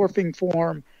whatever morphing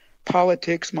form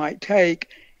politics might take.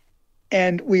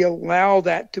 And we allow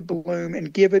that to bloom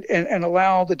and give it and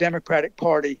allow the Democratic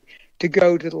Party to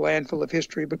go to the landfill of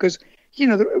history, because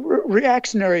the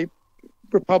reactionary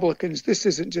Republicans, this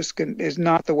is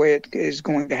not the way it is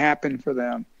going to happen for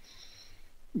them.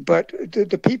 But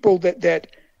the people that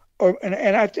are, and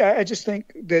I just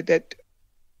think that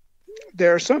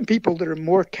there are some people that are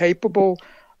more capable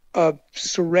of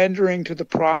surrendering to the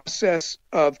process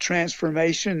of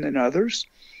transformation than others.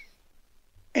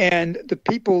 And the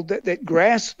people that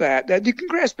grasp that you can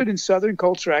grasp it in Southern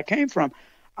culture I came from.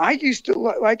 I used to,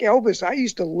 like Elvis, I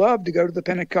used to love to go to the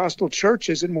Pentecostal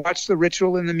churches and watch the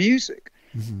ritual and the music,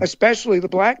 especially the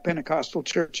Black Pentecostal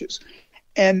churches.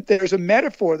 And there's a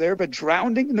metaphor there of a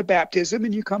drowning in the baptism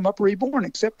and you come up reborn,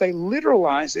 except they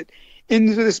literalize it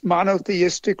into this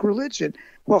monotheistic religion.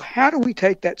 Well, how do we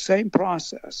take that same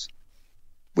process,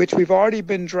 which we've already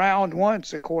been drowned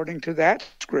once, according to that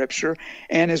scripture,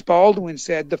 and as Baldwin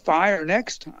said, the fire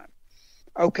next time?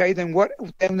 Okay, then what?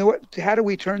 How do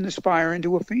we turn this fire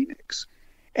into a phoenix?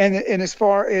 And as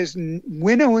far as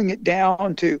winnowing it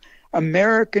down to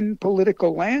American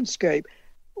political landscape,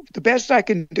 the best I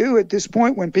can do at this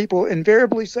point, when people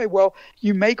invariably say, "Well,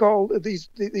 you make all of these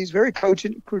very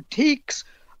cogent critiques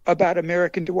about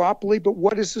American duopoly, but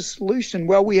what is the solution?"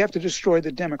 Well, we have to destroy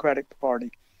the Democratic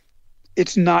Party.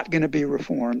 It's not going to be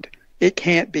reformed. It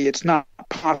can't be. It's not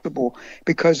possible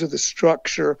because of the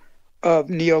structure of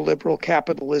neoliberal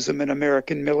capitalism and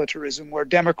American militarism, where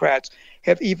Democrats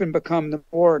have even become the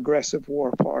more aggressive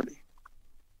war party.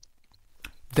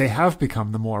 They have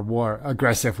become the more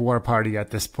aggressive war party at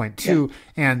this point too.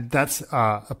 Yeah. And that's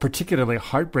a particularly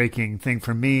heartbreaking thing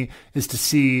for me, is to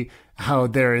see how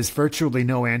there is virtually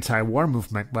no anti-war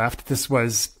movement left. This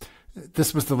was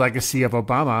the legacy of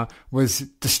Obama, was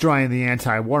destroying the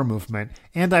anti-war movement.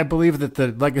 And I believe that the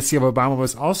legacy of Obama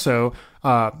was also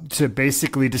to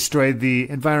basically destroy the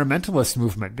environmentalist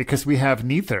movement, because we have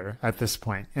neither at this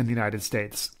point in the United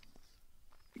States.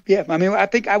 Yeah, I mean, I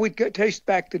think I would trace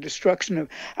back the destruction of,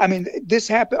 this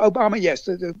happened, Obama, yes,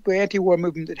 the anti-war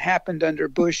movement that happened under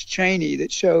Bush Cheney,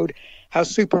 that showed how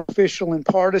superficial and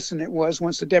partisan it was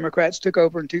once the Democrats took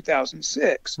over in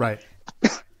 2006. Right.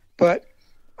 But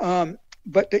I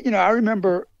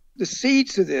remember the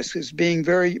seeds of this as being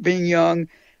young.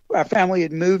 Our family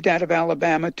had moved out of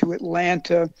Alabama to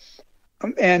Atlanta,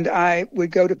 and I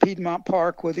would go to Piedmont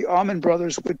Park, where the Allman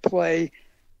Brothers would play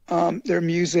their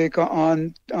music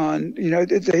on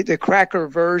the cracker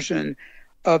version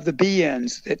of the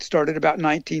BNs that started about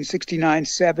 1969,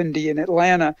 70 in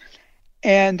Atlanta.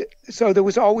 And so there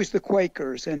was always the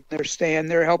Quakers and their stand.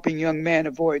 They're helping young men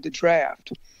avoid the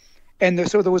draft. And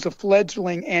so there was a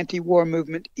fledgling anti-war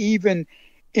movement, even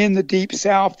in the Deep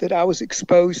South, that I was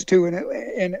exposed to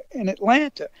in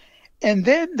Atlanta. And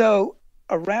then, though,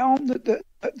 around the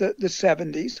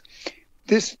 70s,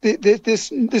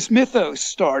 this mythos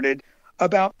started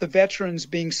about the veterans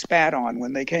being spat on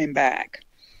when they came back,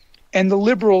 and the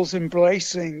liberals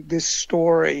embracing this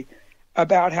story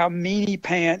about how meanie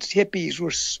pants hippies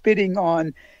were spitting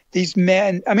on these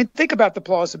men. I mean, think about the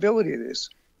plausibility of this.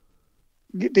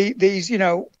 These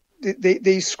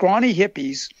scrawny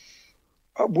hippies,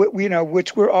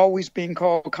 which were always being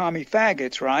called commie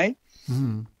faggots, right?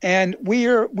 Mm-hmm. And we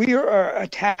are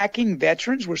attacking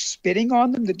veterans. We're spitting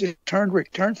on them that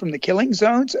returned from the killing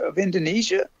zones of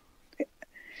Indonesia.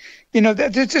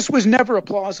 This was never a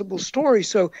plausible story.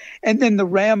 So, and then the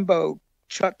Rambo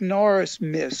Chuck Norris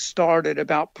myth started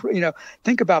about,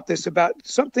 think about this, about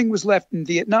something was left in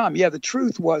Vietnam. Yeah, the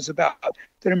truth was about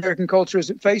that American culture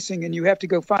isn't facing, and you have to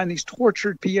go find these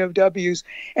tortured POWs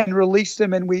and release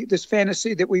them. And this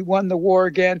fantasy that we won the war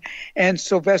again, and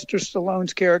Sylvester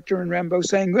Stallone's character in Rambo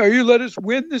saying, "Oh, you let us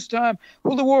win this time."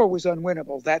 Well, the war was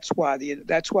unwinnable. That's why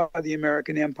the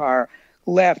American empire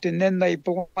left, and then they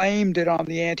blamed it on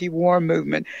the anti-war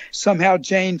movement. Somehow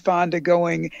Jane Fonda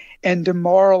going and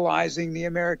demoralizing the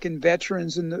American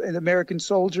veterans and the American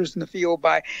soldiers in the field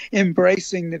by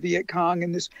embracing the Viet Cong,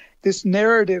 and this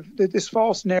narrative, this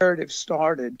false narrative,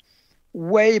 started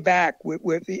way back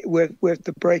with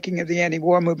the breaking of the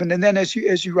anti-war movement, and then as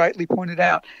you rightly pointed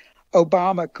out,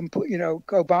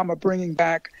 Obama bringing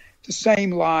back the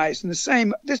same lies and the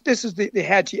same. This is the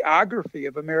hagiography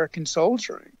of American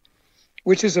soldiering,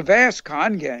 which is a vast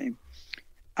con game.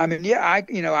 I mean, yeah, I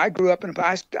grew up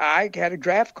I had a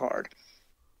draft card.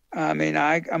 I mean,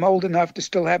 I'm old enough to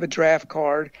still have a draft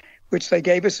card, which they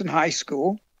gave us in high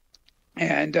school.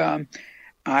 And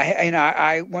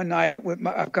I one night with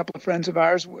a couple of friends of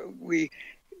ours, we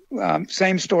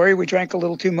same story. We drank a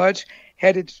little too much,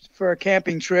 headed for a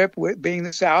camping trip. Being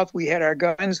the South, we had our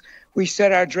guns. We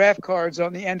set our draft cards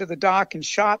on the end of the dock and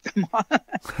shot them.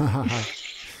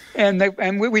 And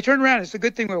we turned around. It's a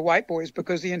good thing we were white boys,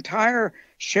 because the entire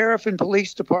sheriff and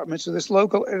police departments of this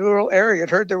local rural area had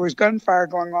heard there was gunfire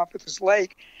going off at this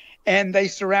lake, and they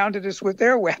surrounded us with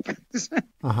their weapons.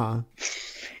 Uh-huh.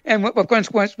 And of course,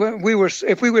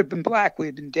 if we would have been black, we'd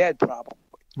have been dead probably.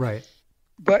 Right.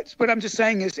 But what I'm just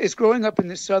saying is growing up in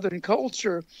this Southern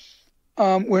culture,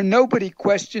 where nobody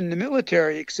questioned the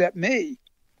military except me,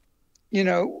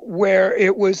 where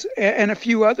it was, and a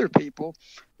few other people.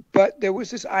 But there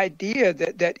was this idea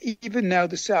that even though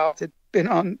the South had been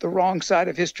on the wrong side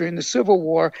of history in the Civil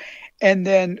War, and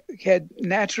then had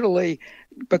naturally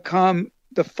become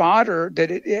the fodder, that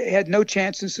it had no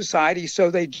chance in society, so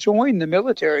they joined the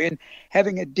military. And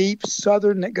having a deep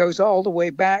Southern that goes all the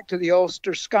way back to the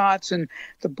Ulster Scots and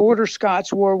the Border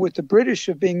Scots War with the British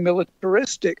of being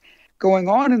militaristic going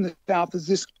on in the South, is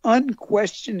this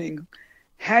unquestioning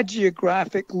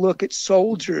hagiographic look at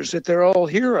soldiers, that they're all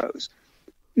heroes.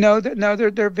 No,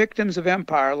 they're victims of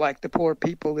empire, like the poor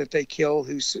people that they kill,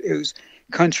 whose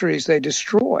countries they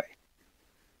destroy.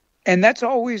 And that's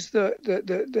always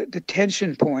the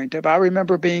tension point. I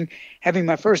remember having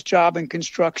my first job in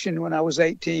construction when I was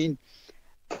 18,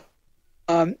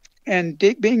 and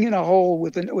being in a hole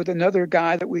with another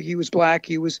guy he was black.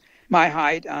 He was my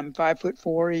height. I'm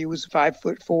 5'4". He was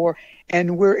 5'4",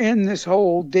 and we're in this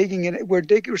hole digging in it. We're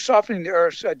softening the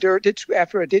earth. A ditch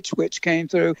after a ditch witch came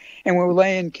through, and we're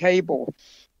laying cable,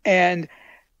 and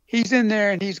he's in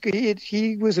there, and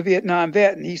he was a Vietnam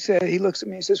vet, and he looks at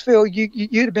me and says, "Phil,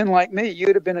 you'd have been like me.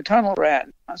 You'd have been a tunnel rat."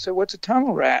 I said, "What's a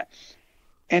tunnel rat?"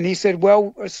 And he said,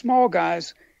 "Well, small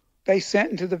guys, they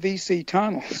sent into the VC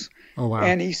tunnels." Oh wow!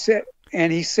 And he said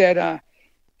it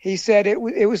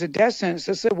was a death sentence.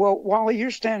 I said, "Well, Wally,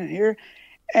 you're standing here,"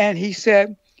 and he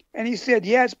said,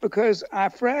 "Yeah, it's because I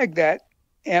fragged that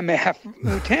MF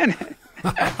lieutenant."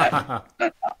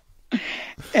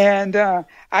 And I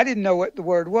didn't know what the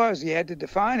word was. He had to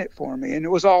define it for me, and it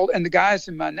was all. And the guys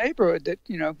in my neighborhood, that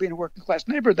being a working class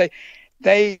neighborhood,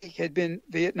 they had been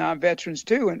Vietnam veterans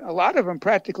too, and a lot of them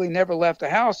practically never left the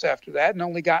house after that, and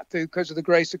only got through because of the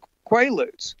grace of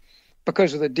Quaaludes,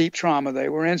 because of the deep trauma they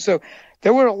were in. So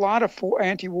there were a lot of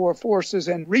anti-war forces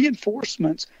and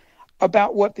reinforcements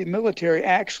about what the military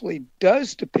actually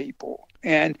does to people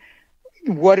and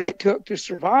what it took to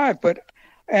survive.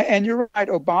 And you're right,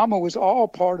 Obama was all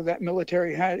part of that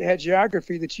military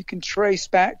hagiography that you can trace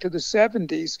back to the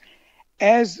 70s.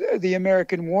 as the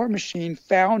American war machine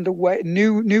found a way,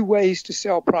 new ways to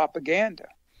sell propaganda,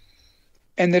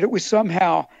 and that it was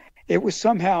somehow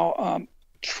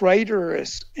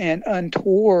traitorous and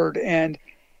untoward and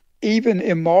even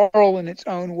immoral in its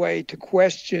own way to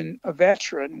question a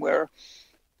veteran, where,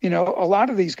 a lot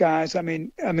of these guys,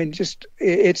 just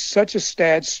it's such a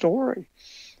sad story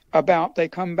about, they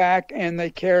come back and they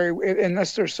carry,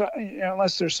 unless they're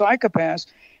psychopaths,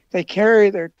 they carry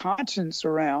their conscience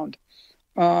around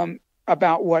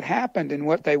about what happened and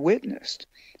what they witnessed.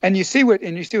 And you see what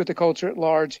the culture at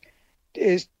large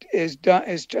is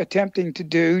attempting to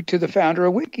do to the founder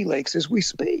of WikiLeaks as we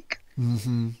speak.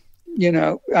 Mm-hmm.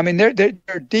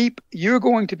 They're deep. You're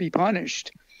going to be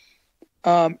punished,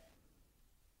 and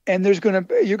you're going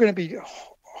to be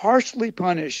harshly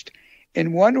punished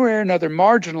in one way or another,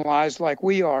 marginalized like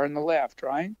we are in the left,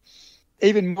 right?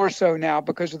 Even more so now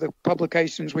because of the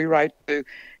publications we write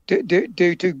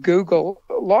due to Google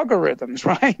logarithms,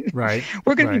 right? Right.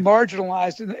 We're going to be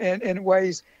marginalized in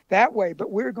ways that way, but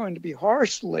we're going to be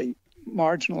harshly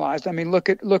marginalized.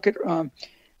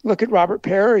 Look at Robert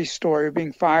Perry's story of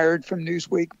being fired from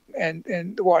Newsweek and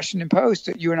the Washington Post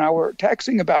that you and I were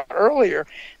texting about earlier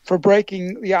for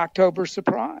breaking the October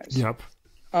surprise. Yep.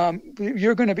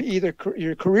 You're going to be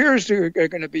your careers are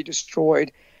going to be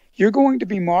destroyed. You're going to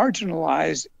be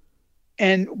marginalized.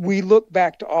 And we look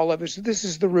back to all of us. This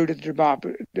is the root of the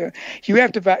debacle. You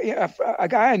have to. A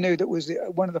guy I knew that was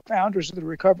one of the founders of the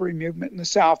recovery movement in the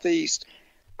Southeast,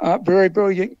 very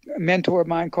brilliant mentor of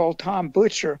mine called Tom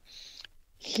Butcher.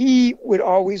 He would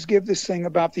always give this thing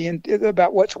about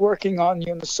what's working on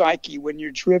you in the psyche when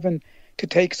you're driven to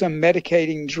take some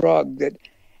medicating drug.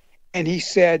 And he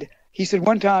said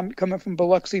one time, coming from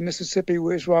Biloxi, Mississippi,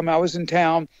 where I was in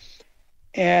town,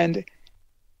 and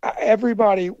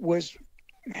everybody was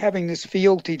having this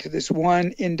fealty to this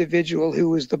one individual who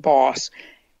was the boss.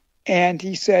 And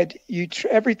he said,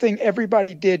 everything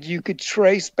everybody did, you could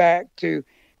trace back to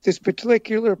this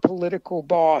particular political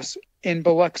boss in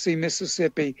Biloxi,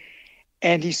 Mississippi.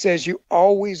 And he says, you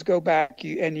always go back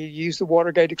and you use the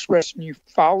Watergate expression, you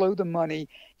follow the money,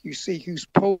 you see who's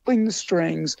pulling the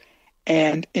strings.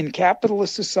 And in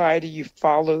capitalist society, you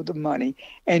follow the money,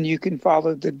 and you can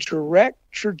follow the direct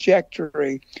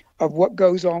trajectory of what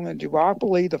goes on in the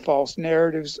duopoly, the false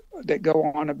narratives that go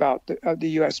on about the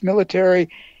U.S.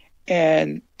 military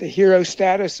and the hero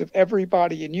status of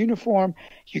everybody in uniform.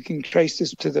 You can trace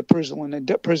this to the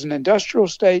prison industrial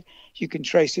state. You can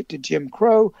trace it to Jim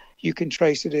Crow. You can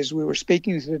trace it, as we were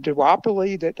speaking, to the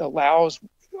duopoly that allows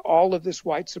all of this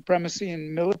white supremacy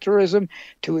and militarism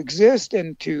to exist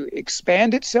and to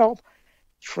expand itself.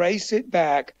 Trace it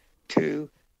back to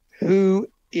who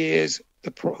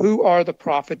are the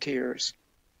profiteers.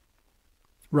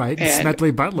 Right. And Smedley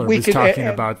Butler was talking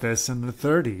about this in the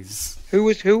 30s.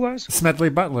 Who was? Smedley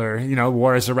Butler,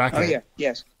 War is a Racket. Oh, yeah.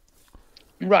 Yes.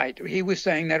 Right. He was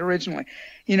saying that originally.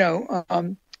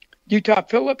 Utah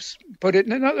Phillips put it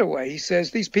in another way. He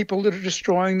says these people that are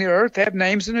destroying the earth have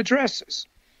names and addresses.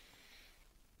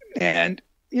 And,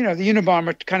 the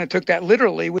Unabomber kind of took that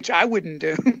literally, which I wouldn't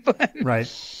do. Right.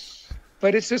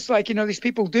 But it's just like, these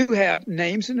people do have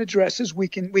names and addresses. We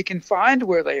can find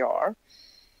where they are.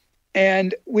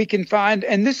 And we can find,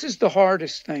 and this is the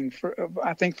hardest thing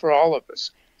I think for all of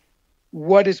us.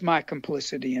 What is my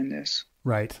complicity in this?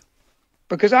 Right.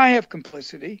 Because I have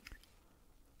complicity.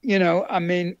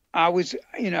 I was,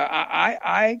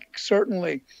 I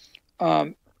certainly,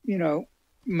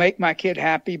 make my kid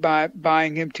happy by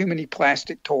buying him too many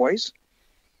plastic toys,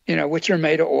 which are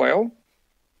made of oil.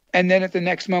 And then at the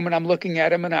next moment, I'm looking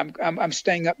at him and I'm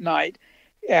staying up night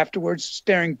afterwards,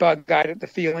 staring bug-eyed at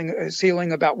the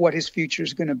ceiling about what his future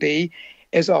is going to be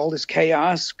as all this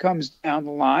chaos comes down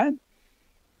the line.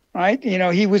 Right?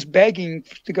 He was begging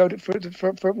to go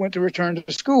to return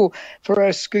to school for a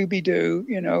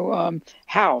Scooby-Doo,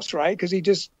 house, right? Because he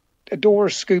just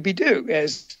adores Scooby-Doo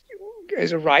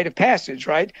as a rite of passage,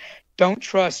 right? Don't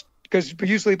trust, because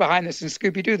usually behind this in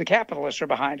Scooby-Doo, the capitalists are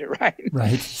behind it, right?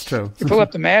 Right, it's true. You pull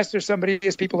up the mask, there's somebody,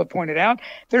 as people have pointed out,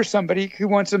 there's somebody who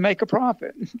wants to make a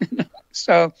profit.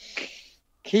 So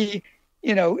he,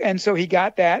 and so he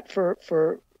got that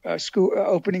for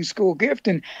opening school gift,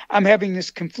 and I'm having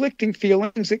this conflicting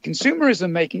feelings that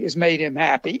consumerism has made him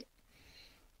happy,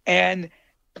 and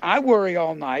I worry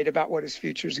all night about what his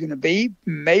future is going to be.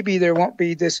 Maybe there won't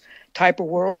be this type of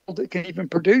world that can even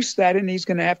produce that, and he's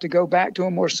going to have to go back to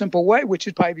a more simple way, which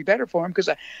would probably be better for him, because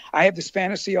I have this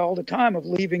fantasy all the time of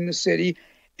leaving the city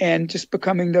and just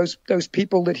becoming those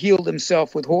people that heal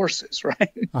themselves with horses,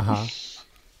 right? Uh-huh.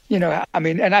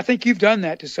 And I think you've done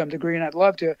that to some degree, and I'd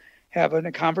love to have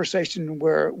a conversation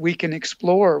where we can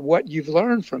explore what you've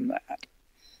learned from that.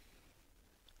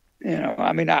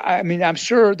 I mean, I'm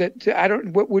sure that I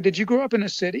don't. What did you grow up in a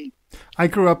city? I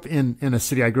grew up in a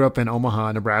city. I grew up in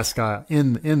Omaha, Nebraska,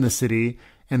 in the city,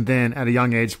 and then at a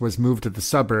young age was moved to the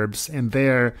suburbs. And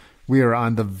there we were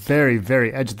on the very,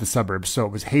 very edge of the suburbs, so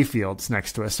it was hayfields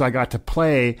next to us. So I got to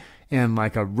play in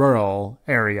like a rural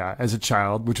area as a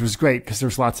child, which was great because there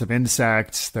was lots of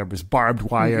insects. There was barbed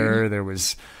wire. There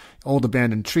was old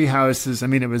abandoned tree houses. I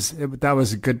mean, that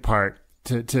was a good part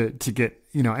to get,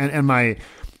 and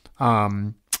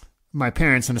my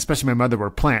parents, and especially my mother, were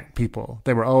plant people.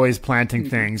 They were always planting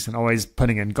things and always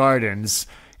putting in gardens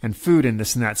and food and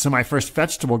this and that. So my first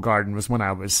vegetable garden was when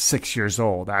I was 6 years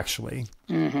old, actually.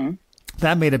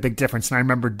 That made a big difference. And I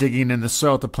remember digging in the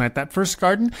soil to plant that first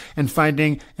garden and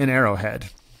finding an arrowhead.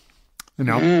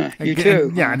 You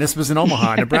too. And this was in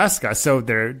Omaha, Nebraska. So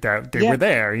they were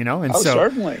there, and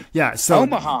certainly. Yeah. So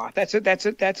Omaha, that's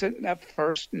a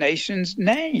First Nations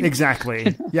name.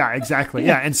 Exactly. Yeah, exactly.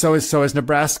 Yeah. And so is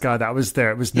Nebraska. That was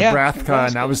there. It was Nebraska,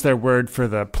 and that was their word for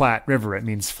the Platte River. It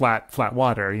means flat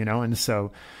water, and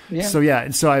so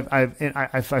And so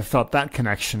I felt that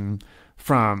connection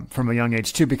from a young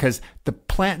age too, because the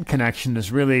plant connection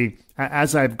is really,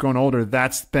 as I've grown older,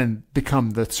 that's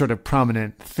become the sort of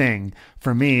prominent thing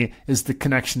for me, is the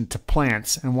connection to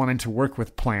plants and wanting to work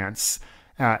with plants.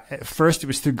 At first it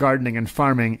was through gardening and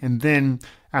farming, and then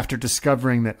after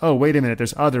discovering that, oh, wait a minute,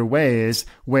 there's other ways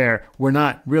where we're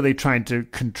not really trying to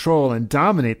control and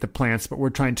dominate the plants, but we're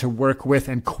trying to work with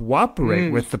and cooperate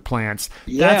with the plants.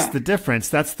 That's the difference.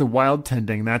 That's the wild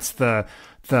tending. That's the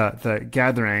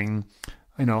gathering,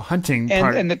 hunting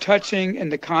part. And the touching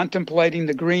and the contemplating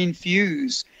the green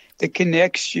fuse that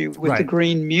connects you with the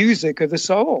green music of the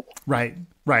soul. Right.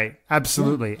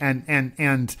 Absolutely.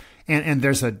 And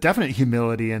there's a definite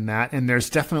humility in that. And there's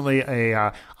definitely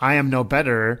I am no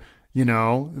better,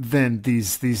 than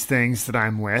these things that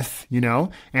I'm with,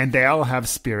 and they all have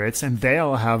spirits and they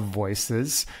all have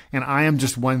voices, and I am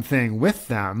just one thing with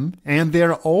them, and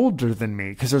they're older than me.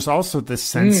 Because there's also this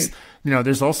sense,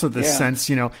 sense,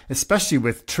 especially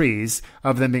with trees,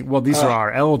 of them being, well, these are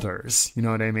our elders, you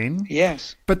know what I mean?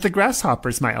 Yes. But the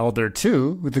grasshopper's my elder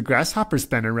too. The grasshopper's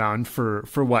been around for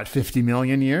what, 50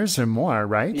 million years or more,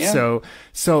 right? Yeah.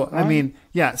 So I mean,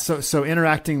 so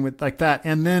interacting with like that,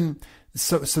 and then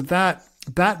So that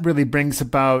really brings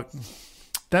about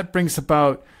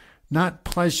not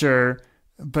pleasure,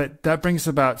 but that brings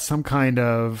about some kind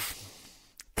of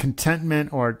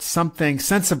contentment or something,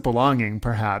 sense of belonging,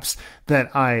 perhaps,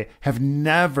 that I have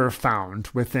never found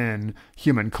within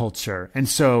human culture. And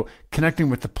so connecting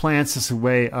with the plants is a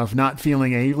way of not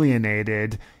feeling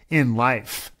alienated in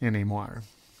life anymore.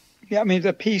 Yeah, I mean,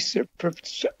 the peace that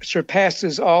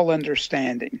surpasses all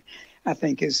understanding, I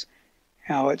think, is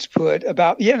how it's put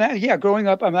about, growing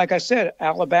up, like I said,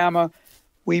 Alabama,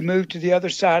 we moved to the other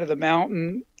side of the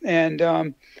mountain, and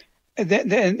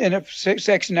then in a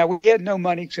section, now we had no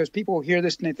money, because people will hear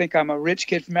this and they think I'm a rich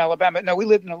kid from Alabama. No, we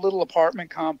lived in a little apartment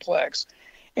complex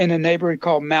in a neighborhood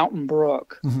called Mountain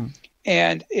Brook.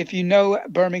 And if you know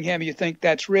Birmingham, you think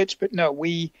that's rich, but no,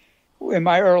 in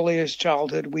my earliest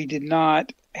childhood, we did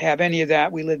not have any of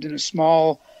that. We lived in a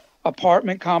small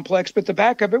apartment complex, but the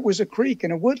back of it was a creek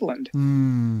and a woodland.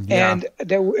 And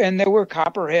there were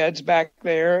copperheads back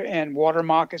there, and water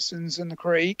moccasins in the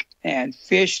creek, and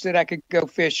fish that I could go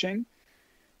fishing.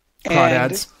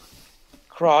 Crawdads,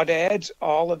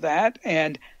 all of that.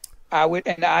 And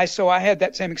so I had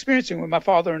that same experience. And when my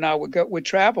father and I would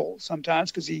travel sometimes,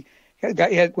 because he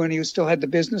had when he still had the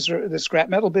business, or the scrap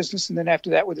metal business, and then after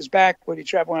that with his back, when he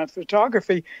traveled on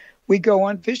photography, we'd go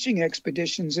on fishing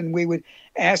expeditions, and we would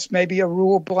ask maybe a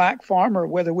rural black farmer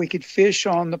whether we could fish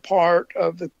on the part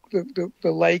of the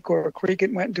lake or a creek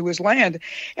that went into his land,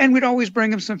 and we'd always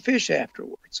bring him some fish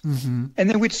afterwards. And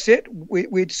then we'd sit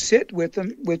with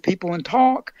them, with people, and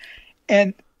talk.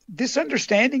 And this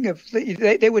understanding of,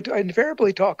 they would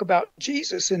invariably talk about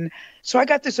Jesus. And so I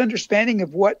got this understanding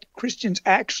of what Christians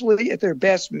actually at their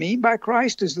best mean by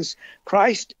Christ is this: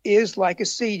 Christ is like a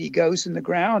seed. He goes in the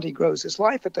ground, he grows his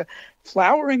life. At the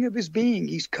flowering of his being,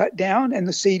 he's cut down and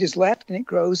the seed is left, and it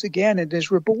grows again and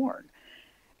is reborn.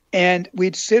 And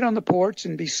we'd sit on the porch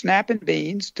and be snapping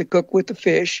beans to cook with the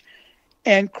fish.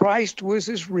 And Christ was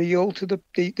as real to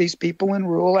these people in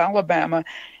rural Alabama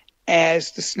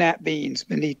as the snap beans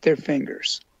beneath their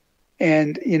fingers.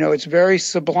 And, it's very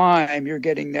sublime. You're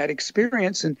getting that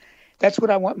experience. And that's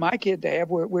what I want my kid to have.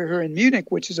 We're here in Munich,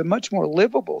 which is a much more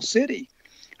livable city.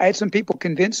 I had some people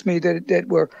convince me that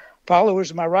were followers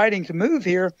of my writing to move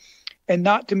here and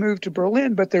not to move to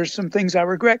Berlin. But there's some things I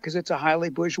regret, because it's a highly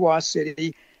bourgeois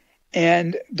city.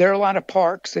 And there are a lot of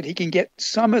parks that he can get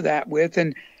some of that with.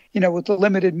 And, with the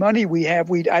limited money we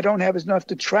have, I don't have enough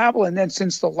to travel. And then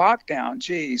since the lockdown,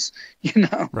 geez,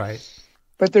 Right.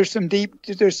 But there's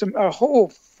a whole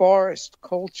forest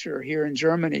culture here in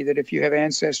Germany that if you have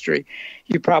ancestry,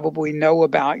 you probably know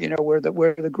about, where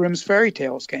the Grimm's fairy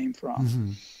tales came from.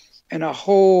 Mm-hmm. And a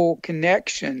whole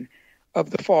connection of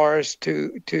the forest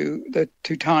to the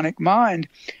Teutonic mind.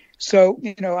 So,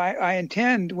 I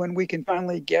intend when we can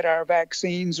finally get our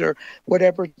vaccines or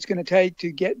whatever it's going to take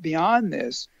to get beyond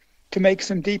this, to make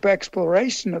some deep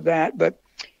exploration of that. But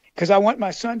because I want my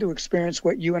son to experience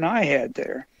what you and I had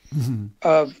there. Mm-hmm.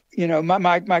 Of,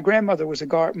 my grandmother was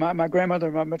my grandmother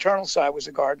on my maternal side was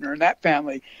a gardener, and that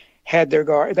family had their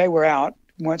garden. They were out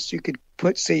once you could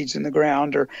put seeds in the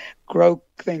ground or grow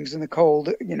things in the cold,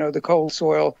 the cold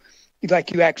soil,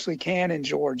 like you actually can in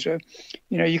Georgia.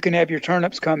 You can have your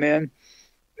turnips come in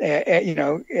at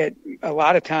a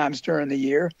lot of times during the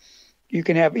year. You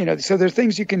can have, so there are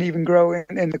things you can even grow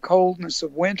in the coldness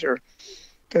of winter.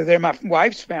 They're my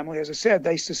wife's family, as I said,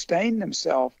 they sustain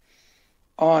themselves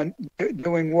on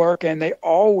doing work, and they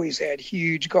always had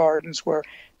huge gardens where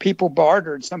people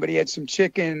bartered. Somebody had some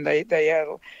chicken, they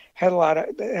had a lot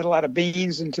of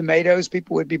beans and tomatoes.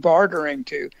 People would be bartering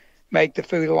to make the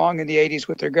food along in the 80s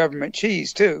with their government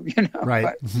cheese too,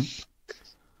 Right.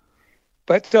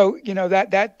 But so,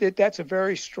 that's a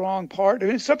very strong part.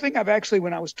 And it's something I've actually,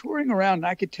 when I was touring around,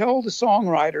 I could tell the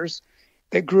songwriters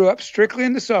that grew up strictly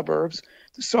in the suburbs,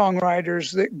 the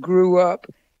songwriters that grew up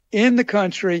in the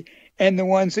country, and the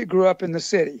ones that grew up in the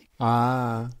city.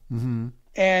 Mm-hmm.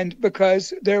 And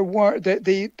because there were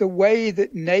the way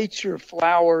that nature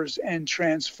flowers and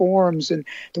transforms, and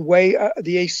the way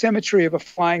the asymmetry of a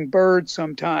flying bird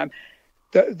sometime,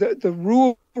 the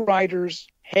rural writers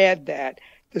had that.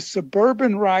 The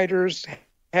suburban writers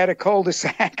had a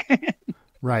cul-de-sac.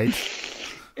 Right.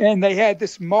 And they had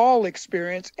this mall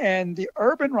experience, and the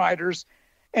urban writers,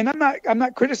 and I'm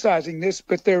not criticizing this,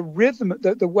 but their rhythm,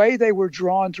 the way they were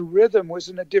drawn to rhythm was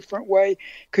in a different way,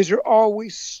 because you're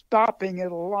always stopping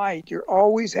at a light. You're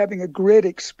always having a grid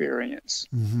experience.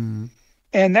 Mm-hmm.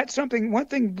 And that's one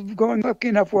thing going lucky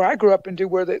enough where I grew up into,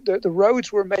 where the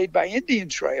roads were made by Indian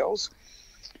trails.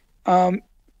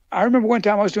 I remember one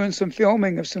time I was doing some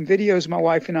filming of some videos my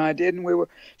wife and I did, and we were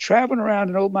traveling around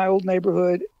in my old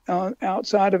neighborhood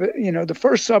outside of it, the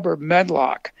first suburb,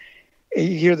 Medlock.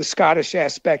 You hear the Scottish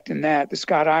aspect in that. The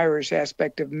Scot-Irish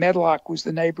aspect of Medlock was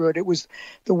the neighborhood. It was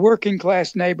the working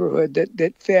class neighborhood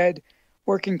that fed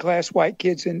working class white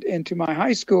kids into my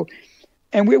high school.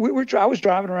 And I was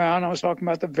driving around. I was talking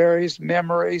about the various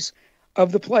memories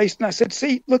of the place. And I said,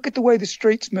 see, look at the way the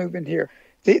streets move in here.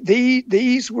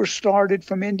 These were started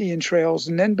from Indian trails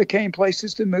and then became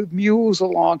places to move mules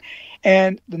along.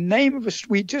 And the name of a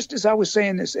street, just as I was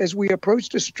saying this, as we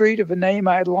approached a street of a name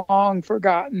I had long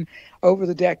forgotten over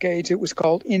the decades, it was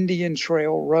called Indian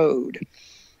Trail Road.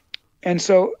 And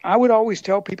so I would always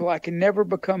tell people I can never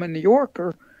become a New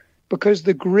Yorker, because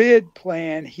the grid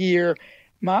plan here,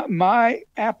 my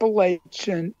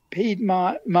Appalachian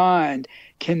Piedmont mind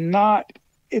cannot.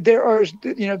 There are,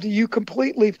 you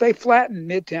completely, they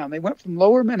flattened Midtown. They went from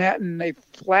lower Manhattan, they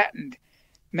flattened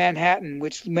Manhattan,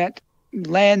 which meant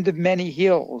land of many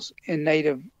hills in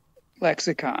native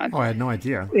lexicon. Oh, I had no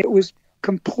idea. It was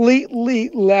completely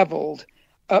leveled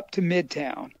up to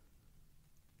Midtown.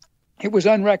 It was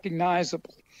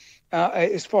unrecognizable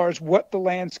as far as what the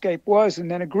landscape was. And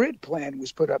then a grid plan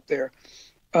was put up there.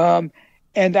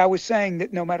 And I was saying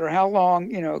that no matter how long,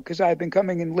 because I've been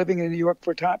coming and living in New York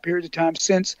for a period of time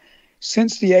since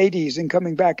the 80s, and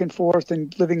coming back and forth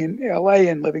and living in LA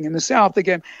and living in the South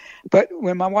again. But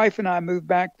when my wife and I moved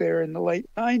back there in the late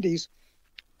 90s,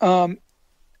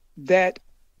 that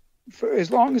for as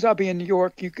long as I'll be in New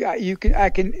York, I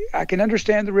can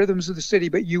understand the rhythms of the city,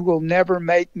 but you will never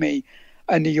make me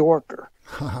a New Yorker.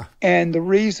 And the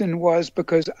reason was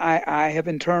because I have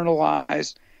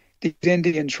internalized these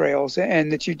Indian trails,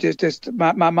 and that you just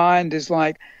my mind is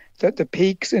like the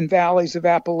peaks and valleys of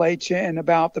Appalachia and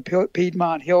about the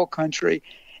Piedmont Hill Country,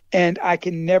 and I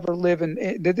can never live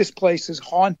in this place is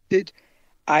haunted.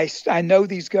 I know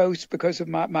these ghosts because of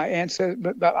my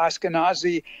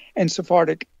Ashkenazi and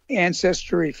Sephardic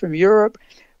ancestry from Europe,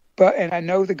 and I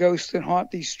know the ghosts that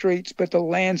haunt these streets, but the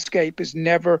landscape is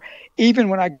never, even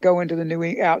when I go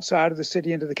into outside of the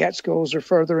city, into the Catskills or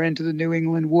further into the New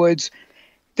England woods.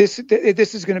 This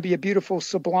is going to be a beautiful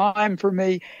Sublime for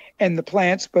me, and the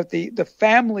plants, but the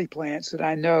family plants that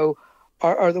I know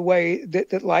are the way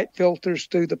that light filters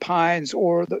through the pines,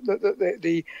 or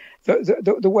the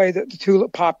way that the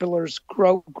tulip populars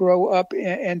grow up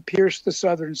and pierce the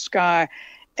southern sky,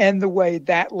 and the way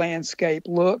that landscape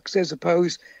looks, as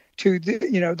opposed to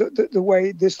the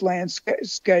way this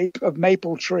landscape of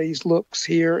maple trees looks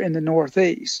here in the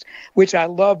Northeast, which I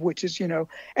love, which is,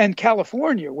 and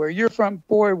California, where you're from.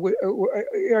 Boy,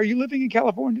 are you living in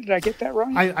California? Did I get that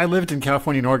right? I lived in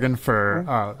California and Oregon for,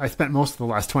 I spent most of the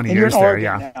last 20 and years you're in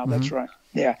there. Oregon Yeah. now, that's right.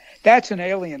 Yeah. That's an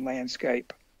alien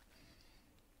landscape.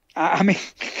 I mean,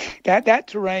 that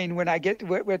terrain, when I get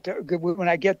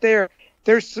there,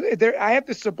 I have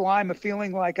the Sublime of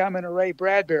feeling like I'm in a Ray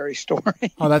Bradbury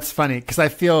story. Oh, that's funny, because I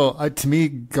feel, to me,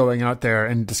 going out there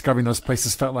and discovering those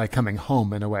places felt like coming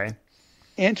home in a way.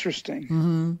 Interesting.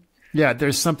 Mm-hmm. Yeah,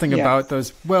 there's something about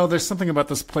those. Well, there's something about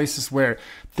those places where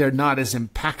they're not as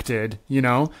impacted,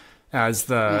 as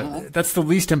that's the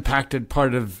least impacted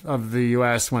part of the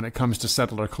U.S. when it comes to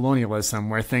settler colonialism,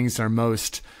 where things are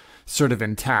most sort of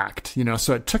intact,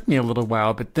 so it took me a little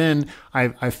while, but then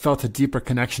I felt a deeper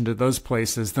connection to those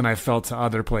places than I felt to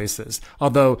other places.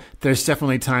 Although there's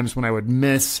definitely times when I would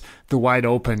miss the wide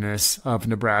openness of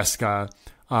Nebraska,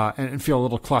 and feel a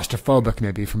little claustrophobic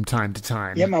maybe from time to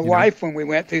time. Yeah, my wife, when we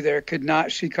went through there,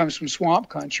 she comes from swamp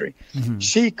country. Mm-hmm.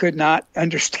 She could not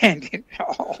understand it at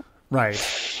all. Right.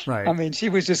 I mean, she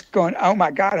was just going, oh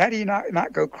my God, how do you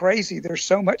not go crazy? There's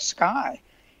so much sky.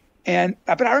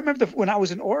 But I remember when I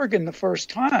was in Oregon the first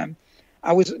time,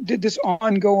 did this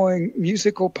ongoing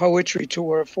musical poetry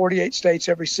tour of 48 states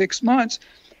every 6 months,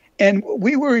 and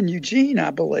we were in Eugene, I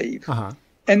believe,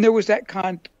 and there was that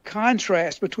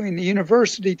contrast between the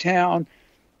university town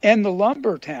and the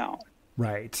lumber town,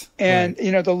 right? And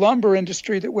the lumber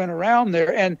industry that went around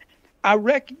there, and I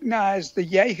recognized the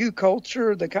Yahoo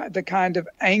culture, the kind of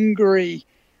angry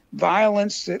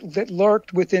violence that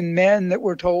lurked within men that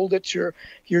were told that your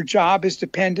job is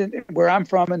dependent where I'm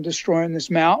from in destroying this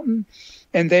mountain,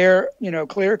 and they're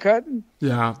clear cutting.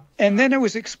 Yeah. And then it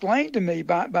was explained to me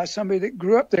by somebody that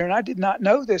grew up there, and I did not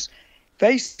know this.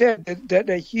 They said that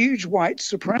a huge white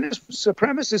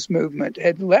supremacist movement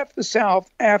had left the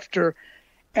South after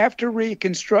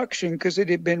Reconstruction because it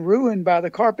had been ruined by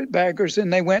the carpetbaggers,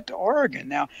 and they went to Oregon.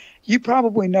 Now, you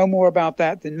probably know more about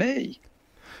that than me.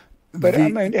 But how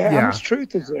much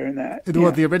truth is there in that?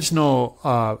 Well, the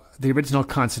original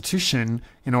Constitution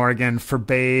in Oregon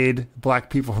forbade black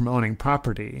people from owning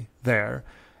property there,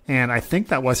 and I think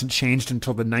that wasn't changed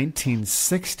until the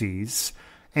 1960s.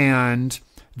 And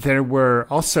there were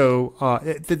also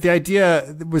the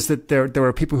idea was that there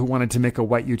were people who wanted to make a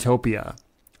white utopia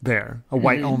there, a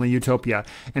white-only utopia.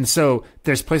 And so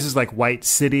there's places like White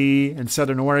City in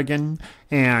Southern Oregon,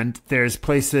 and there's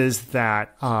places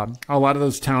that a lot of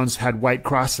those towns had white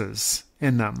crosses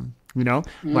in them,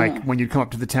 like when you come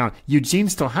up to the town. Eugene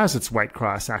still has its white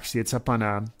cross, actually. It's up on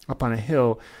a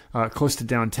hill close to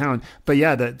downtown. But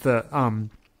yeah,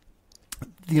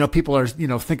 people are,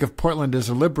 think of Portland as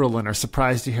a liberal and are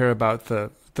surprised to hear about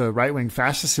the right-wing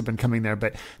fascists who've been coming there.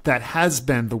 But that has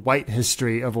been the white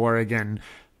history of Oregon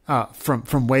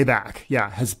from way back. Yeah,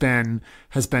 has been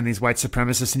these white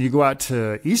supremacists. And you go out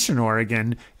to Eastern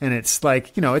Oregon and it's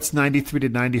like, it's 93 to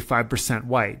 95%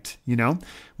 white,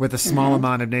 with a small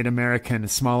amount of Native American, a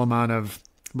small amount of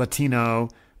Latino,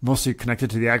 mostly connected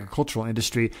to the agricultural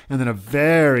industry, and then a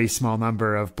very small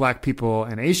number of black people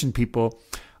and Asian people.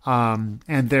 And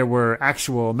there were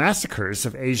actual massacres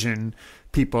of Asian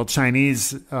people,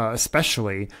 Chinese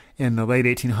especially, in the late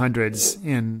 1800s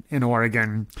in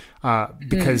Oregon,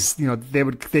 because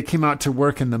they came out to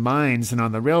work in the mines and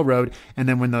on the railroad, and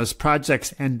then when those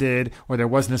projects ended or there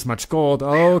wasn't as much gold,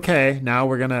 now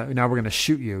we're gonna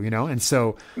shoot you, and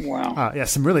so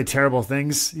some really terrible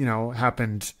things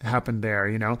happened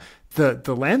there.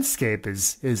 The landscape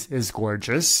is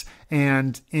gorgeous,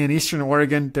 and in Eastern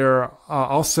Oregon there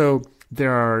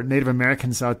are Native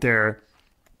Americans out there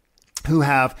who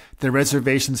have their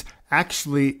reservations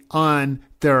actually on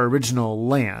their original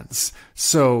lands.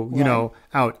 So,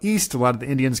 out east, a lot of the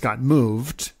Indians got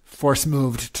force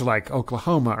moved to like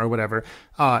Oklahoma or whatever.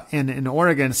 And in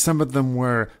Oregon, some of them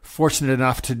were fortunate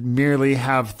enough to merely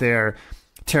have their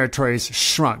territories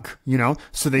shrunk,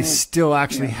 so they still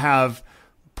actually have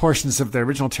portions of their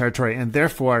original territory and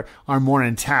therefore are more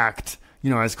intact,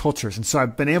 as cultures. And so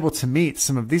I've been able to meet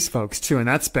some of these folks too. And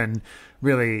that's been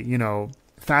really,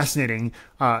 fascinating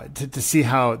to see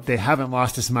how they haven't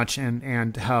lost as much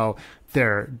and how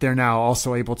they're now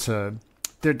also able to.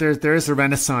 There is a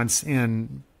renaissance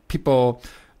in people,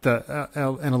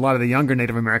 and a lot of the younger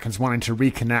Native Americans wanting to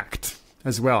reconnect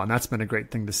as well, and that's been a great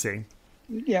thing to see.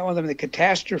 Yeah, well, the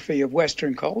catastrophe of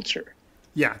Western culture.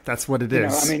 Yeah, that's what it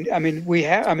is.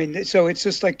 So it's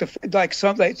just like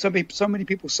so many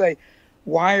people say,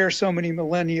 why are so many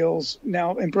millennials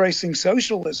now embracing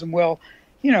socialism? Well,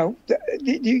 you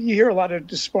hear a lot of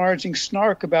disparaging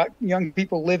snark about young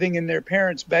people living in their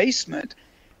parents' basement,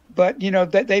 but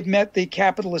that they've met the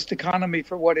capitalist economy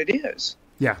for what it is.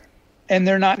 Yeah. And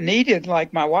they're not needed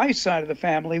like my wife's side of the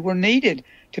family were needed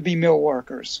to be mill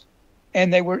workers.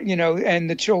 And they were, and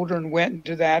the children went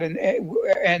into that,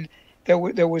 and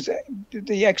there was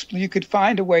you could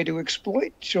find a way to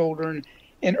exploit children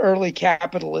in early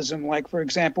capitalism, like, for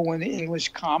example, when the English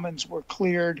commons were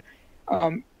cleared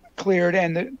and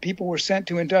the people were sent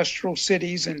to industrial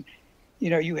cities, and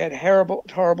you had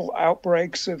horrible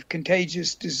outbreaks of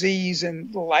contagious disease,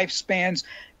 and the lifespans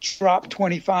dropped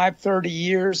 25, 30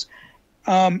 years.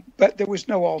 But there was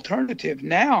no alternative.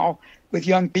 Now, with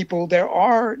young people, there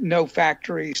are no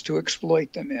factories to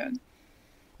exploit them in.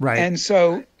 Right. And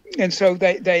so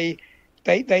they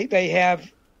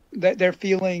have that they're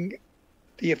feeling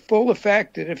the full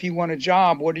effect that if you want a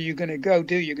job, what are you going to go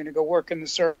do? You're going to go work in the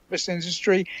service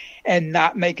industry and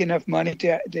not make enough money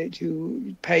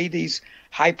to pay these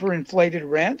hyperinflated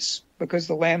rents because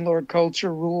the landlord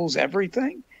culture rules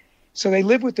everything. So they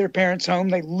live with their parents' home.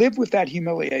 They live with that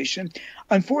humiliation.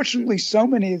 Unfortunately, so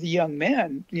many of the young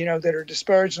men, that are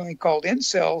disparagingly called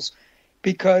incels,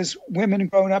 because women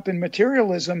grown up in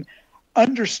materialism,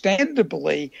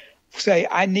 understandably say,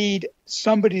 I need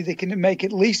somebody that can make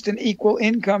at least an equal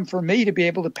income for me to be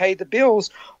able to pay the bills,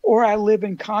 or I live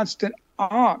in constant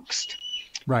angst.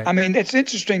 Right. I mean, it's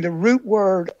interesting. The root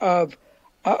word of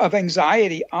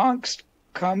anxiety, angst,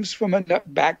 comes from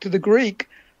back to the Greek,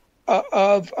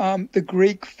 of the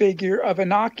Greek figure of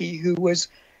Ananke, who was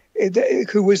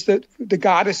the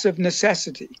goddess of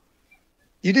necessity.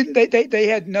 They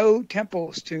had no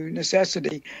temples to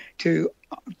necessity to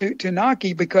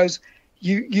Ananke, because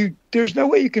there's no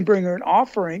way you can bring her an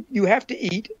offering. You have to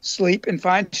eat, sleep, and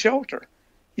find shelter.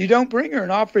 You don't bring her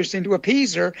an offering to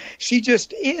appease her. She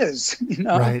just is,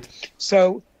 Right.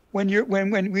 So when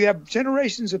we have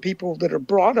generations of people that are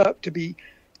brought up to be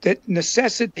that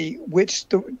necessity, which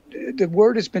the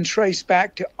word has been traced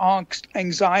back to angst,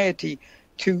 anxiety,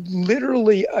 to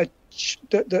literally a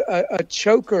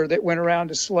choker that went around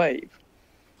a slave.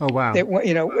 Oh, wow. It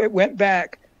went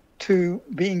back to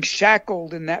being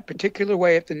shackled in that particular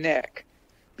way at the neck,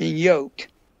 being yoked.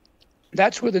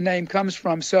 That's where the name comes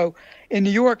from. So in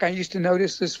New York, I used to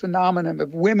notice this phenomenon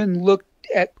of women looked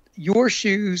at your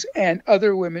shoes and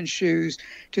other women's shoes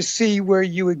to see where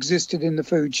you existed in the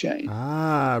food chain.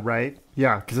 Ah, right.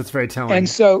 Yeah, because it's very telling. And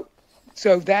so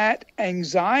that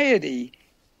anxiety,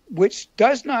 which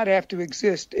does not have to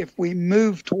exist if we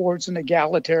move towards an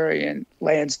egalitarian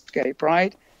landscape,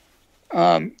 right?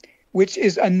 Which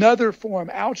is another form.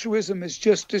 Altruism is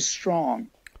just as strong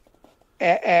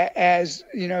as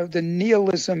the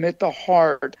nihilism at the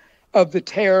heart of the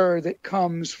terror that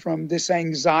comes from this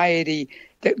anxiety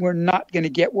that we're not going to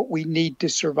get what we need to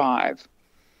survive.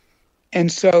 And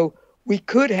so we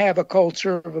could have a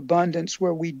culture of abundance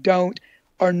where we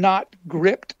are not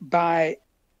gripped by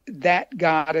that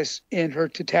goddess in her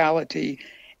totality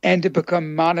and to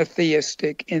become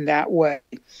monotheistic in that way.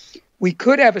 We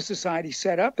could have a society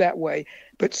set up that way,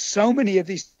 but so many of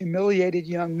these humiliated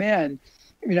young men,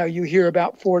 you hear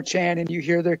about 4chan and you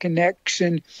hear their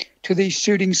connection to these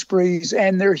shooting sprees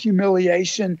and their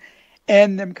humiliation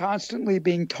and them constantly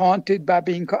being taunted by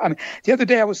being. The other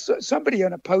day I was somebody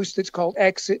on a post that's called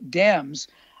Exit Dems.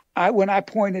 When I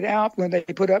pointed out, when they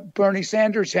put up Bernie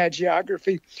Sanders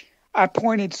hagiography, I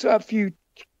pointed a few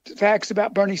facts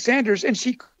about Bernie Sanders, and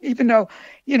she, even though,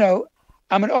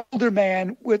 I'm an older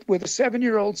man with a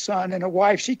 7-year-old son and a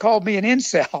wife, she called me an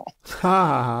incel.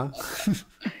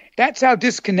 That's how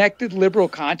disconnected liberal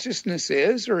consciousness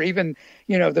is, or even,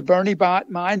 the Bernie bot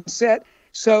mindset.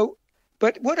 So,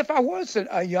 but what if I wasn't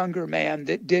a younger man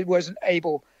that wasn't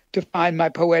able to find my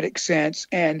poetic sense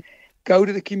and go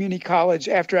to the community college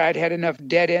after I'd had enough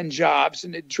dead-end jobs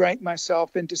and had drank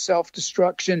myself into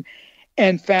self-destruction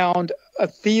and found a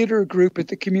theater group at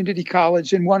the community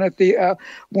college and won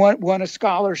a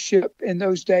scholarship in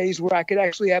those days where I could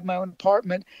actually have my own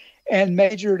apartment, and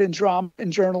majored in drama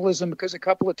and journalism because a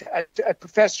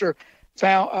professor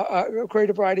found a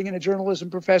creative writing and a journalism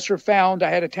professor found I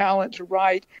had a talent to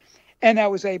write. And I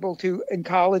was able to, in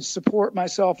college, support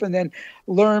myself and then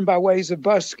learn by ways of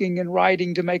busking and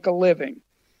writing to make a living.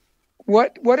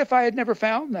 What if I had never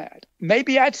found that?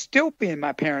 Maybe I'd still be in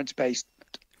my parents'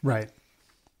 basement. Right.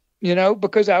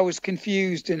 Because I was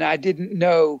confused and I didn't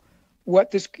know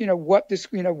what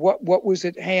was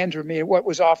at hand for me and what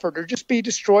was offered, or just be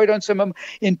destroyed on some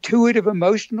intuitive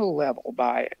emotional level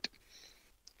by it.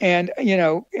 And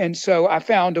so I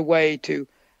found a way to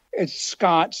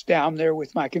ensconced down there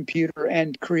with my computer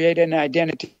and create an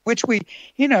identity, which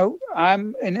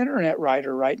I'm an internet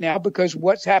writer right now because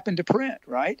what's happened to print,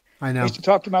 right? I know. I used to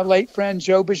talk to my late friend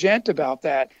Joe Bagent about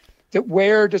that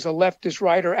where does a leftist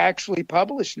writer actually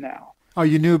publish now? Oh,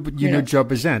 you knew Joe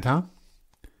Bagent, huh?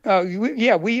 Oh,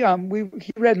 yeah.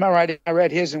 He read my writing, I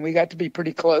read his, and we got to be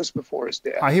pretty close before his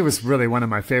death. He was really one of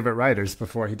my favorite writers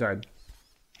before he died.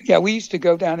 Yeah, we used to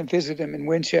go down and visit him in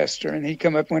Winchester, and he'd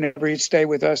come up whenever he'd stay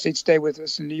with us. He'd stay with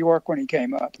us in New York when he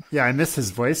came up. Yeah, I miss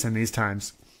his voice in these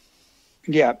times.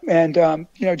 Yeah, and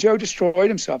Joe destroyed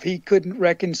himself. He couldn't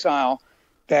reconcile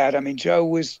that. I mean,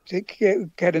 Joe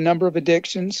had a number of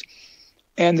addictions,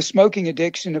 and the smoking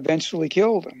addiction eventually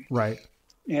killed him. Right.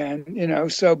 And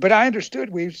but I understood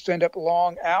we'd spend up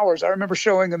long hours. I remember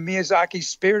showing him Miyazaki's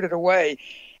Spirited Away,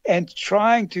 and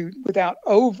trying to, without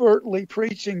overtly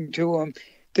preaching to him,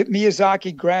 that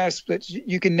Miyazaki grasped that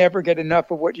you can never get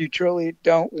enough of what you truly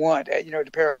don't want,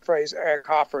 to paraphrase Eric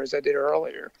Hoffer, as I did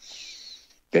earlier.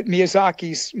 That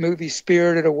Miyazaki's movie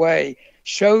Spirited Away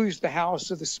shows the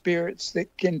house of the spirits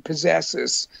that can possess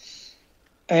us,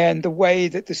 and the way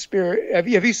that the spirit... Have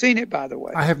you seen it, by the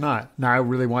way? I have not. No, I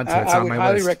really want to. It's I on would my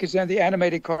highly list. recommend the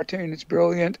animated cartoon. It's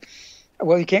brilliant.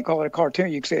 Well, you can't call it a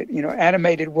cartoon. You could say,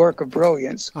 animated work of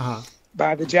brilliance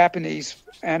by the Japanese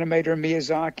animator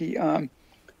Miyazaki.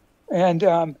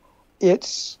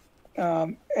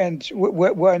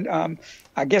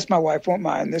 I guess my wife won't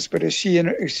mind this, but as she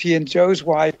and Joe's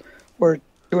wife were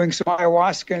doing some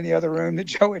ayahuasca in the other room that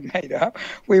Joe had made up,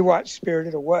 we watched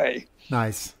Spirited Away.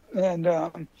 Nice.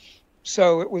 And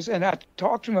so it was, and I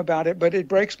talked to him about it, but it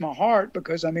breaks my heart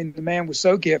because, the man was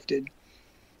so gifted,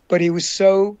 but he was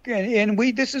so, and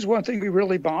this is one thing we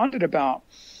really bonded about,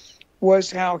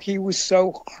 was how he was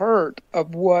so hurt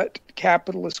of what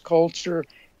capitalist culture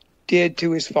did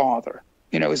to his father.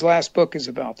 His last book is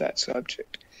about that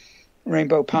subject,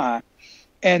 Rainbow Pie.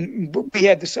 And I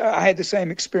had the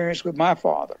same experience with my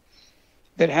father,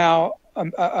 that how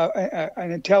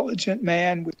an intelligent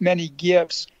man with many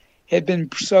gifts had been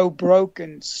so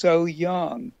broken so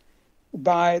young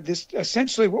by this,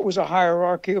 essentially what was a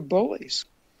hierarchy of bullies.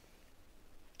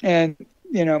 And,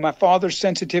 my father's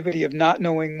sensitivity of not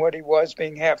knowing what he was,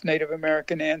 being half Native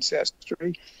American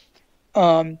ancestry,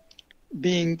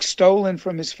 being stolen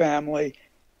from his family,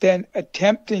 then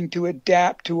attempting to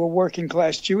adapt to a working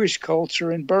class Jewish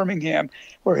culture in Birmingham,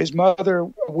 where his mother,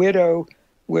 a widow,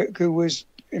 who was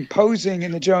imposing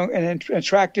in the Joan and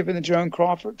attractive in the Joan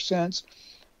Crawford sense,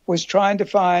 was trying to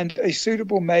find a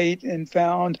suitable mate and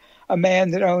found a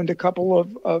man that owned a couple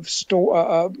of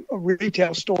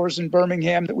retail stores in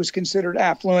Birmingham that was considered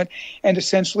affluent, and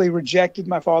essentially rejected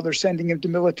my father sending him to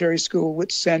military school,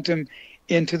 which sent him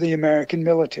into the American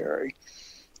military.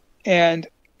 And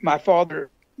my father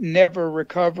never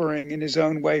recovering in his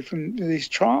own way from these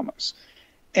traumas.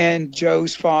 And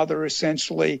Joe's father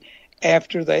essentially,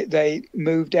 after they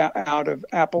moved out of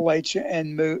Appalachia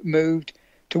and moved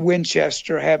to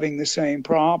Winchester, having the same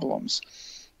problems.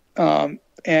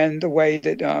 And the way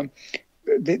that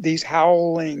these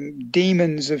howling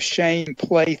demons of shame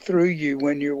play through you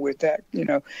when you're with that,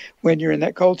 when you're in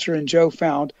that culture. And Joe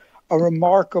found a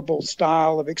remarkable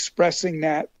style of expressing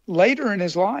that later in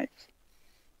his life.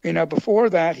 Before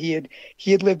that, he had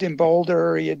lived in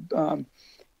Boulder. He had,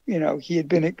 he had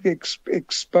been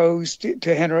exposed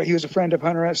to Henry. He was a friend of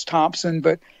Hunter S. Thompson,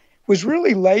 but was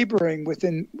really laboring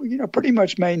within, pretty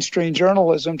much mainstream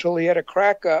journalism till he had a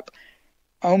crack up,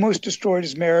 almost destroyed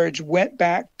his marriage, went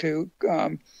back to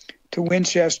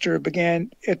Winchester,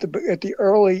 began at the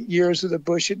early years of the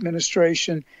Bush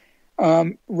administration,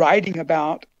 writing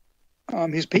about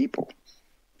his people.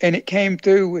 And it came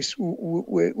through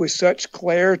with such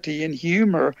clarity and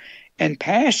humor and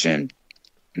passion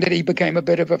that he became a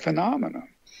bit of a phenomenon.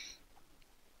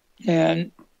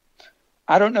 And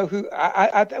I don't know who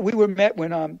we were met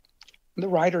when the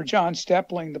writer John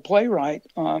Stepling, the playwright,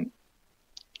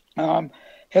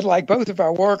 had liked both of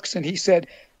our works, and he said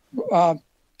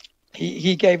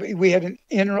we had an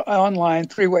online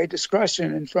three-way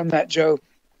discussion, and from that Joe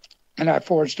and I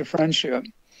forged a friendship.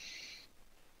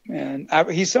 And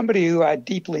he's somebody who I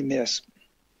deeply miss.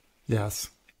 Yes.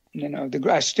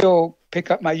 I still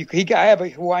pick up my I have a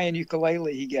Hawaiian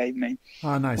ukulele he gave me.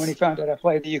 Oh, nice. When he found out I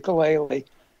played the ukulele.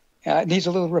 It needs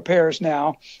a little repairs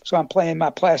now, so I'm playing my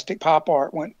plastic pop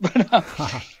art one.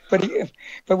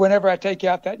 But whenever I take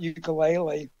out that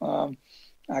ukulele,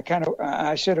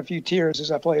 I shed a few tears as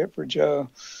I play it for Joe.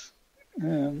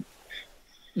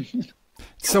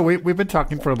 So we've been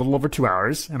talking for a little over 2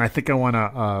 hours, and I think I want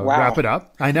to wrap it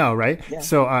up. I know, right? Yeah.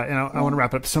 So I want to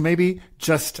wrap it up. So maybe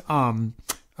just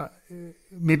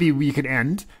maybe we could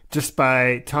end just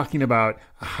by talking about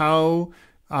how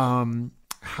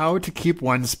to keep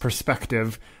one's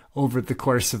perspective over the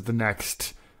course of the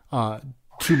next 2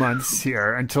 months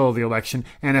here until the election.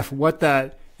 And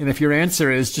if your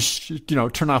answer is just,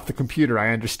 turn off the computer,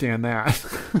 I understand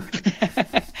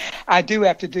that. I do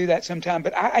have to do that sometime,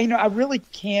 but I really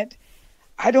can't.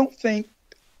 I don't think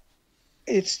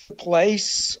it's the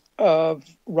place of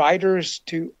writers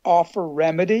to offer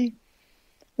remedy.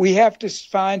 We have to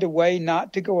find a way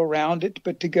not to go around it,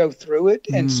 but to go through it,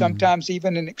 and sometimes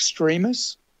even in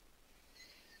extremis.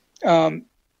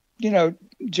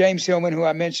 James Hillman, who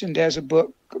I mentioned, has a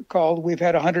book called "We've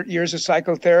Had 100 Years of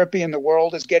Psychotherapy and the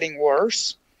World is Getting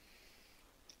Worse."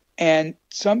 And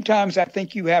sometimes I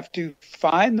think you have to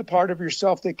find the part of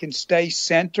yourself that can stay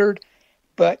centered,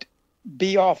 but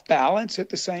be off balance at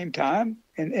the same time,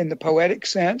 in the poetic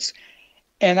sense.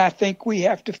 And I think we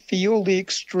have to feel the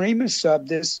extremists of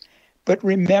this, but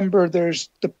remember there's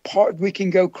the part we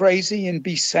can go crazy and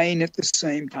be sane at the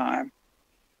same time.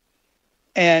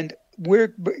 And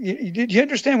did you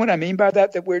understand what I mean by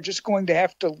that? That we're going to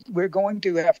have to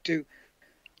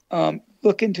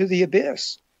look into the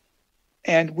abyss,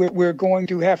 and we're going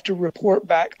to have to report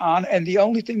back on. And the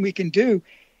only thing we can do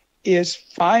is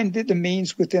find the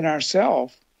means within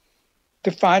ourselves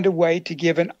to find a way to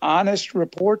give an honest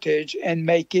reportage and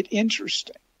make it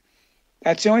interesting.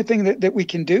 That's the only thing that we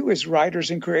can do as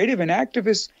writers and creative and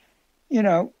activists.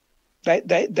 The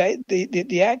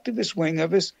activist wing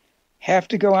of us have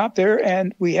to go out there,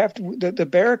 and we have to. The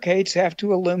barricades have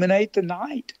to illuminate the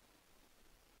night.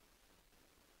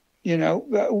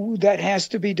 That has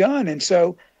to be done, and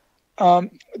so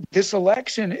this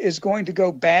election is going to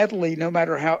go badly, no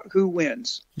matter who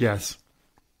wins. Yes.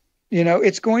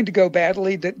 It's going to go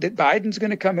badly. That Biden's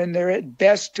going to come in there at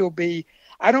best.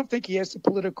 I don't think he has the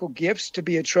political gifts to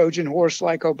be a Trojan horse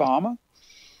like Obama.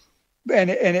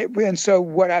 And so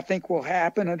what I think will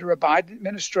happen under a Biden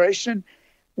administration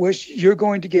was you're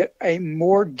going to get a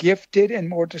more gifted and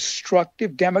more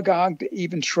destructive demagogue than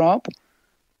even Trump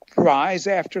rise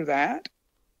after that.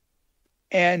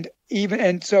 And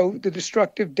so the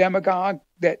destructive demagogue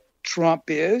that Trump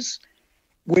is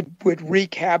would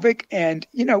wreak havoc. And,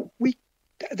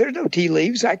 there's no tea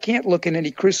leaves. I can't look in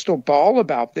any crystal ball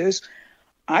about this.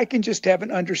 I can just have an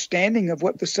understanding of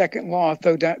what the second law of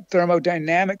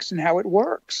thermodynamics and how it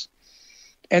works.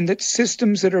 And that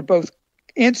systems that are both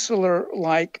insular,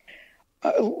 like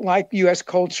U.S.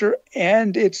 culture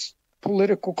and its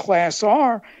political class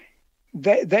are,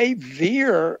 they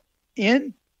veer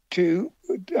into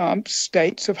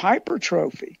states of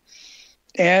hypertrophy.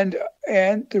 And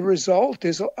the result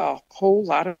is a whole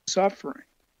lot of suffering.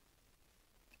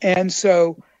 And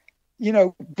so,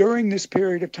 during this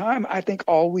period of time, I think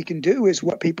all we can do is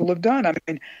what people have done. I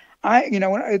mean,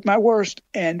 when at my worst,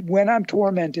 and when I'm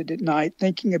tormented at night,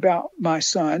 thinking about my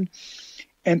son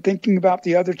and thinking about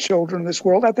the other children in this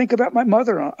world, I think about my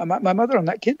mother on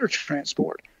that kinder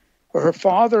transport, where her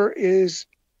father is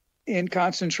in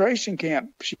concentration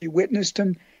camp. She witnessed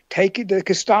him take the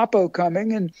Gestapo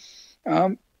coming,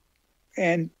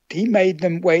 and he made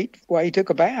them wait while he took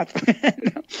a bath.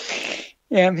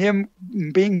 And him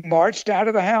being marched out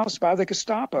of the house by the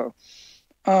Gestapo,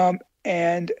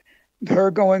 and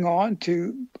her going on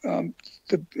to the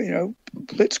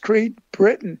Blitzkrieg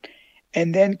Britain,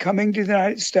 and then coming to the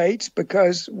United States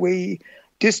because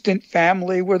distant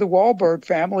family were the Wahlberg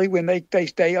family when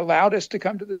they allowed us to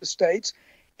come to the States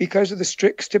because of the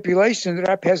strict stipulation that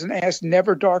our peasant ass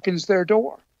never darkens their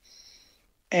door,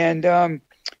 and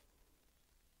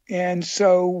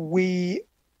so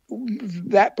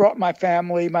that brought my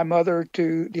family, my mother,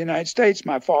 to the United States.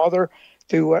 My father,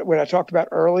 through what I talked about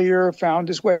earlier, found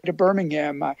his way to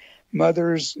Birmingham. My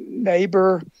mother's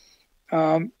neighbor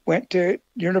went to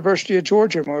University of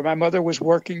Georgia, where my mother was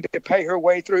working to pay her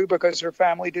way through because her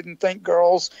family didn't think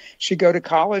girls should go to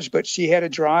college, but she had a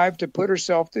drive to put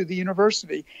herself through the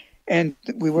university. And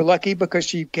we were lucky because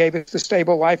she gave us the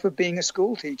stable life of being a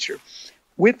school teacher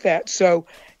with that. So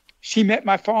she met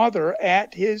my father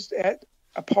at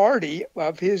a party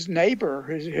of his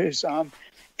neighbor,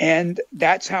 and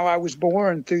that's how I was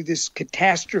born, through this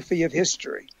catastrophe of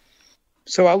history.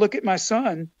 So I look at my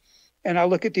son, and I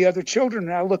look at the other children,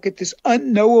 and I look at this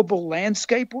unknowable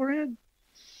landscape we're in,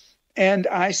 and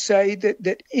I say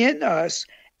that in us,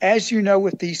 as you know,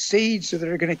 with these seeds that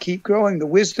are going to keep growing, the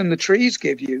wisdom the trees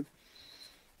give you,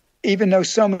 even though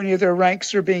so many of their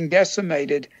ranks are being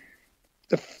decimated,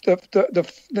 the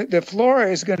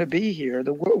flora is going to be here.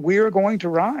 We are going to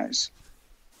rise.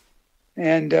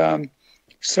 And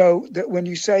so that when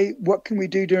you say, what can we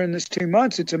do during this 2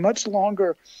 months, it's a much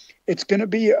longer it's going to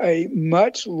be a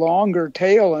much longer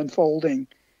tale unfolding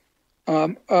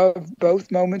of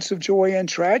both moments of joy and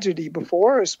tragedy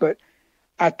before us. But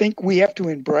I think we have to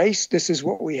embrace this is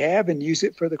what we have and use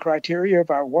it for the criteria of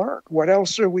our work. What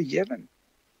else are we given?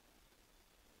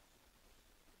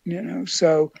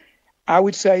 So I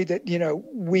would say that,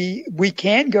 we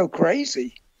can go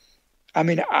crazy. I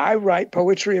mean, I write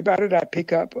poetry about it. I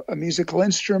pick up a musical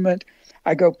instrument.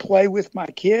 I go play with my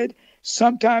kid.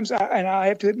 Sometimes, I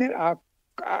have to admit, I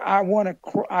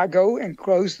go and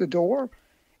close the door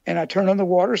and I turn on the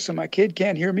water so my kid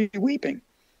can't hear me weeping.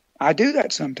 I do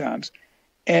that sometimes.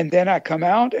 And then I come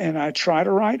out and I try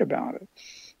to write about it.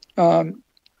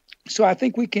 So I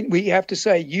think we have to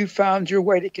say, you found your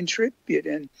way to contribute.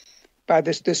 And by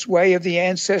this way of the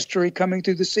ancestry coming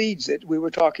through the seeds that we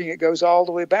were talking, it goes all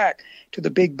the way back to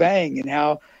the Big Bang and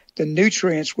how the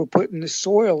nutrients were put in the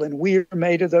soil and we are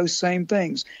made of those same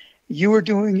things. You are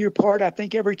doing your part, I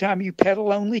think, every time you pet a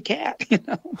lonely cat,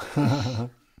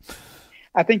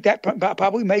 I think that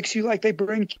probably makes you like they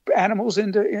bring animals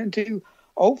into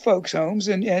old folks' homes,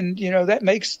 and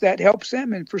that helps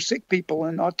them, and for sick people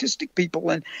and autistic people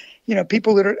and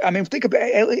people that are. Think about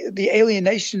the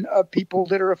alienation of people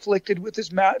that are afflicted with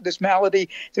this malady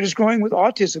that is growing with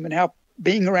autism, and how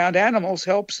being around animals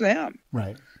helps them.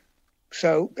 Right.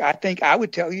 So I think I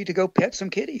would tell you to go pet some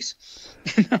kitties.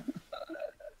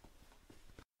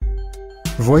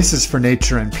 Voices for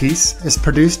Nature and Peace is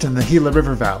produced in the Gila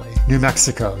River Valley, New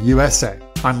Mexico, USA,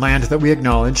 on land that we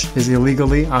acknowledge is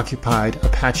illegally occupied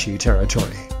Apache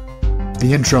territory.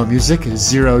 The intro music is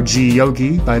Zero G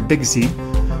Yogi by Big Z,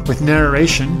 with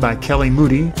narration by Kelly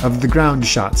Moody of the Ground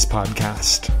Shots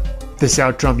podcast. This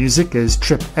outro music is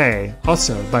Trip A,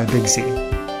 also by Big Z.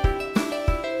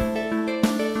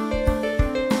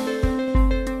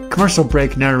 Commercial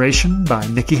break narration by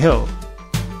Nikki Hill.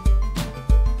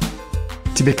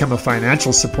 To become a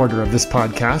financial supporter of this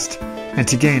podcast and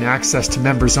to gain access to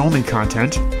members-only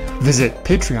content, visit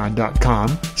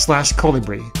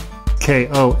patreon.com/Kolibri,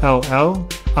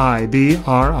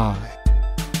 KOLLIBRI.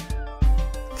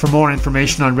 For more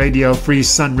information on Radio Free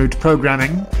Sunroot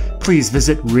programming, please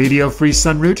visit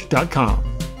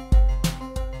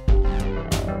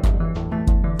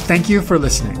radiofreesunroot.com. Thank you for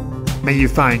listening. May you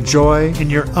find joy in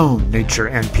your own nature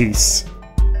and peace.